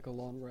until you take a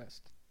long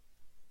rest.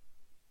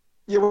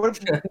 Yeah, what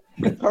if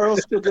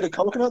Carlos could get a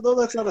coconut though?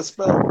 That's not a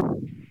spell.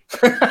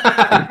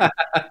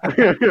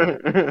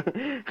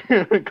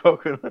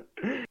 Coconut.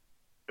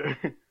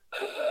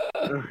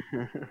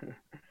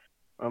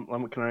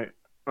 Can I?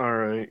 All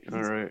right.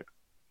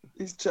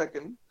 He's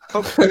checking.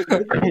 Coconut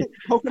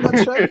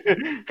check.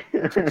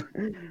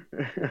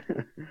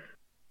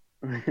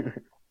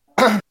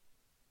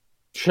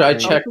 Should I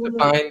check to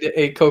find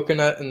a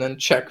coconut and then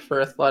check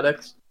for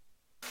athletics?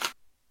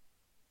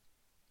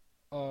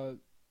 I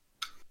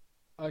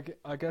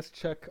guess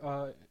check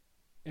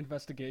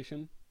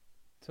investigation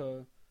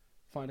to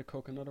find a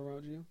coconut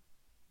around you.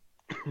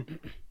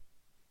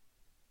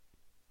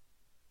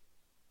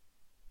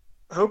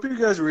 I hope you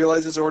guys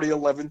realize it's already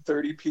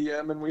 11:30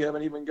 p.m. and we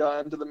haven't even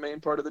gotten to the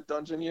main part of the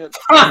dungeon yet.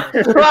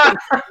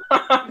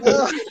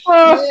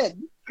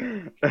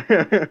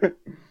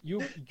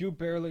 You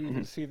barely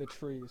even see the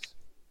trees.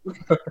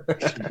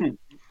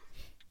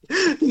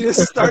 He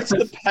just starts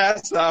to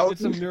pass out.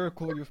 It's a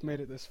miracle you've made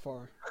it this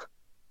far.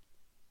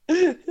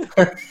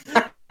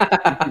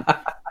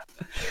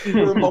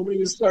 For a moment,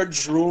 you start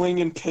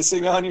drooling and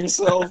pissing on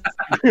yourself.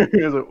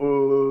 He's like,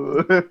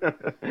 "Ooh."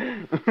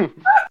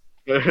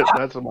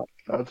 That's my.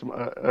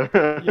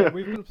 Yeah,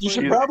 we've been You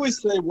should playing- probably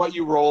say what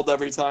you rolled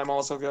every time,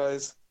 also,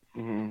 guys.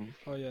 Mhm.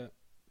 Oh yeah,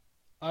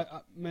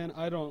 man,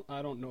 I don't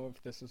know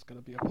if this is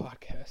gonna be a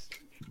podcast.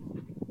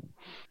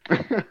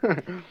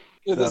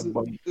 Yeah, this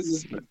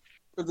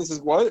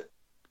is what?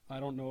 I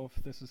don't know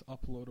if this is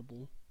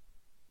uploadable,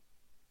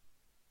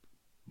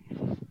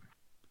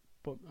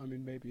 but I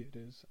mean maybe it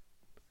is.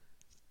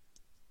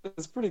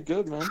 It's pretty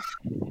good, man.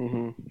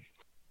 Mhm.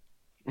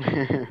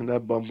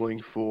 That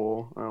bumbling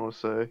fool, I will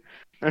say.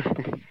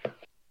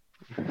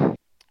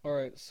 All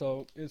right,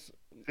 so is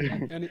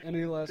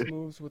any last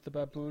moves with the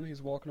baboon?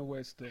 He's walking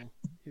away still.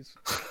 He's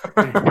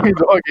He's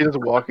just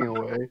walking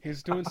away.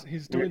 he's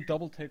doing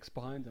double takes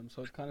behind him,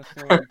 so it's kind of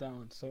slowing him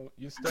down. So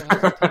you still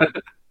have some time.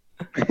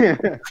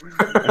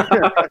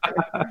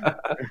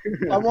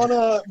 I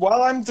wanna,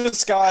 while I'm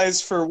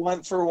disguised for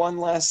one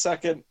last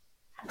second,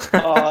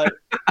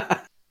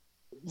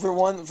 for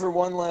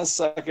one last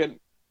second,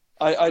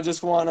 I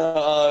just wanna,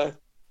 I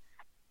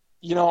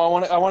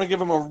wanna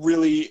give him a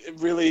really,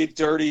 really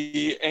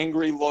dirty,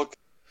 angry look.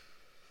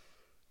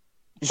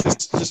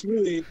 Just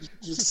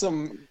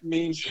some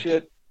mean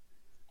shit.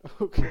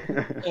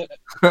 Okay.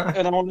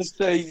 And I want to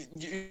say,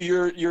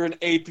 you're an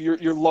ape.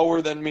 You're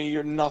lower than me.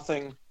 You're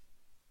nothing.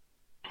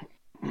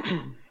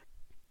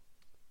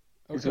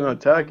 He's gonna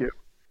attack you.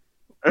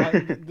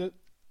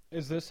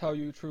 Is this how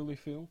you truly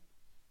feel?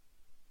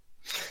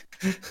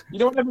 You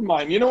know what? Never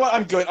mind. You know what?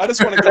 I'm good. I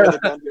just want to go to the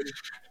dungeon.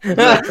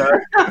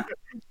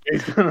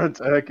 He's gonna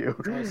attack you.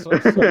 So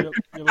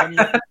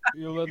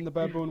you're letting the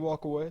baboon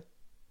walk away?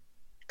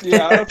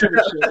 Yeah, I don't give a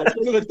shit. Let's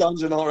go to the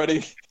dungeon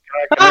already. Can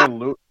I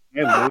loot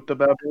the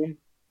baboon?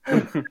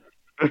 You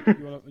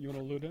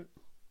wanna loot it?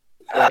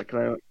 Yeah, can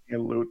I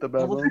loot the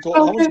How baboon?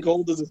 much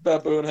gold does this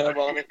baboon have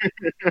on it?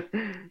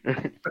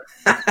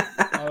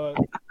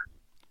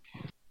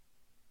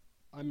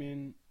 I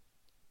mean,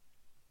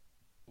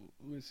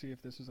 let me see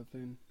if this is a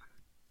thing.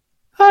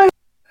 I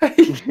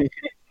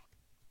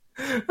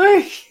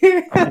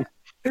can't.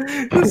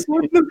 This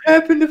wouldn't have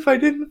happened if I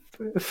didn't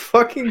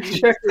fucking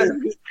check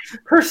that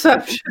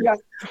perception. Yeah.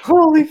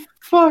 Holy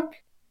fuck.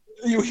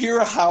 You hear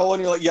a howl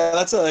and you're like, yeah,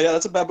 that's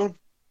a baboon.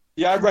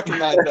 Yeah, I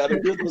recognize that.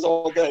 I've heard those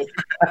all day.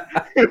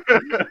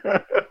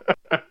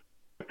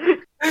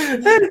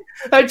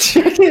 I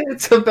check it,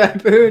 it's a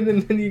baboon,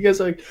 and then you guys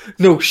are like,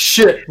 no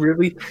shit,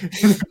 really?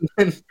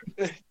 I've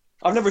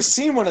never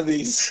seen one of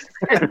these.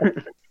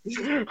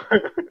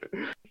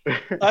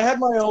 I had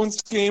my own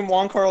scheme.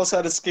 Juan Carlos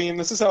had a scheme.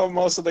 This is how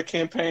most of the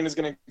campaign is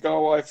going to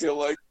go, I feel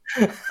like.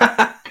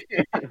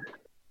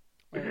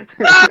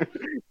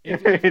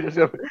 If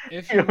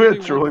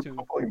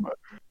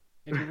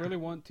you really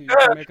want to, you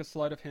can make a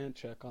sleight of hand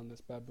check on this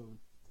baboon.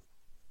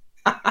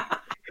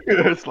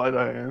 Sleight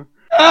of hand.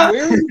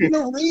 Where are you going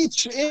to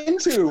reach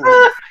into?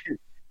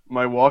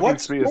 My walking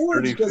What speed is 30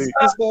 storage does feet.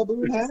 this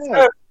baboon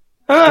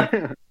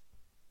have?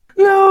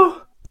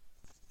 No.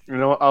 You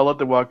know what? I'll let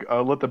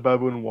the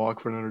baboon walk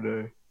for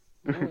another day.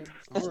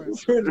 All right.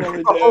 For another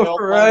day.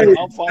 Alright.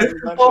 I'll find it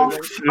Oh,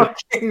 eventually.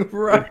 fucking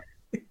right.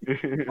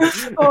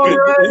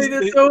 Alright,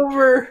 it's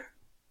over.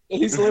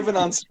 He's living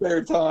on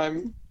spare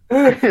time.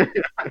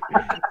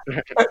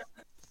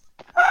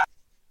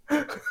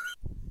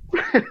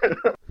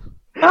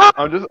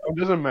 I'm just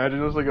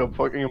imagining this like a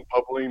fucking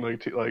bubbling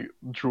like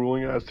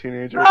drooling ass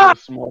teenager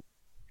with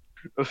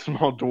a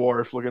small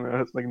dwarf looking at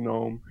us like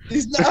gnome. I'm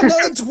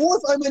not a dwarf.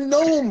 I'm a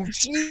gnome.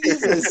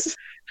 Jesus.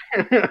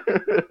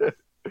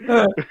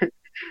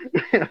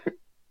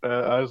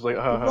 I was like,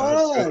 Come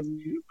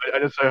on. I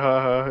just say,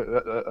 ha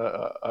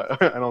ha.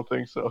 I don't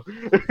think so.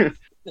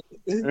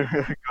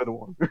 Good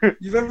one.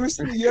 You ever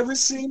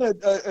seen a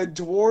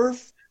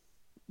dwarf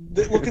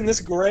looking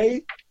this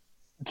gray?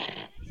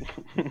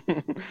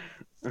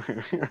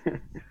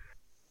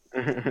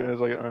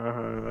 It's like,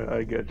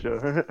 I get you.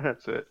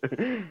 That's it.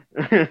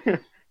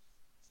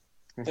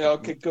 Yeah,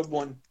 okay, good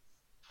one.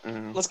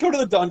 Let's go to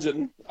the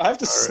dungeon. I have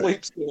to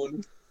sleep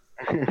soon.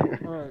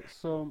 Alright,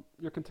 so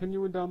you're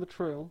continuing down the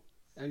trail,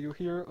 and you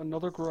hear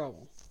another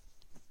growl.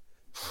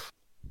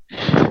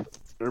 Yeah,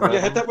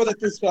 hit that with a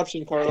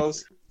perception,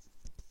 Carlos.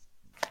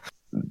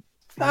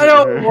 I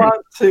don't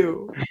want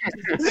to.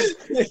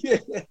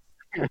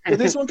 But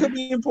this one could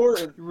be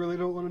important. You really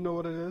don't want to know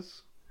what it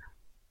is?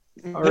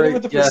 Hit Alright, it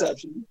with the yes.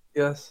 perception.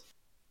 Yes.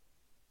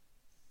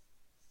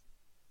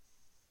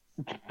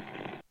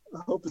 I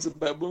hope it's a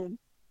baboon.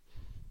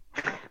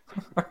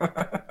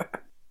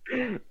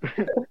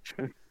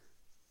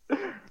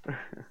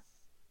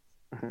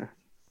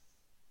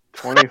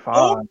 25.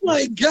 Oh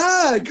my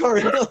god,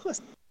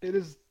 Carlos! It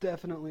is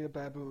definitely a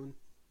baboon.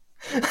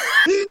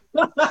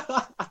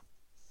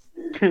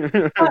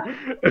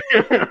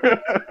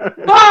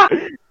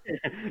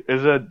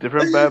 Is it a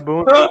different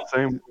baboon?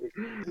 Same.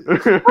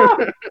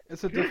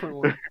 It's a different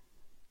one.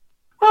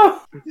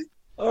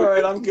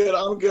 Alright, I'm good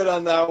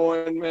on that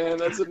one, man.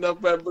 That's enough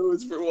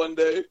baboons for one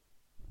day.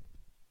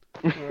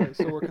 Alright,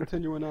 so we're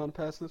continuing on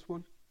past this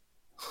one.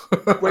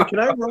 Wait, can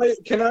I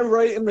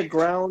write in the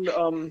ground,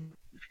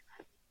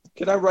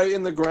 can I write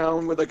in the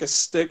ground with like a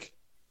stick?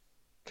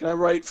 Can I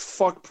write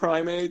fuck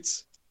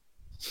primates?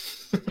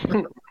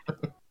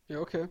 Yeah,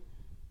 okay.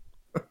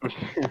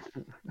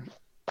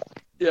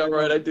 Yeah,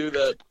 right, I do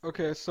that.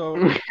 Okay,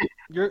 so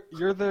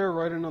you're there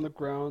writing on the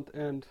ground,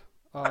 and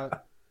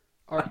are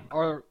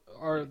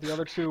the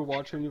other two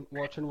watching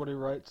what he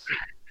writes?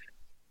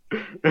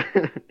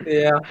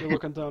 Yeah. You're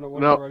looking down at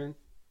what No. he's writing.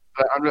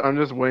 I'm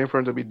just waiting for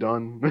him to be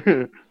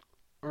done.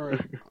 All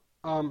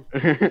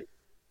right.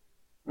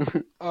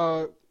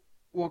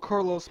 Well,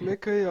 Carlos,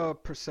 make a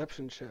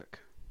perception check.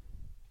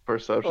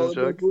 Perception Oh, the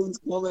check. baboon's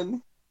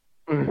coming.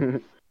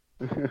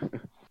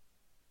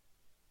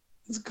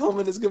 It's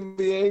coming, it's gonna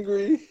be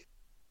angry.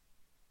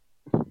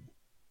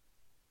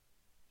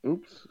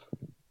 Oops.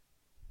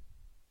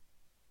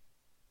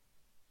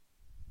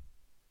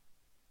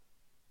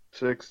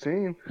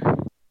 $16.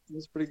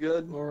 That's pretty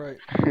good. All right.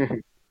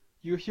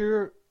 You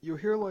hear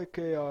like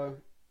a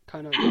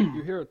kind of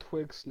you hear a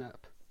twig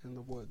snap in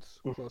the woods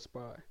close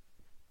by.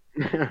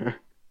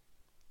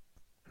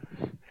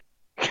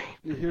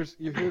 You hear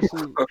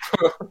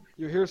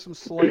some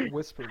slight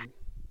whispering.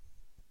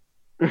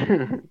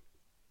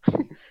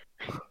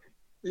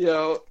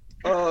 Yo,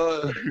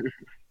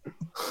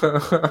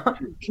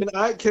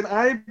 can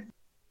I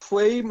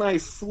play my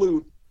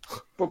flute,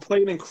 but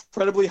play an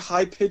incredibly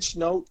high pitched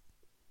note?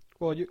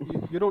 Well, you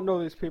don't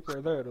know these people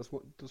are there. Does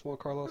Juan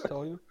Carlos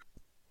tell you?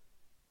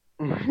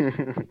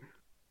 I'm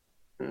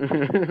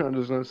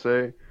just gonna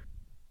say,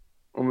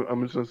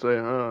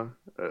 huh?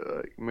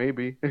 Like,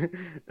 maybe.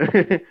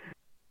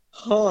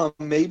 Huh?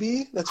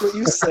 Maybe that's what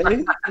you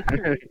say.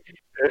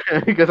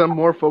 Because I'm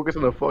more focused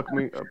on the fuck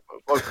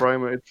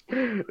primates. So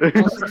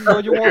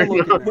you are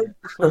looking at it.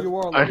 So you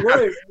are looking.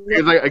 Right.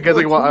 I guess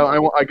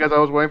I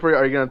was waiting for you.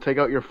 Are you gonna take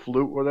out your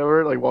flute, or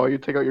whatever? Like while you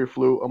take out your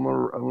flute,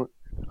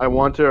 I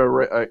want to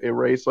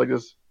erase like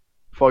this.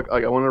 Fuck.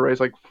 Like I want to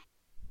erase like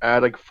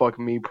add like fuck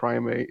me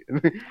primate.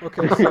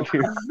 Okay,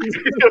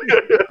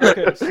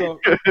 so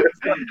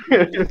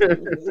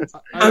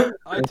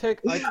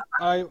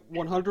I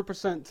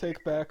 100%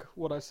 take back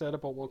what I said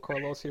about Juan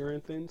Carlos hearing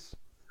things.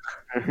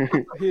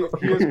 He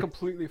is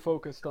completely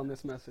focused on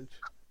this message.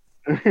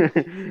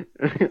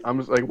 I'm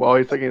just like while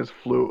he's taking his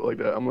flute like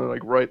that, I'm gonna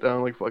like write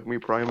down like fuck me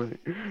primate.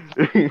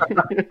 Okay,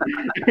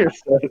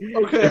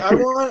 I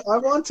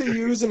want to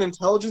use an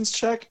intelligence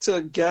check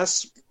to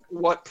guess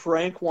what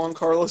prank Juan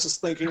Carlos is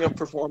thinking of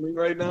performing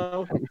right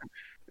now.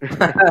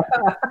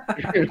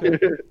 Okay,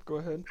 go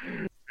ahead.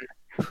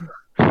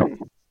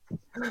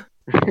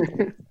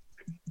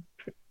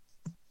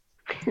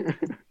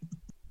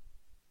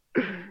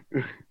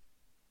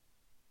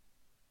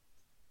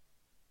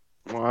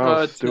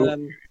 Wow, stupid. 10.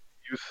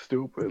 You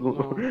stupid.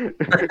 No.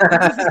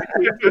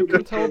 You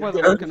can tell by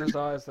the look in his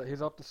eyes that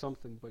he's up to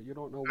something, but you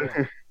don't know what.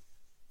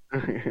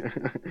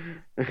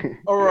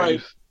 All right.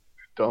 You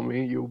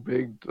dummy, you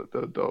big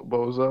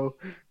bozo.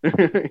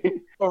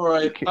 All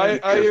right. I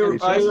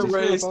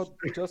erased.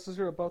 Just as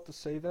you're about to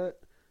say that,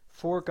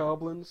 4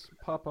 goblins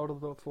pop out of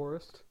the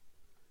forest,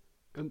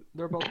 and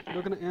they're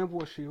gonna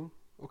ambush you.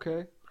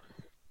 Okay.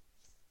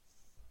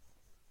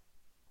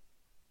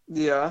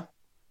 Yeah.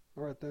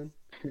 All right then.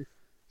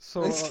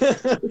 So.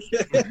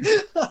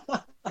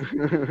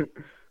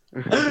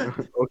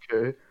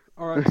 Okay.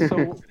 All right.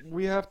 So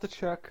we have to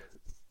check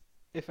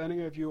if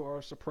any of you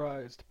are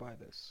surprised by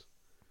this.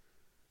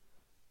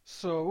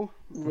 So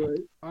Right.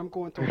 I'm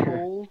going to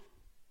roll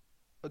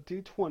a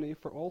d20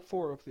 for all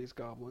 4 of these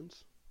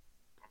goblins.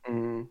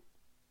 Mm.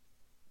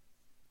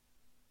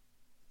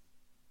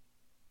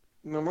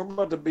 Man, we're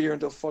about to be here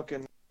until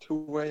fucking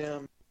 2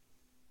 a.m.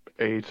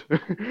 8.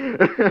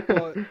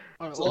 But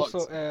I'll also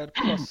Sucks. add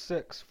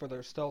 +6 for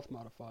their stealth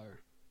modifier.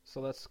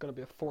 So that's going to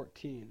be a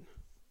 14.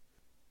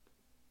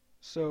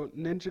 So,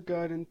 Ninja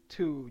Gaiden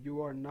 2,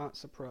 you are not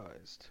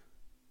surprised.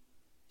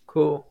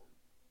 Cool.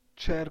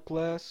 Chad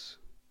Glass,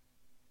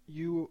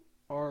 you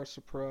are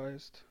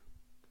surprised.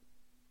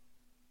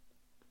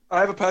 I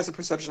have a passive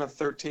perception of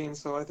 13,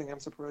 so I think I'm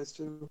surprised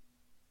too.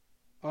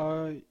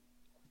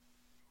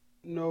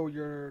 No,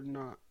 you're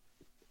not.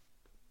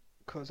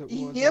 Because it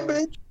was. Yeah,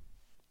 bitch.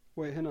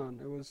 Wait, hang on.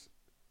 Was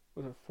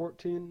it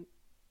 14?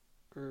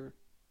 Or.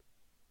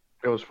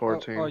 It was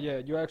 14. Oh, yeah,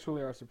 you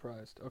actually are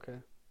surprised. Okay,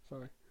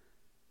 sorry.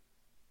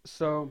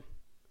 So,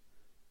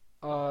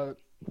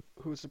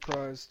 who's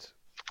surprised?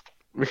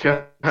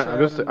 Because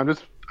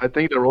I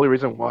think the only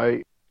reason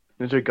why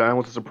Ninja Gaiden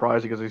was a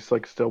surprise because he's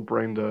like still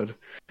brain dead.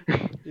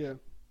 Yeah.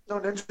 No,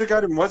 Ninja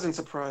Gaiden wasn't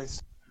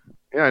surprised.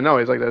 Yeah, I know.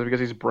 He's like that because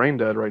he's brain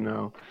dead right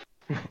now.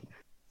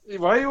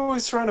 Why are you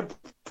always trying to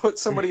put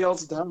somebody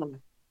else down?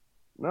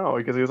 No,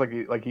 because he was like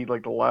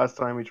the last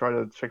time he tried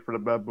to check for the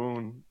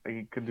baboon, like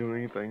he couldn't do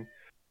anything.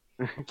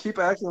 Keep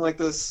acting like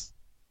this.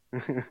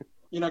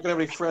 You're not gonna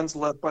have any friends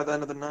left by the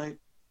end of the night.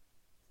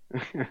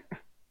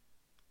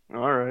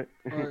 All right.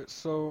 Alright,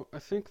 so I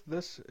think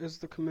this is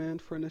the command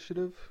for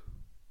initiative.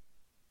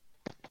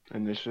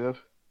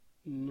 Initiative?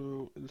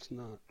 No, it's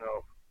not.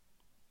 No.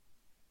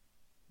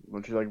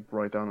 Won't you like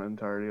write down the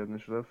entirety of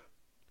initiative?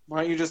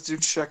 Why don't you just do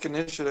check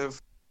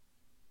initiative?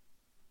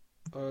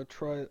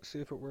 Try it, see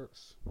if it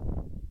works.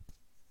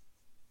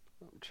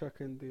 I'm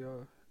checking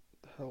the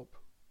help.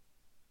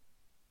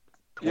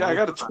 Yeah, I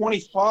got a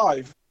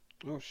 25.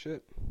 Oh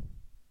shit.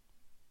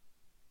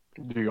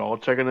 Do you all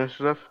check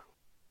initiative?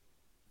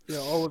 Yeah,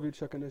 all of you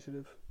check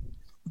initiative.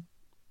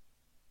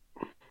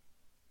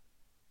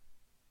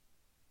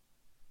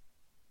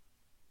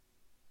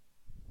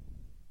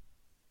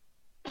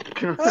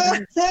 You're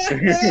a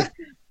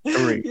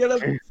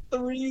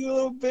 3,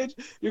 little bitch.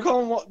 You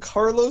call him what,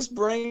 Carlos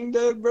brain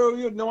dead, bro?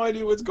 You have no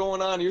idea what's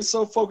going on. You're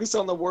so focused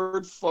on the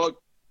word fuck.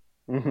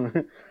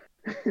 You're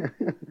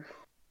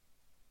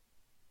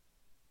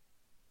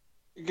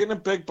getting a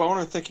big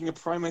boner thinking of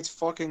primates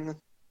fucking.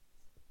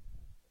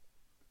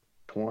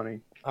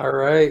 20. All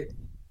right.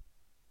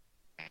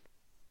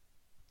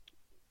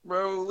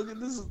 Bro, look at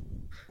this.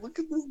 Look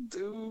at this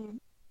dude.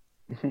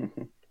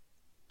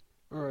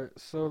 Alright,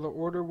 so the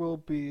order will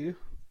be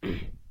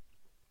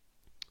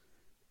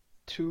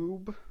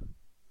Toob,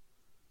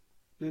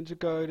 Ninja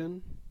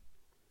Gaiden,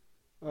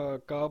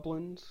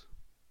 Goblins,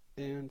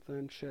 and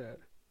then Chad.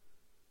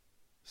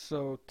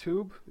 So,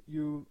 Toob,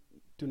 you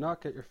do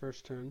not get your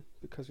first turn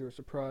because you were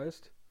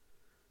surprised.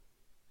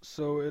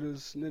 So it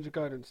is Ninja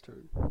Gaiden's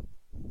turn.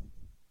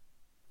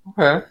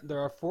 Okay. There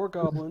are 4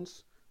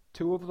 goblins.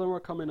 2 of them are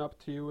coming up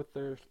to you with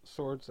their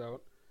swords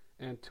out,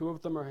 and 2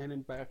 of them are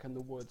hanging back in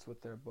the woods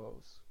with their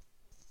bows.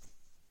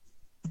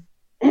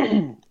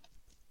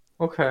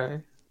 Okay.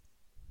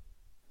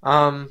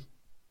 You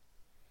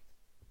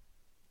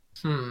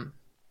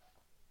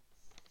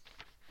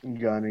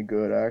got any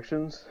good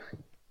actions?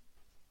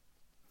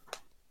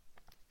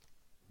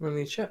 Let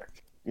me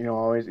check. You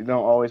don't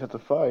always have to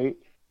fight.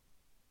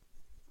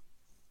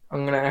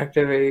 I'm gonna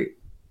activate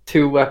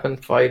 2-weapon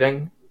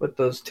fighting with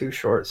those 2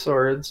 short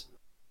swords.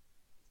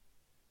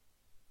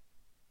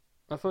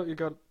 I thought you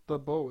got the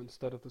bow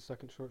instead of the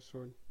second short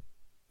sword.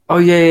 Oh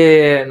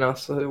yeah. No,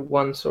 so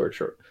 1 sword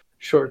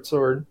short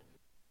sword.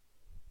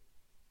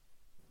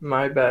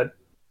 My bad.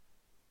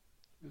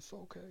 It's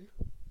okay.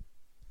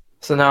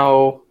 So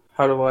now,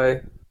 how do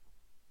I?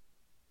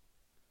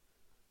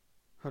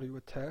 How do you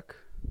attack?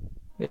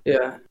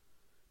 Yeah.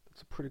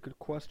 That's a pretty good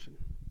question.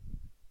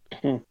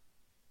 Hmm.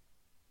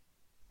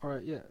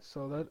 Alright, yeah,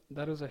 so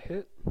that is a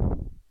hit.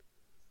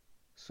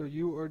 So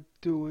you are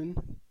doing...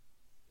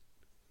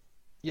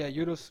 Yeah,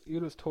 you just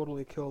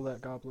totally kill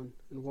that goblin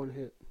in 1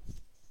 hit.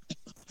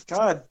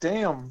 God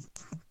damn.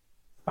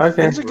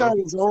 Okay. Ninja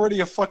Gaiden's already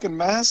a fucking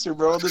master,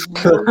 bro. This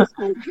middle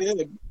school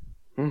kid.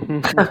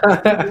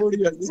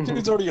 This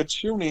dude's already a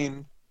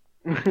tuning.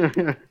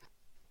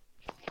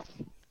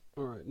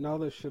 Alright, now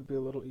this should be a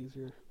little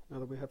easier, now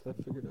that we have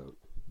that figured out.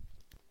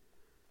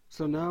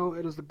 So now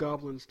it is the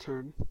goblin's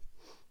turn.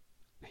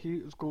 He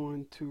is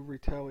going to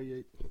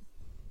retaliate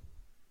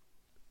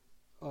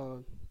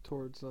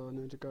towards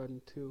Ninja Gaiden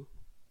 2.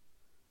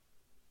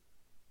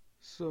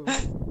 So...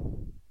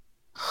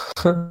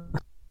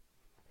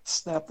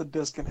 Snap the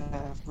disc in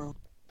half, bro.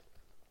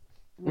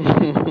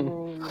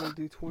 Roll a little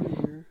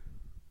d20 here.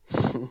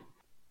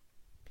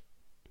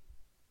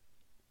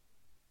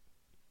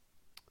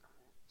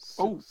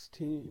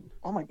 16.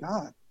 Oh my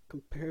god.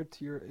 Compared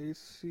to your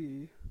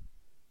AC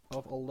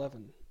of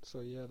 11. So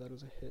yeah, that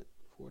is a hit,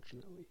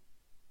 fortunately.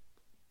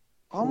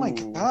 Oh my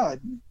Ooh. god.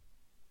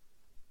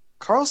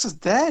 Carlos is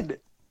dead.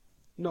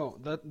 No,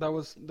 that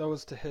was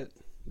to hit.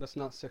 That's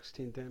not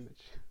 16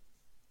 damage.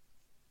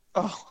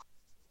 Oh.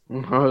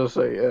 I was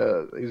say,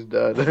 yeah, he's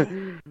dead.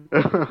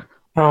 Oh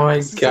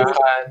my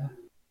god.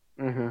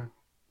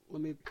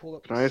 Let me pull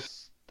up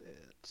Nice. the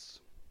stats.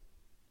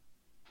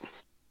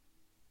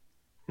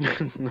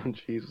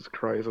 Jesus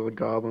Christ, the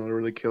goblin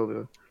really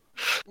killed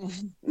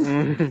They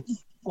you.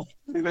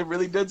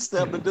 really did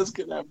stab the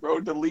disconnect, bro.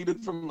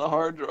 Deleted from the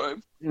hard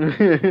drive.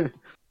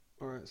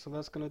 Alright, so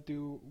that's gonna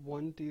do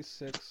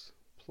 1d6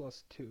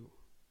 plus 2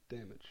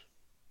 damage.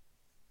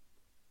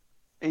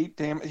 8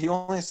 damage. He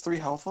only has 3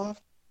 health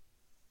left?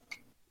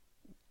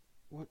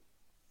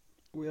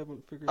 We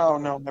haven't figured Oh,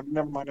 that no. out.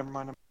 Never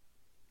mind.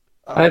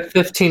 I have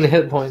 15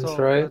 hit points, So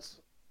right? that's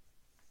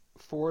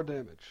 4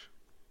 damage.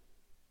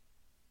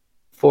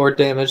 4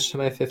 damage to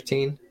my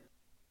 15.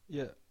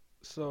 Yeah,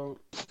 so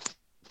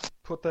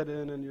put that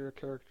in your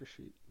character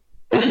sheet.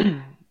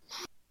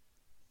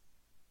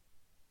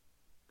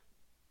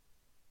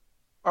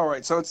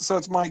 Alright, so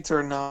it's my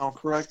turn now,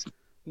 correct?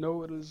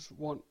 No, it is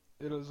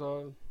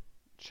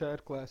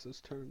Chad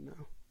Glass's turn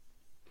now.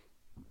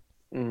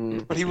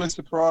 Mm. But he was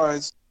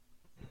surprised.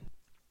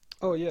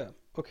 Oh yeah,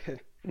 okay.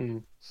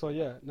 Mm. So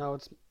yeah, now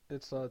it's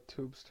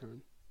Toob's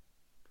turn.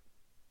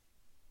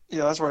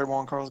 Yeah, that's right,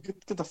 Juan Carlos.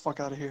 Get the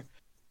fuck out of here.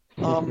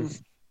 Well,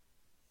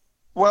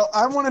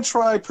 I want to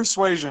try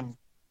persuasion.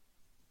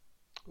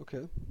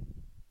 Okay.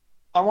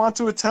 I want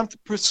to attempt to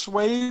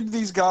persuade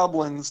these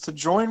goblins to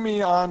join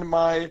me on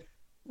my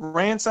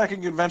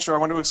ransacking adventure. I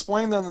want to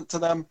explain to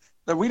them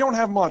that we don't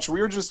have much.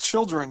 We are just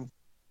children.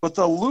 But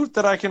the loot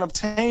that I can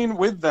obtain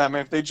with them,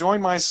 if they join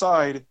my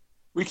side,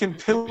 we can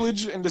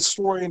pillage and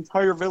destroy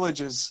entire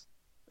villages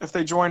if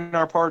they join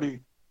our party.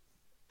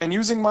 And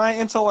using my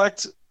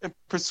intellect,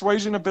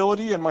 persuasion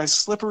ability, and my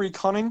slippery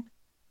cunning,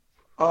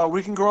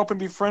 we can grow up and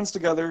be friends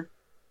together.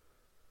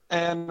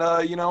 And,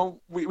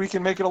 we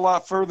can make it a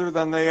lot further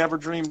than they ever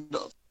dreamed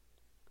of.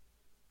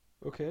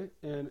 Okay,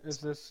 and is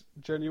this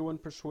genuine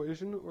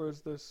persuasion or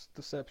is this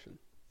deception?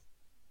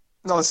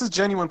 No, this is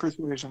genuine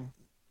persuasion.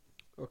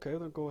 Okay,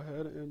 then go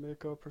ahead and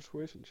make a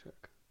persuasion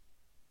check.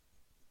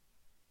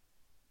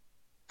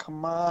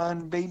 Come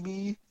on,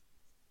 baby.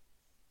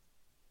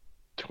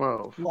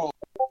 12. Roll.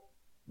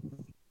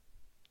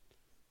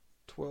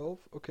 12,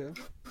 okay.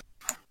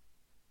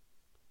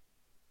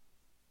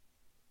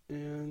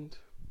 And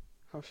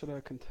how should I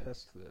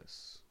contest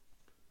this?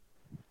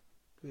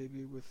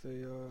 Maybe with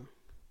a,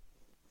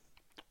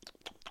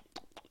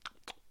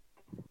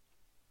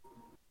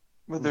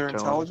 With their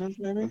intelligence,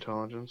 maybe?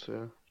 Intelligence,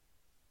 yeah.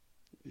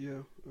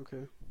 yeah,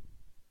 okay.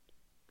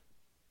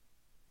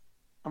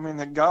 I mean,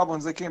 the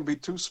goblins, they can't be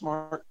too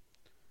smart.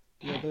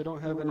 Yeah, they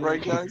don't have any...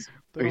 Right, guys?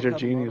 They These don't are have a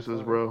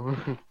geniuses, modifier. bro.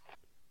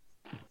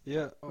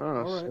 Yeah, Oh,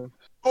 alright.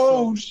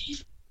 Oh,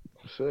 6.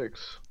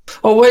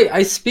 Oh wait,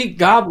 I speak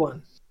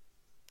Goblin.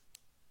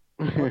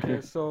 Okay,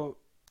 so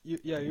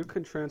you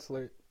can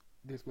translate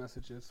these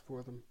messages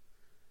for them.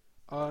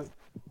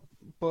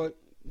 But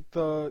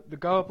the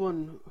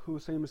goblin who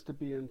seems to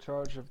be in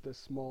charge of this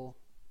small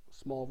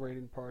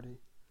raiding party,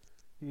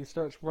 he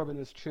starts rubbing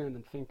his chin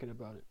and thinking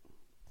about it.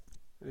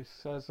 He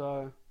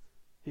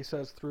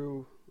says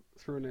through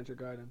Ninja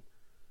Gaiden,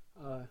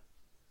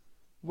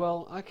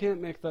 well, I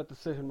can't make that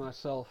decision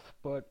myself,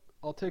 but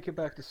I'll take it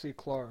back to see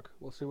Clark.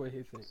 We'll see what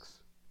he thinks.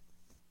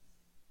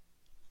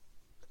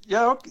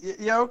 yeah,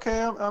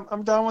 okay.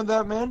 I'm down with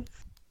that, man.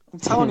 I'm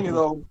telling you,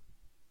 though,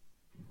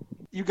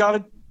 you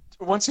gotta...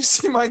 Once you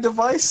see my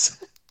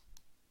device,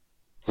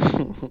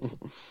 Nothing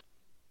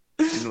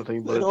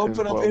but it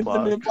open up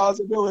infinite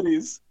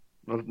possibilities.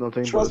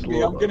 Nothing Trust but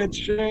me, I'm gonna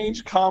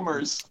change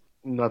commerce.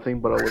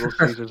 Nothing but a little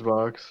Caesar's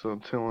box, I'm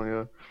telling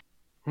you.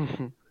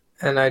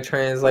 And I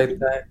translate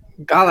that.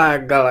 Gala,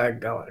 gala,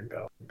 gala,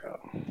 gala, gala.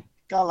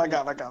 Gala.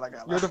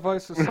 Your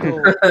device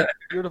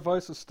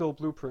is still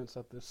blueprints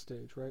at this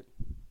stage, right?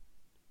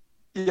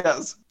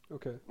 Yes.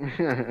 Okay.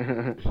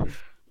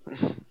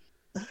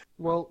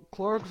 Well,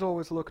 Clark's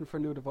always looking for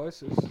new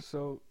devices,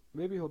 so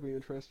maybe he'll be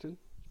interested.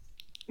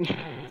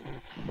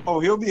 Oh,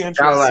 he'll be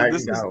interested.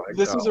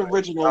 This is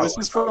original. Gala, This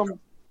is from...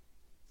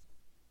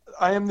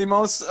 I am the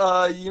most,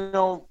 I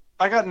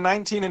got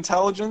 19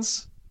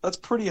 intelligence. That's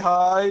pretty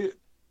high.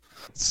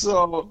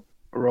 So...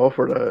 Roll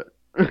for that.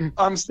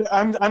 I'm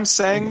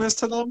saying this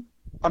to them.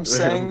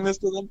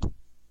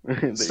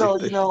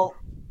 So,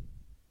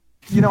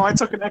 I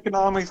took an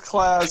economics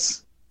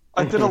class.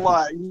 I did a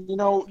lot.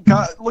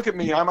 God, look at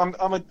me. I'm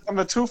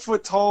a 2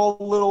 foot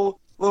tall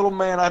little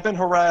man. I've been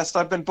harassed.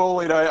 I've been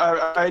bullied.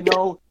 I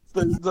know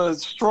the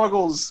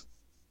struggles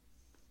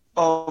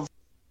of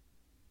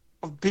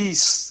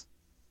beasts.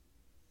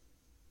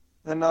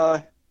 And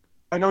I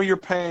know your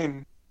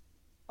pain.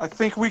 I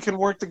think we can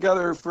work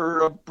together for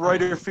a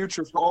brighter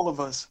future for all of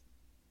us.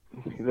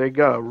 They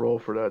got a roll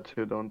for that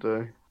too, don't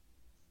they?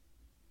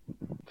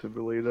 To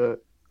believe that.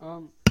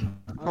 Well,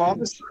 I'm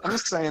just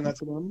saying that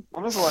to them.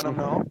 I'm just letting them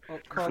know. Oh,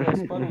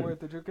 Carlos, by the way,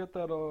 did you get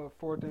that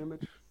 4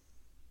 damage?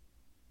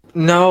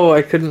 No,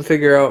 I couldn't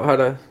figure out how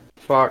to.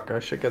 Fuck, I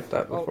should get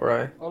that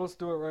before I'll just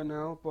do it right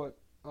now, but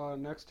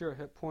next to your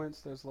hit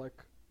points, there's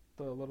like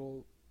the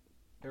little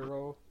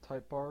arrow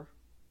type bar.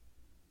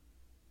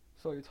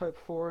 So you type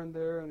 4 in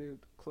there, and you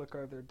click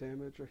either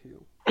damage or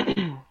heal.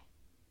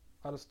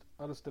 I just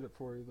did it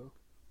for you though.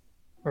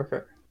 Okay.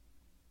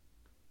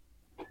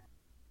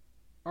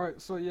 All right,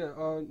 so yeah,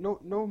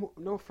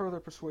 no further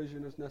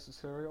persuasion is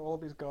necessary. All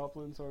these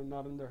goblins are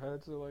nodding their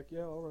heads. They're like,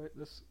 yeah, all right,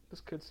 this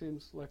kid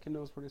seems like he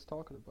knows what he's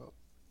talking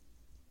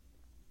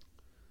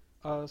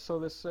about. So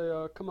they say,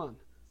 come on,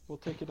 we'll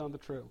take you down the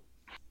trail.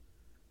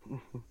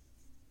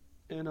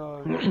 And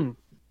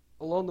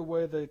along the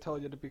way, they tell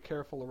you to be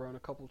careful around a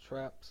couple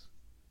traps.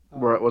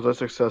 Was I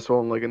successful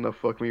in like in the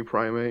fuck me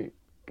primate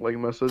like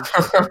message?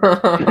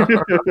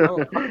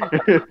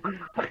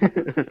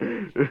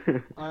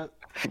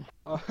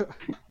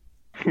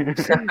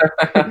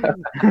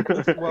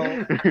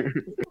 Well,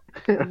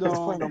 It's no.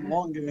 playing a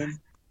long game.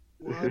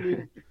 Well, I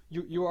mean,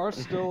 you are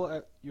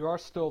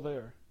still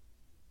there.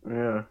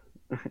 Yeah.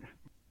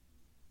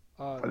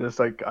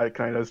 I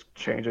kind of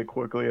change it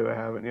quickly if I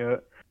haven't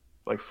yet.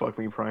 Like fuck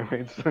me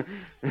primates.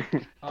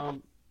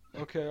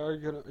 Okay, are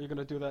you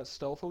gonna do that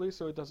stealthily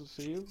so it doesn't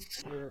see you,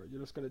 or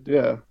you're just gonna do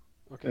Yeah. it?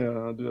 Okay. Yeah,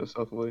 I'll do that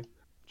stealthily.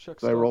 Check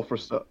Did I roll for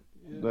stealth.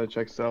 stealth? Yeah. Did I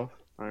check stealth?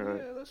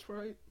 Alright. Yeah, that's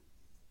right.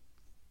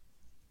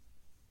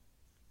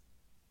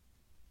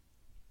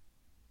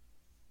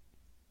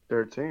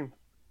 13.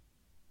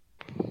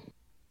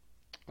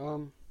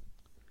 I'm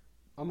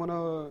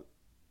gonna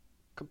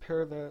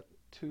compare that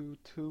to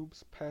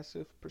Toob's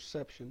passive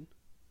perception,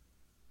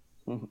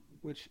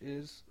 which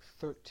is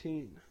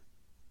 13.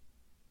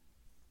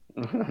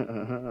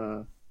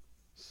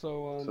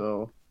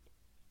 So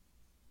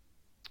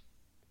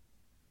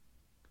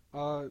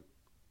I'll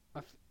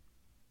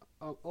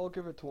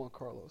give it to Juan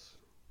Carlos.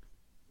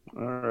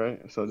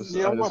 Alright, so just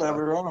Yeah,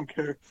 whatever. I don't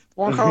care.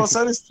 Juan Carlos,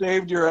 I just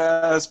saved your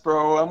ass,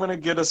 bro. I'm gonna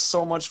get us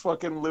so much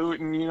fucking loot,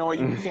 and you know what?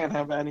 You can't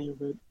have any of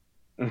it.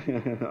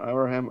 I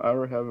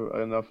already have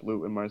enough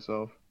loot in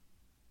myself.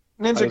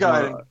 Ninja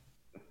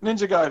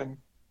Gaiden.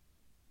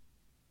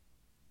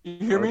 You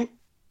hear me?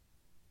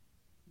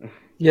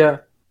 Yeah.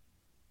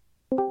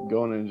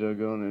 Go ninja,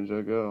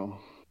 go.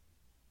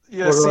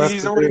 Yeah, What do I see,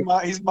 have to do?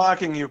 he's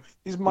mocking you.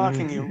 He's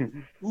mocking you.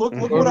 Look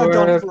What what do I've I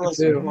done have for to us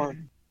do? so far.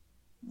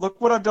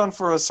 Look what I've done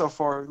for us so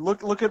far.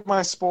 Look at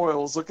my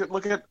spoils. Look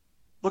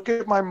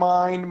at my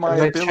mind, my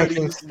Am I checking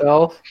abilities.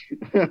 stealth?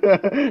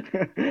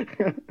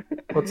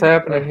 What's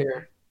happening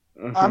here?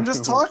 I'm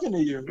just talking to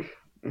you.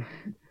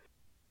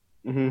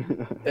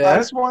 Yeah. I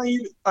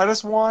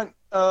just want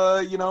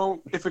you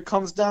know, if it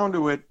comes down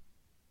to it,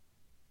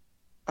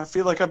 I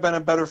feel like I've been a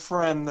better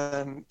friend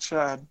than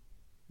Chad.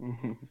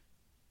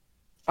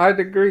 I'd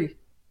agree.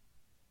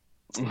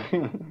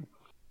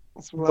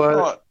 That's what I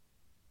thought.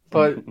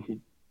 But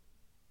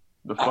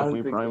The fuck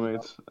me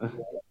primates.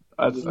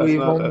 That's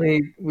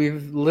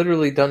we've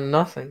literally done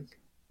nothing.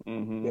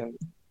 Yeah.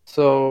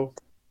 So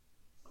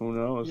Who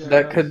knows? Yeah.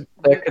 that could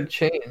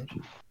change.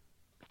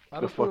 I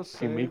The just want to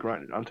fucking say, meat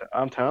grind.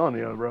 I'm telling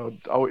you, bro.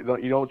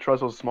 You don't trust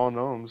those small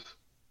gnomes.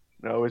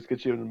 They always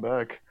get you in the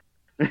back.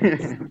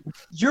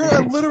 You're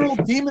a literal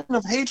demon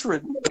of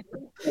hatred.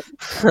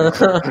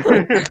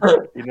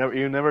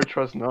 You never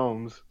trust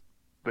gnomes.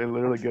 They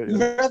literally get You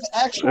you. have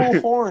actual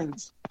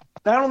horns.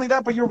 Not only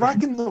that, but you're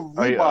rocking the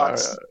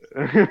Reeboks.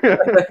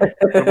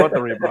 What about the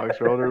Reeboks,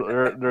 bro?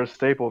 They're a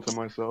staple to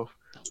myself.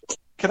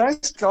 Can I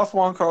scuff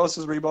Juan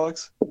Carlos's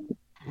Reeboks?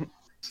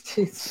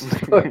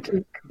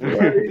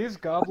 these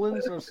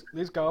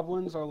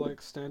goblins are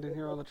like standing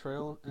here on the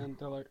trail, and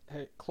they're like,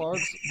 "Hey,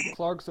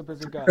 Clark's a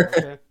busy guy,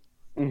 okay?"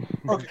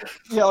 Okay.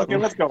 Yeah, okay,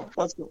 let's go.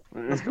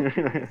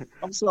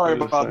 I'm sorry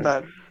about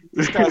that.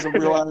 This guy's a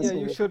real asshole. Yeah,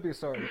 you should be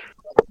sorry.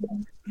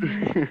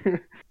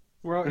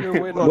 We're out here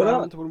waiting What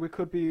around when we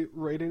could be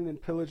raiding and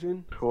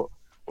pillaging.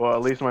 Well,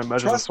 at least my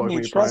measures of fuck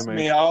me Trust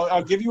me. primate.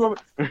 I'll give you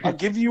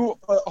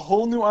a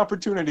whole new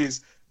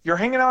opportunities. You're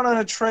hanging out on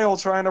a trail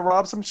trying to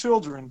rob some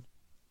children.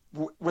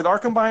 With our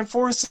combined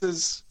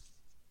forces,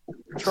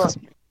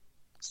 trust me.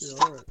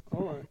 Yeah,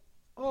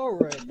 all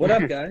right. What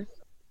up, guys?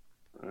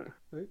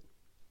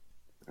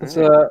 It's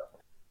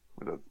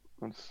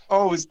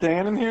Oh, is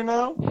Dan in here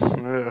now?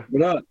 Yeah.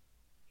 What up?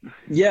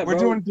 Yeah, We're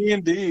doing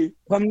D&D.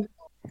 Come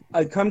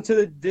to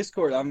the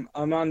Discord. I'm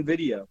on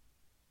video.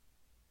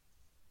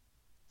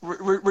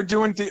 We're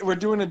doing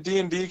a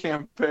D&D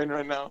campaign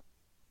right now.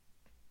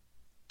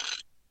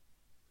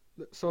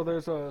 So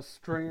there's a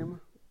stream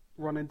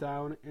running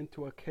down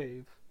into a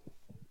cave,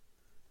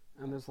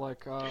 and there's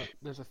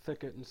there's a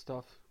thicket and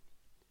stuff.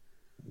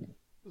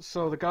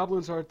 So the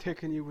goblins are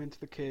taking you into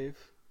the cave,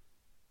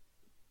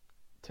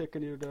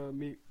 taking you to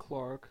meet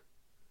Clark.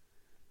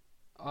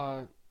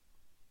 Are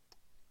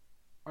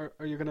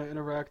you gonna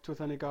interact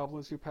with any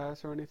goblins you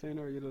pass or anything,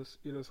 or you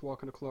just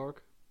walking to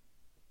Clark?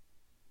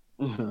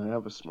 I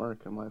have a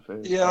smirk on my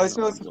face. Yeah,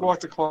 let's walk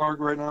to Clark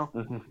right now.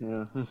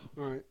 Yeah.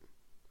 All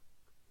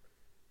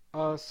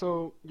right.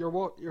 So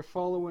you're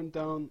following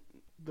down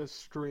the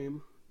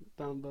stream,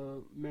 down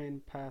the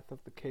main path of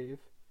the cave,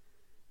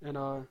 and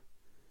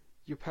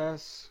you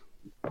pass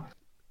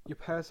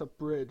a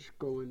bridge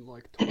going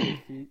like 20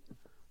 feet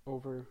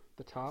over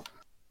the top,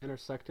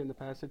 intersecting the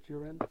passage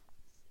you're in.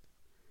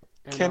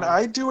 And, Can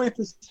I do a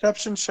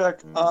perception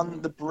check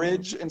on the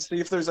bridge and see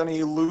if there's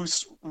any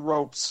loose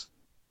ropes?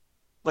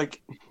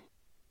 Like,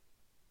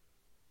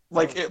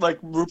 like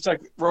ropes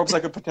I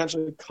could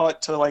potentially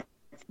cut to like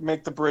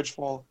make the bridge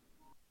fall.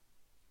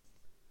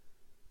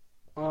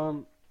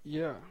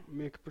 Yeah,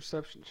 make a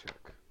perception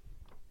check.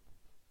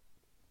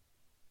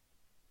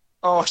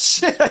 Oh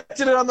shit! I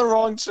did it on the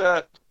wrong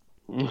chat.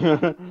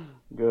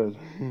 Good.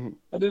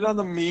 I did it on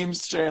the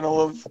memes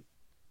channel of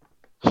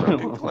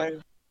fucking Clay.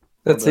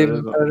 That's That even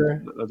is-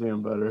 better. That's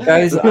even better.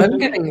 Guys,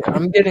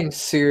 I'm getting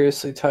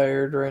seriously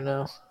tired right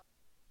now.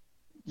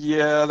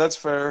 Yeah, that's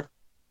fair.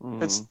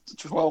 Mm. It's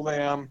 12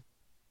 a.m.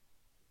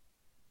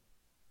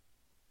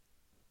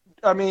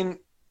 I mean,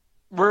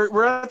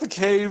 we're at the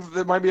cave.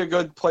 That might be a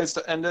good place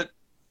to end it.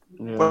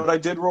 Yeah. But I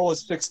did roll a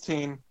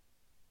 16.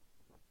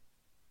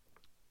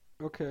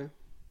 Okay.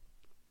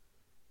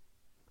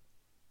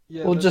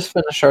 Yeah, We'll just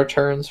finish our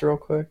turns real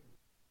quick.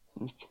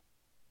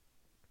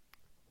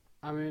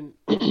 I mean,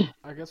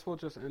 I guess we'll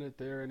just end it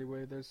there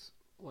anyway. There's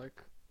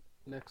like,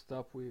 next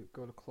up we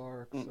go to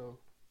Clark, so.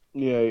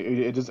 Yeah,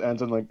 it just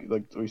ends on like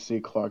we see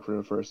Clark for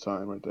the first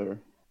time right there.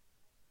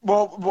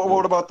 Well,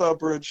 what about the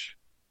bridge?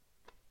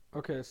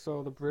 Okay,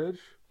 so the bridge.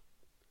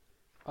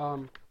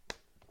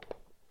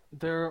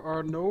 There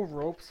are no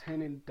ropes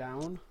hanging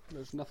down.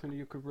 There's nothing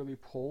you could really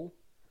pull.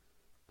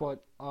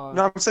 But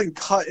No, I'm saying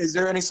cut. Is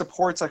there any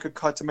supports I could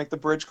cut to make the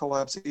bridge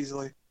collapse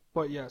easily?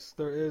 but yes,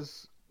 there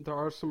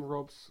are some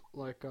ropes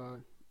like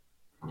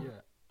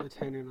yeah, it's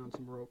hanging on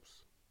some ropes.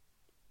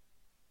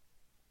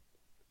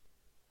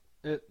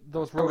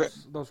 Those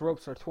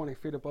ropes are 20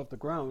 feet above the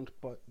ground,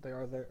 but they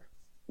are there.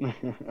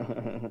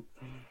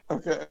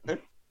 Okay.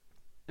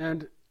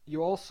 And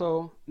you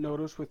also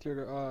notice with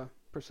your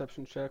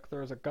perception check,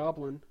 there is a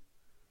goblin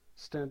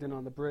standing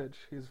on the bridge.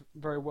 He's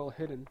very well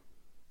hidden.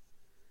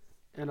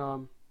 And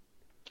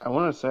I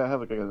want to say I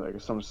have like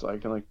some so I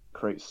can like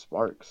create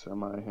sparks in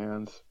my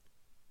hands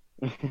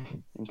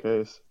in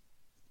case.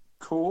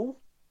 Cool.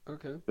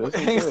 okay. Just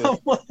in Hang case. on,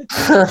 what?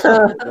 Just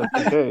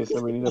in case,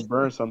 and we need to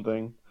burn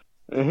something.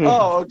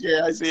 Oh, okay.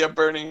 I see a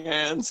burning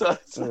hand. So,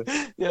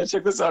 yeah,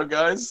 check this out,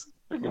 guys.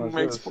 I can What's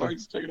make this?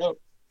 sparks. Check it out.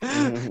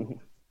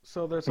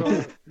 So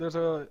there's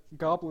a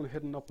goblin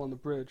hidden up on the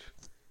bridge,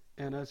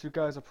 and as you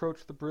guys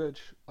approach the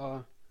bridge,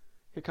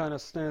 he kind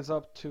of stands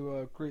up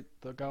to greet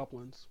the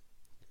goblins,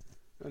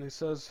 and he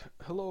says,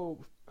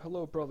 "Hello,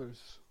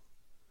 brothers.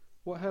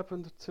 What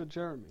happened to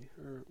Jeremy,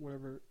 or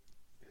whatever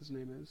his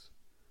name is?"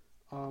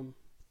 And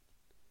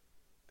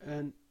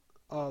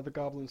the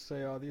goblins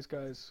say, "These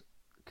guys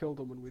killed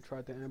him when we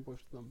tried to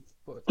ambush them,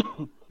 but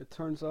it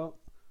turns out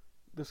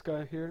this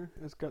guy here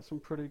has got some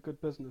pretty good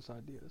business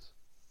ideas."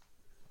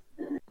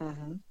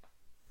 Mm-hmm.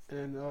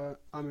 And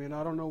I mean,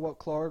 I don't know what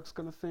Clark's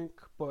gonna think,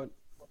 but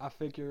I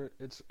figure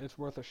it's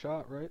worth a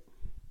shot, right?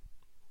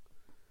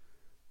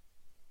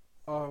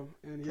 And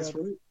yeah, That's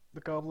right.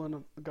 the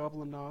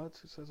goblin nods.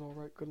 He says, "All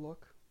right, good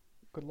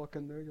luck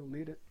in there. You'll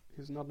need it."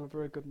 He's not in a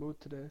very good mood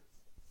today.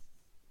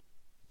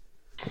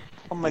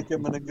 I'll make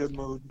him in a good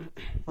mood.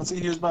 Once he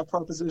hears my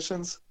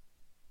propositions,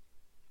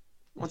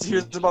 once he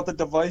hears about the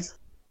device,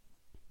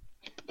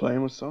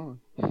 Playing with song.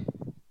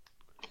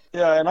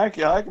 yeah, and I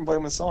can play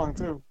him a song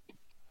too.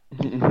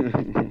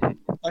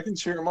 I can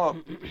cheer him up.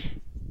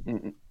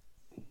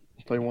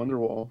 Play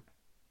Wonderwall.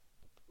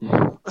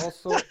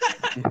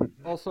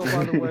 Also,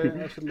 by the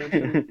way, I should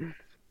mention,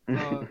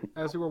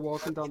 as you were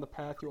walking down the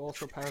path, you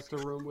also passed a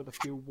room with a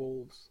few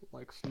wolves,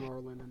 like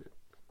snarling in it.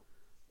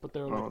 But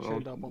they were like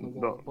chained up on the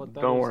wall. But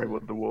Don't worry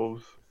about the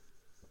wolves.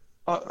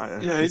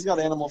 Yeah, he's got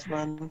animal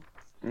friend.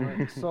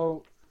 Right,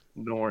 so,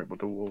 Don't worry about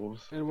the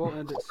wolves. and we'll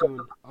end it soon.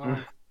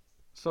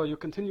 So you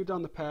continue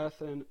down the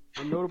path, and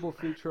a notable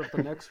feature of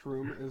the next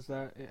room is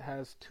that it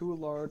has two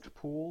large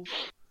pools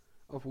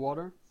of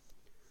water,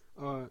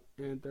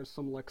 and there's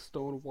some like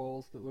stone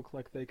walls that look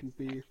like they can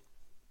be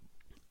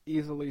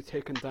easily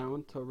taken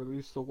down to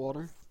release the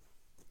water.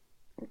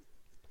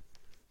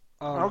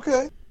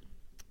 Okay.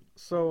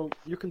 So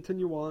you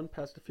continue on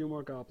past a few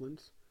more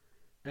goblins,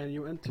 and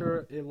you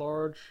enter a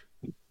large,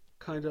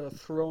 kind of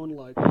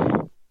throne-like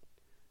room.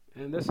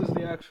 And this is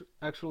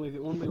actually the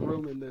only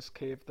room in this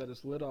cave that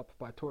is lit up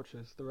by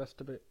torches. The rest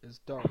of it is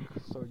dark,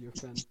 so you've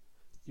been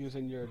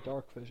using your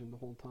dark vision the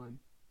whole time.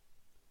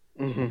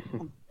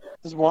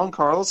 Does Juan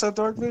Carlos have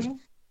dark vision?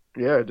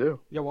 Yeah, I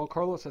do. Yeah, well,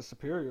 Carlos has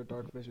superior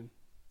dark vision.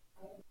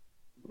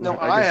 No,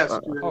 I I guess- have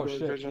superior Oh dark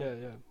shit! vision.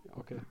 Yeah.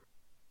 Okay.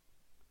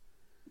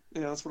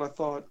 Yeah, that's what I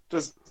thought.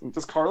 Does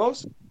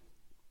Carlos?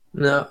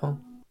 No.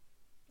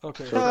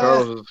 Okay.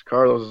 So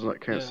Carlos is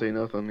can't Yeah. see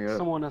nothing yet.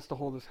 Someone has to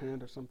hold his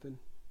hand or something.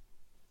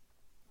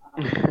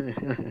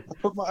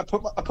 I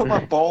put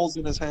my balls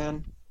in his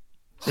hand.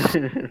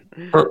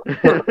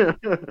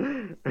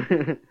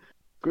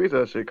 Squeeze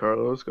that shit,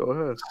 Carlos. Go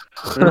ahead.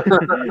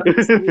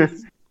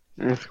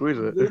 Yeah, squeeze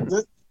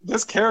it.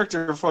 This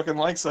character fucking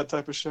likes that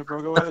type of shit,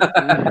 bro. Go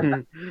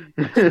ahead.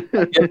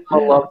 I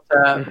love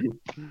that.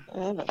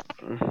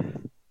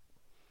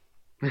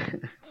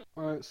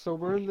 Alright, so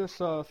we're in this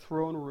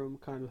throne room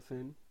kind of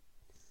thing.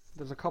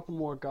 There's a couple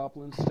more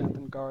goblins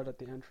standing guard at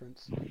the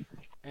entrance.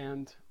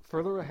 And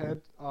further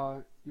ahead,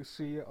 you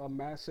see a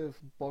massive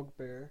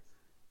bugbear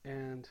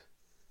and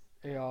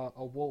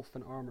a wolf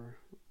in armor,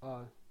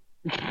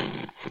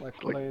 like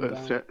Like laying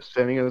down.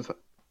 standing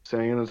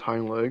on his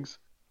hind legs.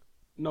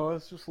 No,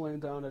 it's just laying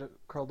down at it,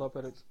 curled up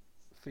at its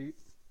feet.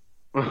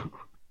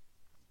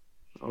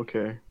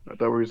 Okay, I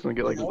thought we were just gonna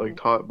get like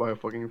taught by a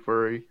fucking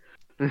furry,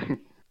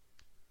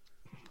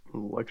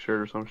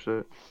 lectured or some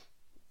shit.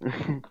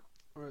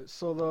 Alright,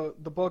 so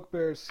the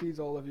bugbear sees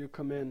all of you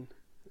come in,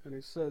 and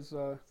he says,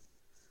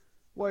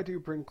 "Why do you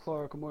bring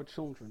Clark more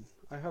children?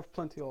 I have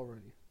plenty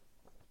already."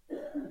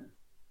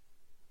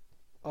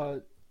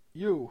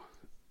 You,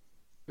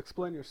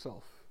 explain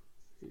yourself.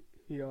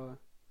 He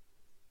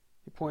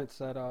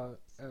points at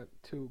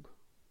Toob.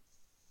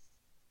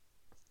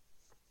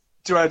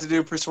 Do I have to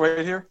do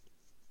persuade here?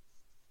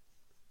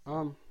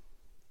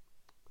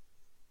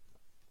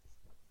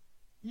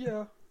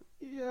 Yeah,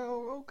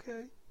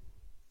 okay.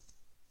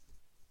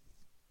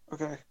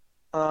 Okay.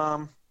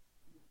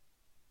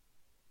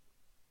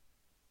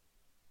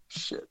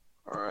 Shit.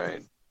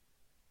 Alright.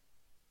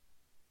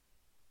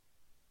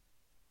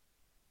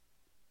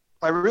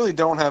 I really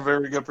don't have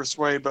very good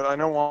persuade, but I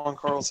know Juan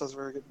Carlos has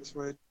very good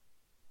persuade.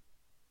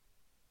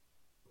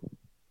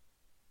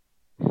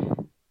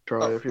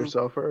 Try it for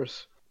yourself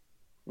first.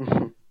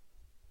 You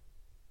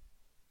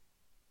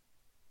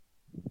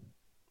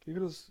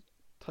can just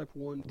type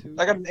 1, 2.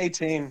 I got an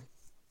 18.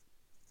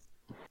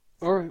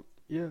 Alright,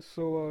 yeah,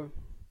 so,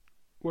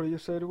 what do you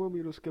say to him?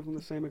 You just give him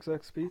the same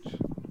exact speech?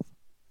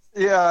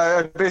 Yeah,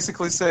 I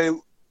basically say,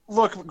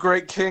 look,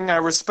 great king, I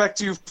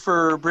respect you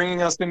for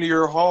bringing us into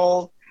your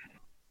hall.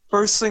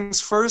 First things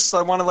first,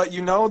 I want to let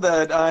you know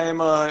that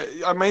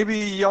I may be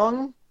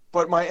young,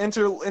 but my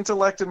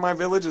intellect in my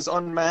village is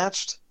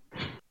unmatched.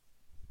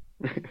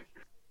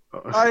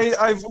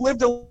 I've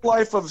lived a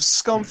life of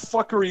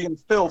scumfuckery and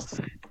filth,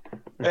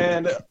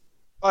 and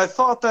I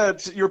thought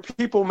that your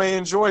people may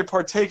enjoy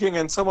partaking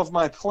in some of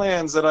my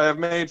plans that I have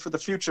made for the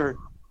future.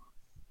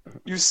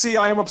 You see,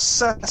 I am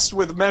obsessed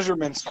with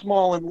measurements,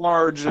 small and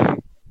large, and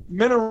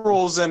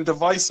minerals and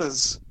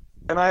devices.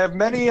 And I have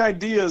many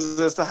ideas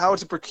as to how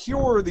to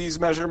procure these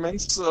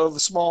measurements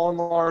of small and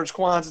large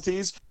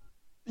quantities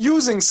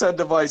using said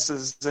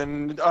devices.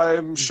 And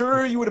I'm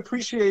sure you would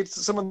appreciate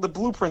some of the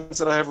blueprints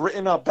that I have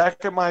written up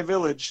back at my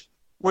village,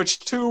 which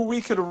too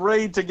we could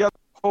raid together,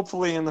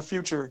 hopefully in the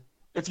future.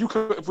 If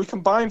we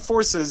combine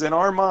forces in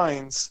our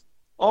minds.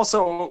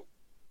 Also,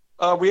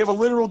 we have a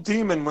literal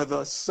demon with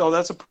us, so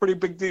that's a pretty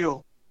big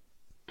deal.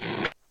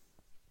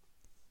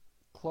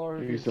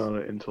 Clark He's not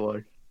an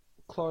intellect.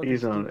 Clark He's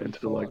is not an deep in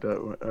intellect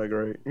thought. that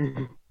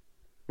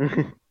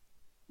great.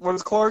 What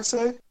does Clark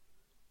say?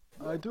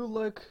 I do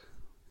like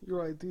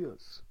your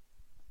ideas.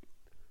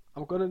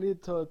 I'm gonna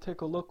need to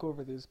take a look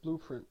over these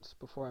blueprints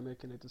before I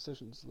make any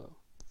decisions, though.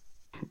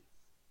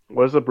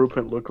 What does the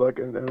blueprint look like,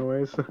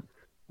 anyways? We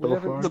So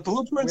haven't- far? The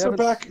blueprints We are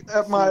haven't back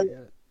at seen my it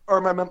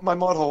yet. my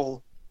mud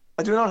hole.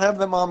 I do not have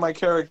them on my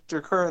character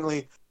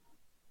currently.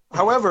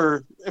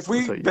 However, if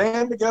we Okay, yeah.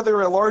 band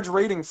together a large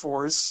raiding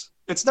force,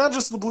 it's not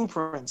just the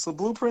blueprints. The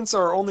blueprints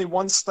are only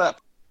one step.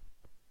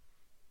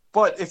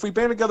 But if we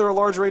band together a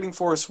large raiding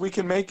force, we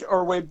can make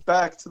our way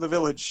back to the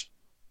village.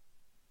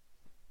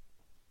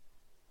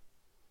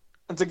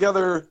 And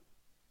together,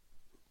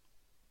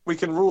 we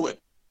can rule it.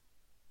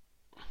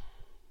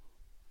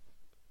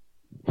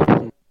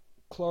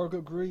 Clark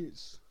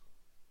agrees.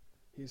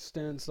 He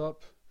stands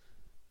up.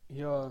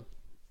 He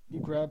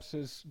grabs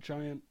his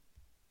giant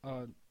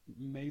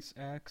mace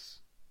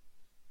axe,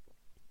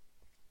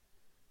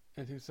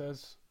 and he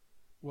says,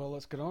 "Well,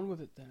 let's get on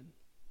with it then."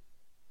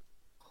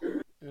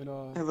 And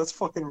Yeah, that's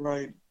fucking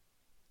right.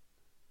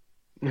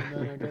 and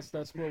then I guess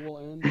that's where we'll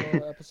end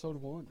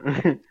episode 1.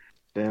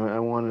 Damn it! I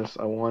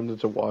wanted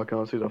to walk out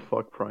and see the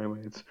fuck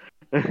primates.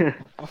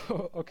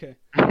 Okay.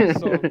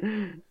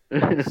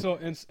 So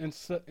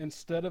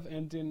instead of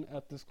ending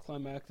at this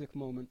climactic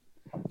moment,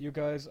 you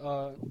guys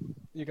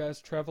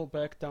travel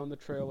back down the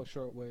trail a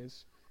short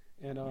ways,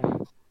 and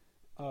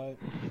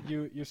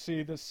you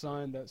see this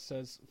sign that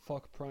says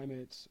 "fuck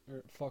primates"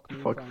 or "fuck me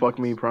primates." Fuck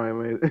me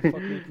primate.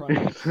 Fuck me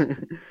primates.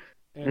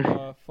 And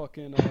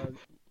fucking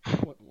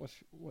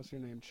what's your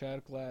name?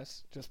 Chad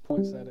Glass just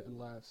points at it and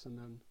laughs, and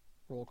then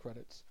roll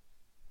credits.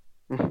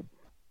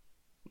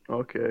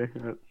 Okay,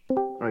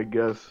 I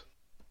guess.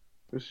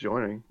 Who's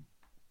joining?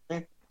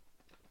 Me.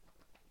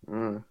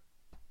 Uh,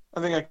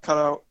 I think I cut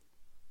out.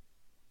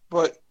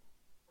 But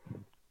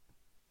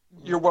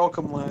you're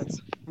welcome,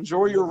 lads.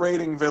 Enjoy your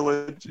raiding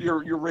village,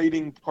 your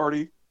raiding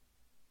party.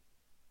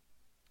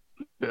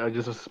 yeah,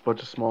 just a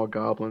bunch of small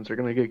goblins. They're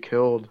gonna get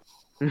killed.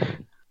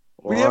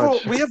 We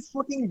have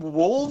fucking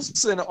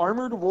wolves and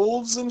armored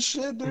wolves and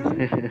shit,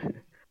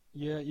 dude.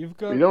 Yeah, you've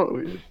got we don't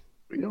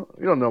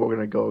know what we're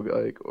gonna go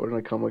we're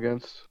gonna come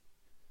against.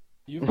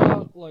 you've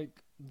got like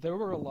there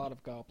were a lot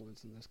of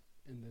goblins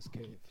in this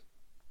cave,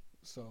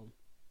 so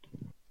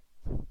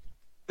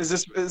Is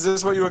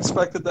this what you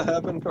expected to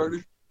happen,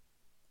 Carter?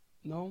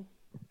 no.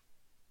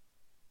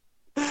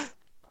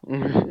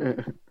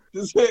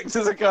 Does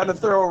it kind of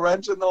throw a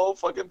wrench in the whole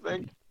fucking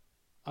thing?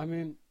 I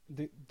mean,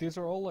 these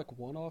are all like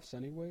one-offs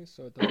anyway,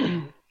 so it doesn't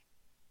matter.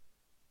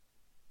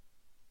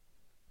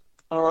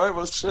 All right,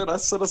 well, shit, I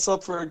set us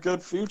up for a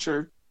good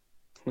future.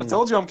 I Hmm.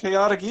 told you I'm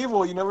chaotic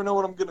evil. You never know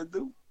what I'm gonna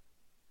do.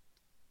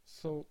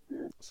 So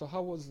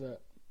how was that?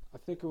 I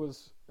think it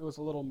was a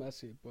little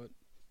messy, but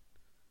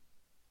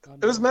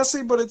It was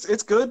messy, but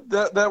it's good.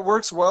 That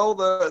works well.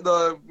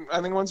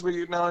 I think once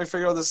we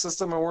figure out the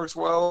system, it works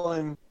well,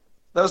 and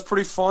that was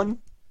pretty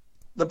fun.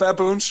 The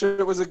baboon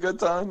shit was a good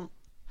time.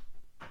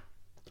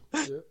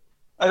 yeah.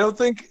 I don't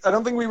think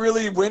we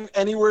really went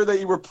anywhere that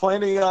you were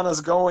planning on us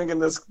going in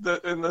this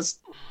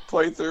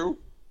playthrough.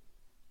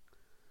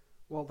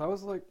 Well, that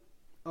was like,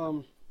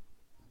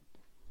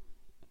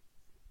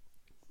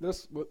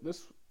 this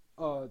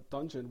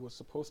dungeon was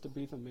supposed to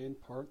be the main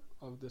part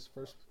of this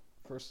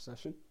first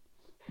session,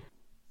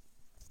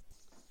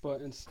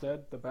 but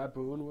instead the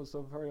baboon was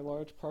a very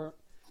large part,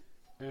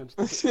 and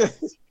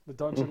the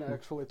dungeon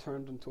actually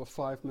turned into a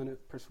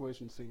 5-minute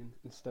persuasion scene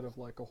instead of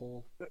like a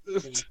whole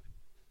thing.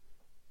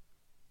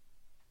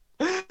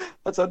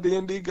 That's how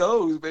D&D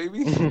goes,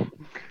 baby.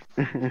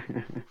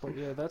 But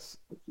yeah, that's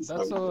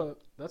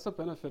a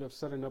benefit of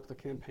setting up the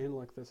campaign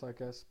like this, I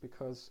guess,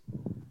 because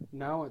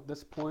now at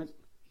this point,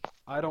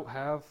 I don't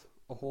have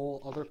a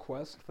whole other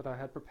quest that I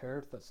had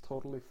prepared that's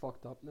totally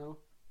fucked up now.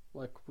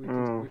 Like we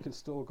can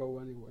still go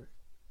anywhere.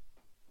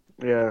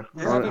 Yeah.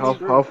 Yeah,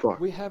 How far?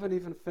 We haven't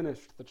even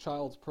finished the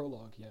child's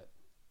prologue yet.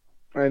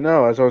 I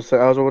know. As I was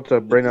about to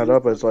bring that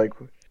up. It's like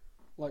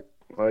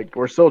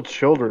we're still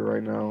children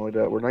right now. Like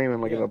that. We're not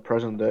even like in Yeah. the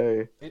present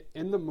day.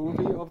 In the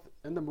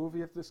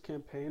movie of this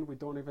campaign, we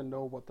don't even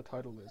know what the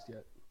title is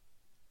yet.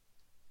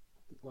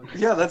 Like,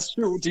 Yeah, that's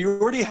true. Do you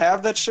already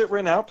have that shit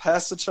right now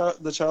past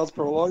the child's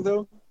prologue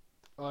though?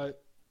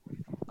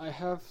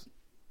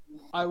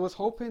 I was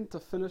hoping to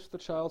finish the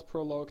child's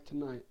prologue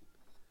tonight,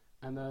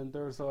 and then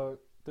there's a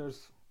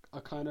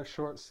kind of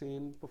short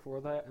scene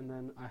before that, and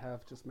then I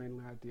have just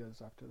mainly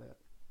ideas after that.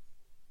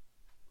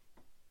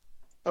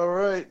 All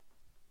right.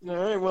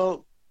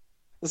 Well,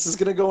 this is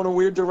gonna go in a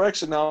weird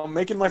direction now. I'm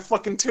making my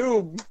fucking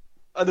tube.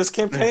 This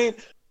campaign,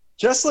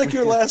 just like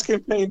your last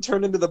campaign,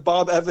 turned into the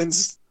Bob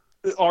Evans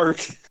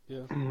arc.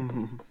 Yeah.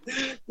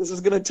 This is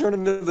gonna turn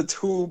into the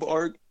tube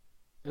arc.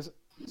 Is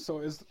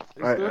there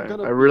I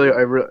gonna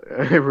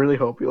really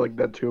hope you like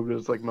that tube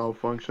just like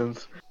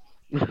malfunctions.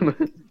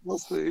 We'll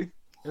see.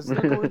 Is there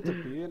going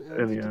to be an end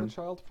In the to the end.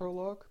 child's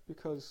prologue?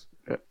 Because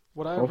Yeah,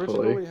 what I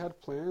hopefully. originally had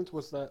planned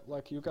was that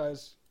like you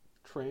guys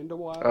trained a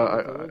while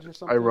in the village or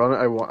something. I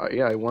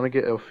want to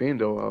get El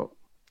Fiendo out.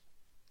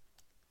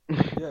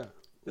 Yeah.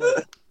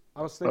 Like,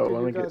 I was thinking let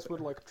you me guys get-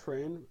 would like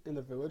train in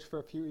the village for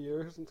a few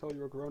years until you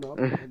were grown up,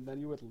 and then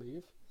you would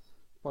leave.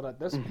 But at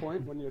this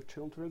point, when you're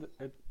children,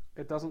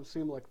 it doesn't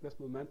seem like this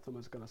momentum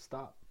is gonna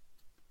stop.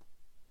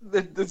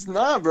 It's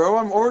not, bro.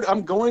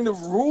 I'm going to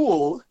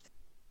rule.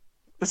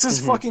 This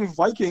is fucking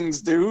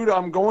Vikings, dude.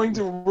 I'm going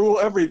to rule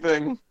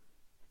everything.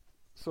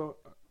 So,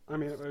 I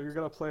mean, are you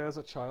gonna play as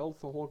a child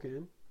the whole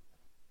game?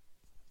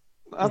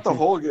 Not the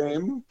whole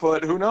game,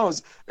 but who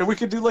knows? If we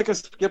could do like a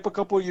skip a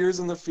couple years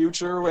in the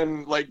future,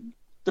 and like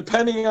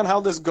depending on how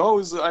this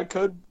goes,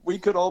 we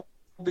could all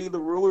be the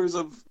rulers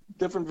of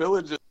different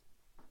villages.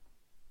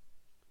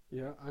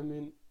 Yeah, I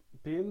mean,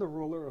 being the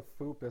ruler of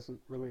Foop isn't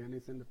really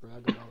anything to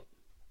brag about.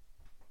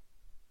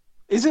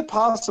 Is it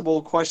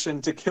possible, question,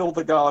 to kill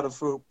the god of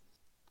Foop?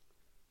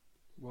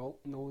 Well,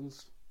 no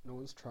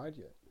one's tried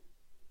yet.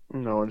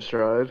 No one's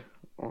tried.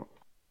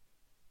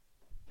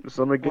 Just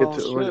let me get Well,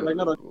 shit, I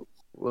gotta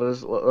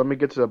let me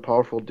get to the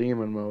powerful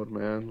demon mode,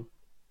 man.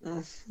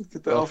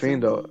 get the El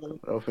Fiendo.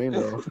 El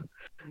Fiendo.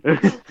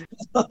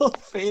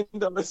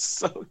 Fiendo is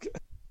so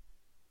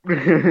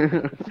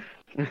good.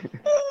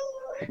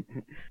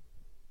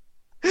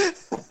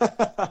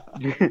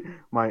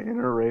 My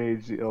inner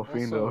rage, El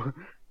Fiendo.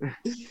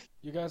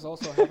 You guys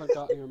also haven't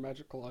gotten your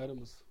magical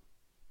items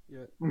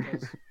yet.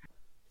 Because,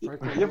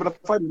 frankly, Yeah, but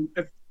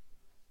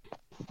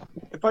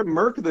if I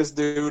murk this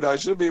dude, I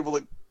should be able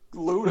to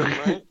loot him,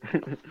 right?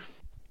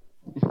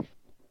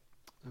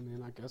 I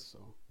mean, I guess so.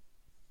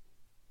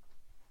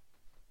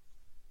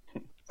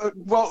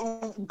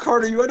 Well,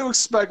 Carter, you had to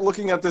expect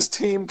looking at this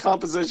team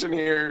composition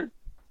here.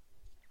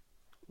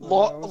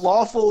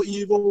 Lawful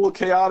evil,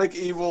 chaotic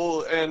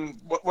evil,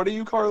 and what are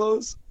you,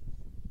 Carlos?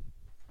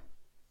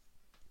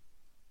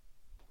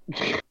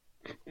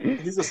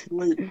 He's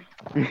asleep.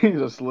 He's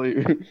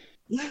asleep.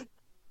 He's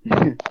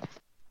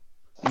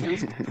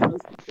passed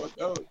the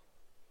fuck out.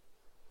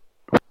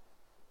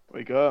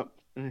 Wake up.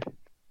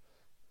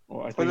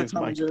 Oh, I Play think the it's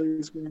Tom my. and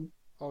Jerry screen.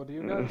 Oh, do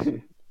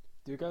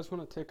you guys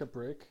want to take a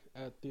break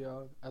at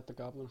the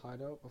Goblin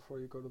hideout before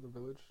you go to the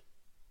village?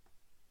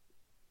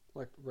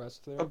 Like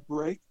rest there. A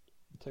break?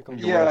 Take a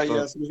Yeah, rest up.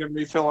 yeah, so we can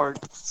refill our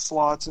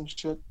slots and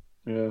shit.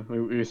 Yeah,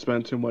 we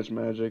spent too much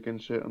magic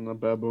and shit on the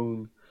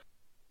baboon.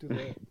 do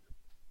that.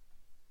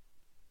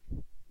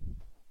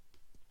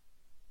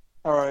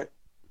 Alright.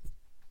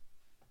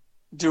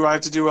 Do I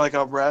have to do like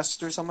a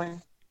rest or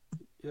something?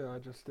 Yeah, I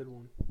just did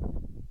one.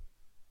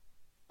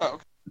 Oh,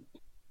 okay.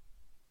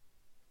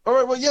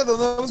 Alright, well, yeah,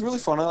 that was really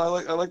fun. I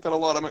like that a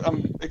lot.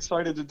 I'm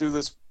excited to do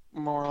this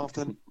more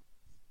often.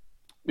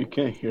 We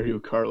can't hear you,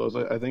 Carlos.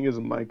 I think his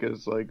mic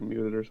is like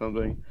muted or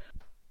something.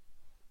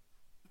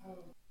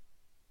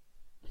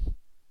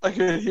 I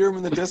could hear him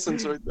in the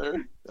distance right there.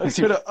 I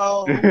should have.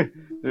 Oh,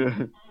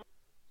 Yeah.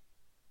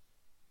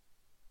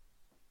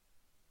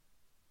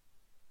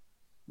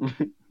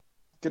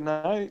 good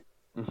night.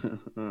 All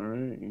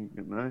right.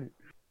 Good night.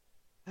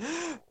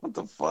 What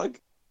the fuck?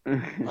 But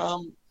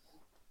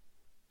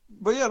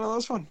yeah, no, that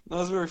was fun. That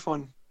was very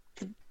fun.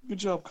 Good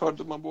job,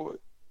 Card, my boy.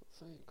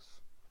 Thanks.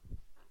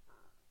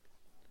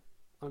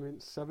 I mean,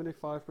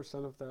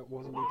 75% of that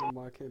wasn't even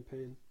my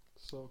campaign,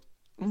 so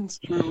It's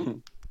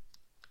true.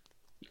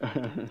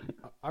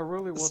 I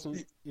really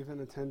wasn't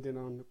even intending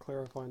on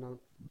clarifying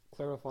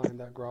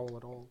that growl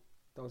at all.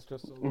 That was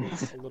just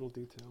a little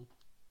detail.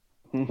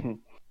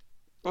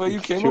 Well, you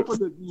came up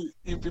with it.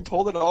 You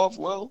pulled it off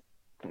well.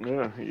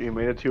 Yeah, you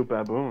made it 2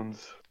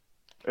 baboons.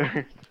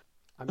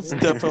 It's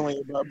definitely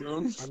a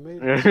baboon. I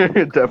made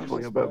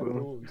Definitely a baboon.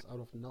 baboons out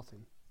of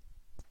nothing.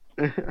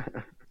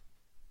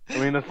 I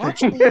mean,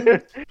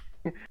 Actually-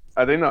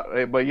 I think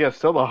not, but yeah,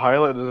 still the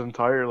highlight of this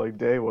entire like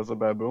day was a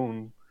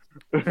baboon.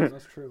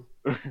 That's true.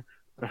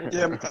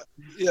 Yeah,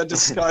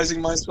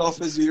 disguising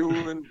myself as you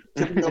and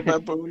giving a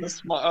baboon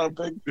a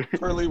big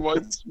pearly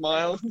white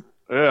smile.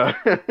 Yeah,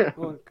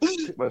 Well,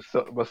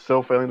 but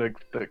still failing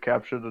to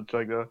capture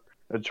the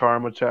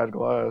charm of Chad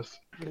Glass.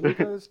 can you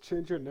guys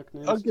change your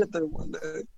nicknames? I'll get there one day.